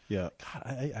tried. Yeah. God,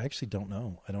 I actually don't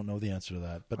know. I don't know the answer to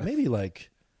that. But maybe like,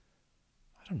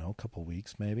 I don't know, a couple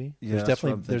weeks maybe. Yeah,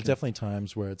 there's definitely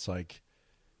times where it's like,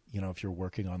 if you're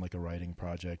working on like a writing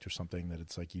project or something that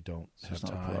it's like you don't have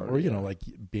time, or like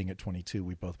being at 22,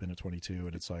 we've both been at 22,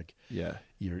 and it's like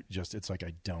it's like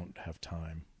I don't have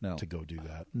time to go do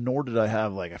that. Nor did I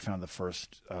have I found the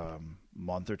first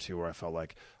month or two where I felt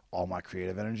like all my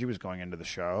creative energy was going into the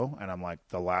show, and I'm like,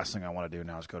 the last thing I want to do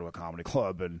now is go to a comedy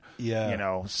club and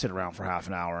sit around for half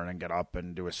an hour and then get up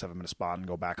and do a 7-minute spot and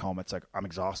go back home. It's like I'm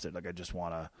exhausted. Like I just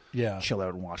want to chill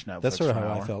out and watch Netflix. That's sort of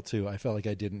how I felt too. I felt like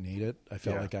I didn't need it. I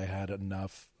felt like I had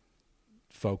enough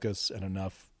focus and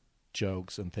enough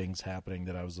jokes and things happening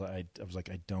that I was like,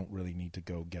 I don't really need to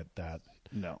go get that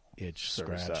itch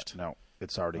scratched. No.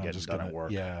 It's already getting done at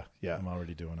work. Yeah, I'm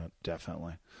already doing it.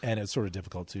 Definitely. And it's sort of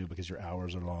difficult, too, because your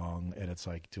hours are long, and it's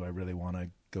like, do I really want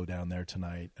to go down there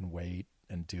tonight and wait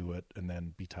and do it and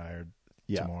then be tired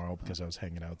tomorrow because I was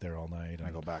hanging out there all night? And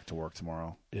I go back to work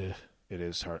tomorrow. It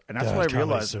is hard. And that's what I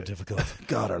realized. It's so difficult.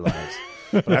 God, our lives.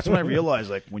 But that's when I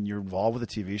realized, when you're involved with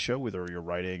a TV show, whether you're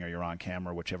writing or you're on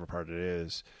camera, whichever part it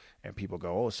is, and people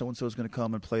go, oh, so-and-so is going to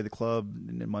come and play the club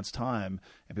in a month's time.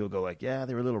 And people go like, yeah,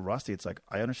 they were a little rusty. It's like,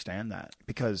 I understand that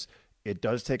because it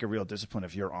does take a real discipline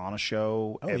if you're on a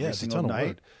show every single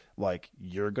night. Like,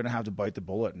 you're going to have to bite the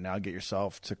bullet and now get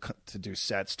yourself to do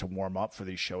sets to warm up for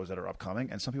these shows that are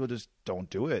upcoming. And some people just don't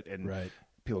do it. And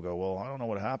people go, well, I don't know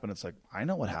what happened. It's like, I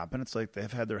know what happened. It's like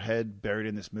they've had their head buried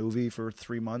in this movie for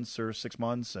 3 months or 6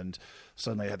 months, and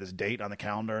suddenly they have this date on the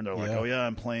calendar, and they're like, oh, yeah,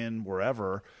 I'm playing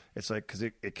wherever. It's like, because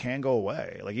it can go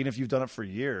away. Like, even if you've done it for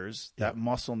years, that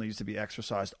muscle needs to be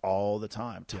exercised all the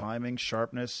time. Timing,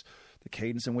 sharpness, the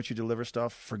cadence in which you deliver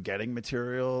stuff, forgetting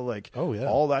material, like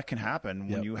all that can happen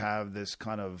when you have this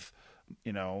kind of,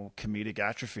 comedic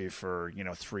atrophy for,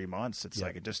 3 months. It's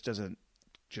like, it just doesn't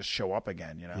just show up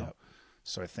again,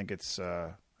 So I think it's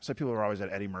so people are always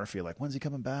at Eddie Murphy, like, when's he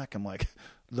coming back? I'm like,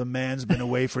 the man's been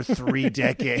away for 3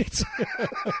 decades.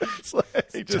 It's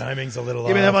like, timing's a little off.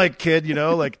 Even I'm like, kid,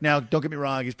 like, now, don't get me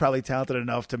wrong, he's probably talented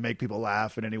enough to make people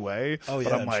laugh in any way.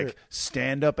 But I'm like,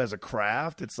 stand up as a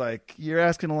craft, it's like, you're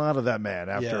asking a lot of that man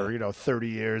after, 30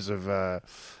 years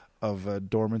of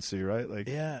dormancy, right? Like,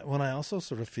 when I also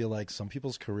sort of feel like some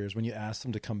people's careers, when you ask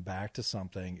them to come back to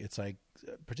something, it's like,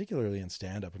 particularly in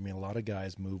stand-up, I mean, a lot of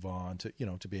guys move on to,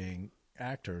 to being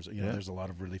actors. There's a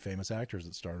lot of really famous actors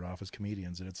that started off as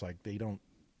comedians, and it's like they don't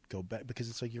go back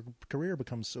because it's like your career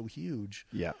becomes so huge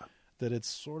that it's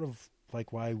sort of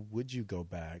like, why would you go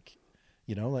back?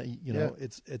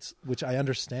 It's which I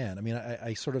understand. I mean,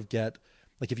 I sort of get,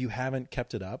 like, if you haven't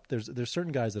kept it up, there's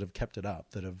certain guys that have kept it up,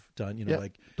 that have done,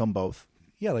 like done both.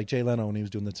 Yeah, like Jay Leno, when he was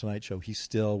doing the Tonight Show, he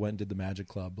still went and did the Magic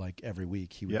Club like every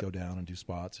week. He would go down and do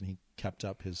spots, and he kept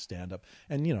up his stand-up.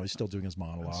 And, he's still doing his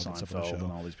monologue and stuff on the show.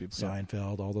 And all these people.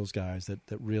 Seinfeld, all those guys that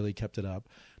really kept it up.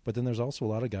 But then there's also a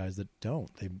lot of guys that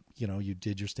don't. They, you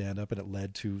did your stand-up, and it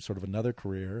led to sort of another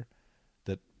career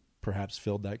that perhaps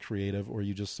filled that creative, or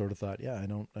you just sort of thought, I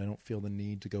don't feel the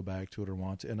need to go back to it or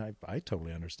want to. And I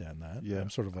totally understand that. Yeah. I'm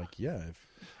sort of like,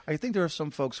 I think there are some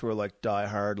folks who are like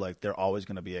diehard, like they're always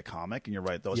going to be a comic, and you're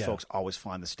right, those folks always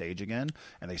find the stage again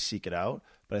and they seek it out.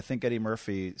 But I think Eddie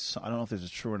Murphy, I don't know if this is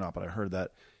true or not, but I heard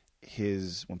that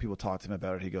when people talk to him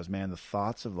about it, he goes, man, the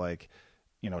thoughts of like,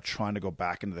 trying to go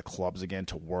back into the clubs again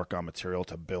to work on material,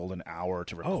 to build an hour,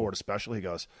 to record a special. He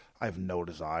goes, I have no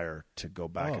desire to go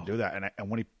back and do that. And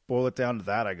when he boiled it down to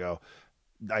that, I go,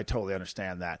 I totally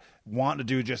understand that. Wanting to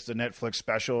do just a Netflix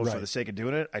special for the sake of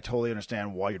doing it, I totally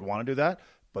understand why you'd want to do that.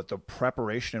 But the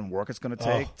preparation and work it's going to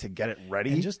take to get it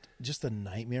ready. And just the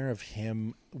nightmare of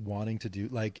him wanting to do,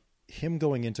 like, him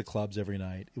going into clubs every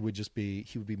night, he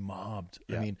would be mobbed.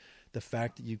 I mean, the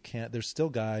fact that you can't, there's still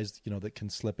guys, that can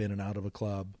slip in and out of a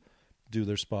club, do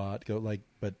their spot,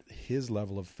 but his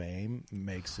level of fame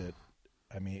makes it,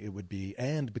 I mean, it would be,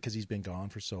 and because he's been gone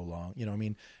for so long, I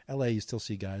mean, LA, you still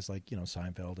see guys like,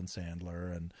 Seinfeld and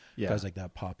Sandler and guys like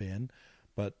that pop in,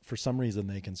 but for some reason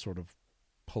they can sort of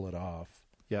pull it off.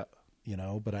 Yeah.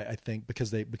 But I think because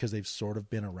they've sort of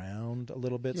been around a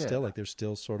little bit still, like they're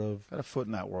still sort of got a foot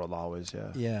in that world always,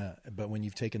 Yeah, but when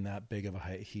you've taken that big of a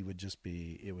height, it would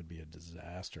be a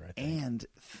disaster, I think. And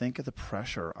think of the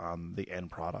pressure on the end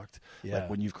product. Like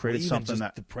when you've created something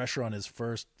that the pressure on his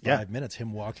first 5 minutes,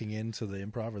 him walking into the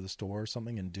Improv or the store or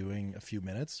something and doing a few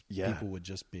minutes, people would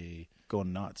just be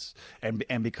going nuts.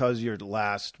 And because your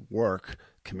last work,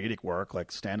 comedic work,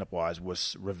 like stand-up wise,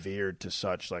 was revered to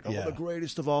such, like, the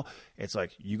greatest of all, it's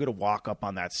like you got to walk up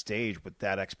on that stage with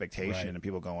that expectation and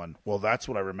people going, well, that's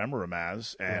what I remember him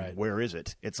as, and where is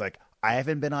it? It's like, I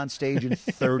haven't been on stage in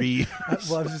 30 years.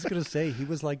 Well, I was just going to say, he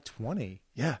was like 20.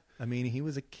 Yeah. I mean, he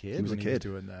was a kid he was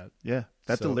doing that. Yeah.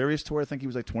 That Delirious tour, I think he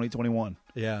was like 2021.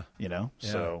 Yeah.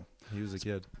 So he was a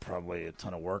kid. Probably a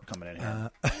ton of work coming in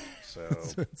here. So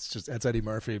that's Eddie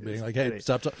Murphy being like, hey,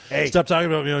 stop talking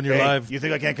about me on your live. You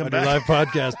think I can't come on back? Your live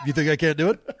podcast? You think I can't do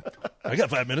it? I got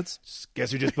 5 minutes.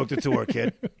 Guess who just booked a tour,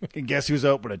 kid? And guess who's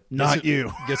opening? Not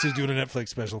you. Guess who's doing a Netflix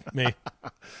special? Me.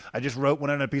 I just wrote one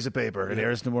on a piece of paper. It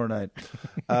airs tomorrow night.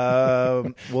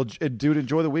 Well, dude,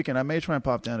 enjoy the weekend. I may try and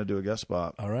pop down to do a guest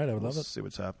spot. All right, I would love it. See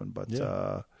what's happened. But it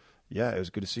was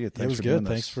good to see you. Thanks it was for good. Doing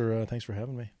this. Thanks for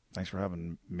having me. Thanks for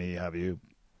having me. Have you?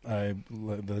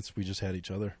 We just had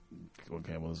each other.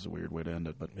 Okay, well, this is a weird way to end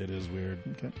it, but it is weird.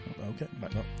 Okay. Bye.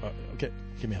 No, okay.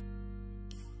 Give me a...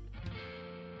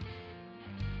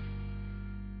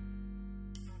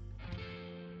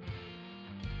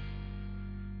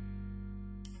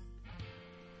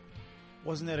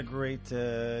 Wasn't that a great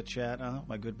chat?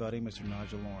 My good buddy, Mr.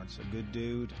 Nigel Lawrence, a good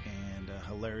dude and a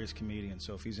hilarious comedian.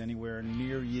 So if he's anywhere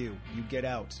near you, you get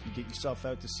out. You get yourself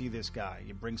out to see this guy.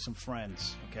 You bring some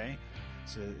friends, okay?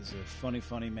 He's a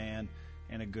funny man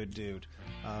and a good dude.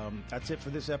 That's it for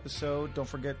this episode. Don't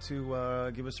forget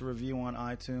to give us a review on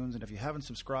iTunes. And if you haven't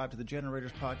subscribed to the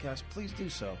Generators podcast, please do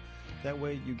so. That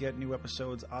way you get new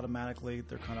episodes automatically.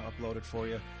 They're kind of uploaded for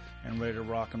you and ready to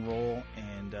rock and roll.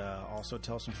 And also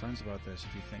tell some friends about this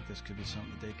if you think this could be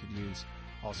something that they could use.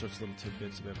 All sorts of little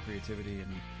tidbits about creativity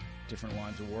and different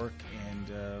lines of work,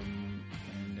 and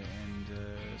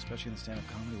especially in the stand-up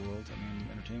comedy world,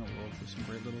 entertainment world, there's some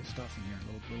great little stuff in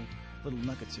here, little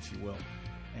nuggets, if you will.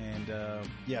 And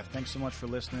thanks so much for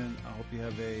listening. I hope you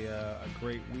have a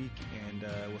great week, and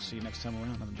we'll see you next time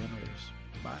around on the Generators.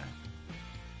 Bye.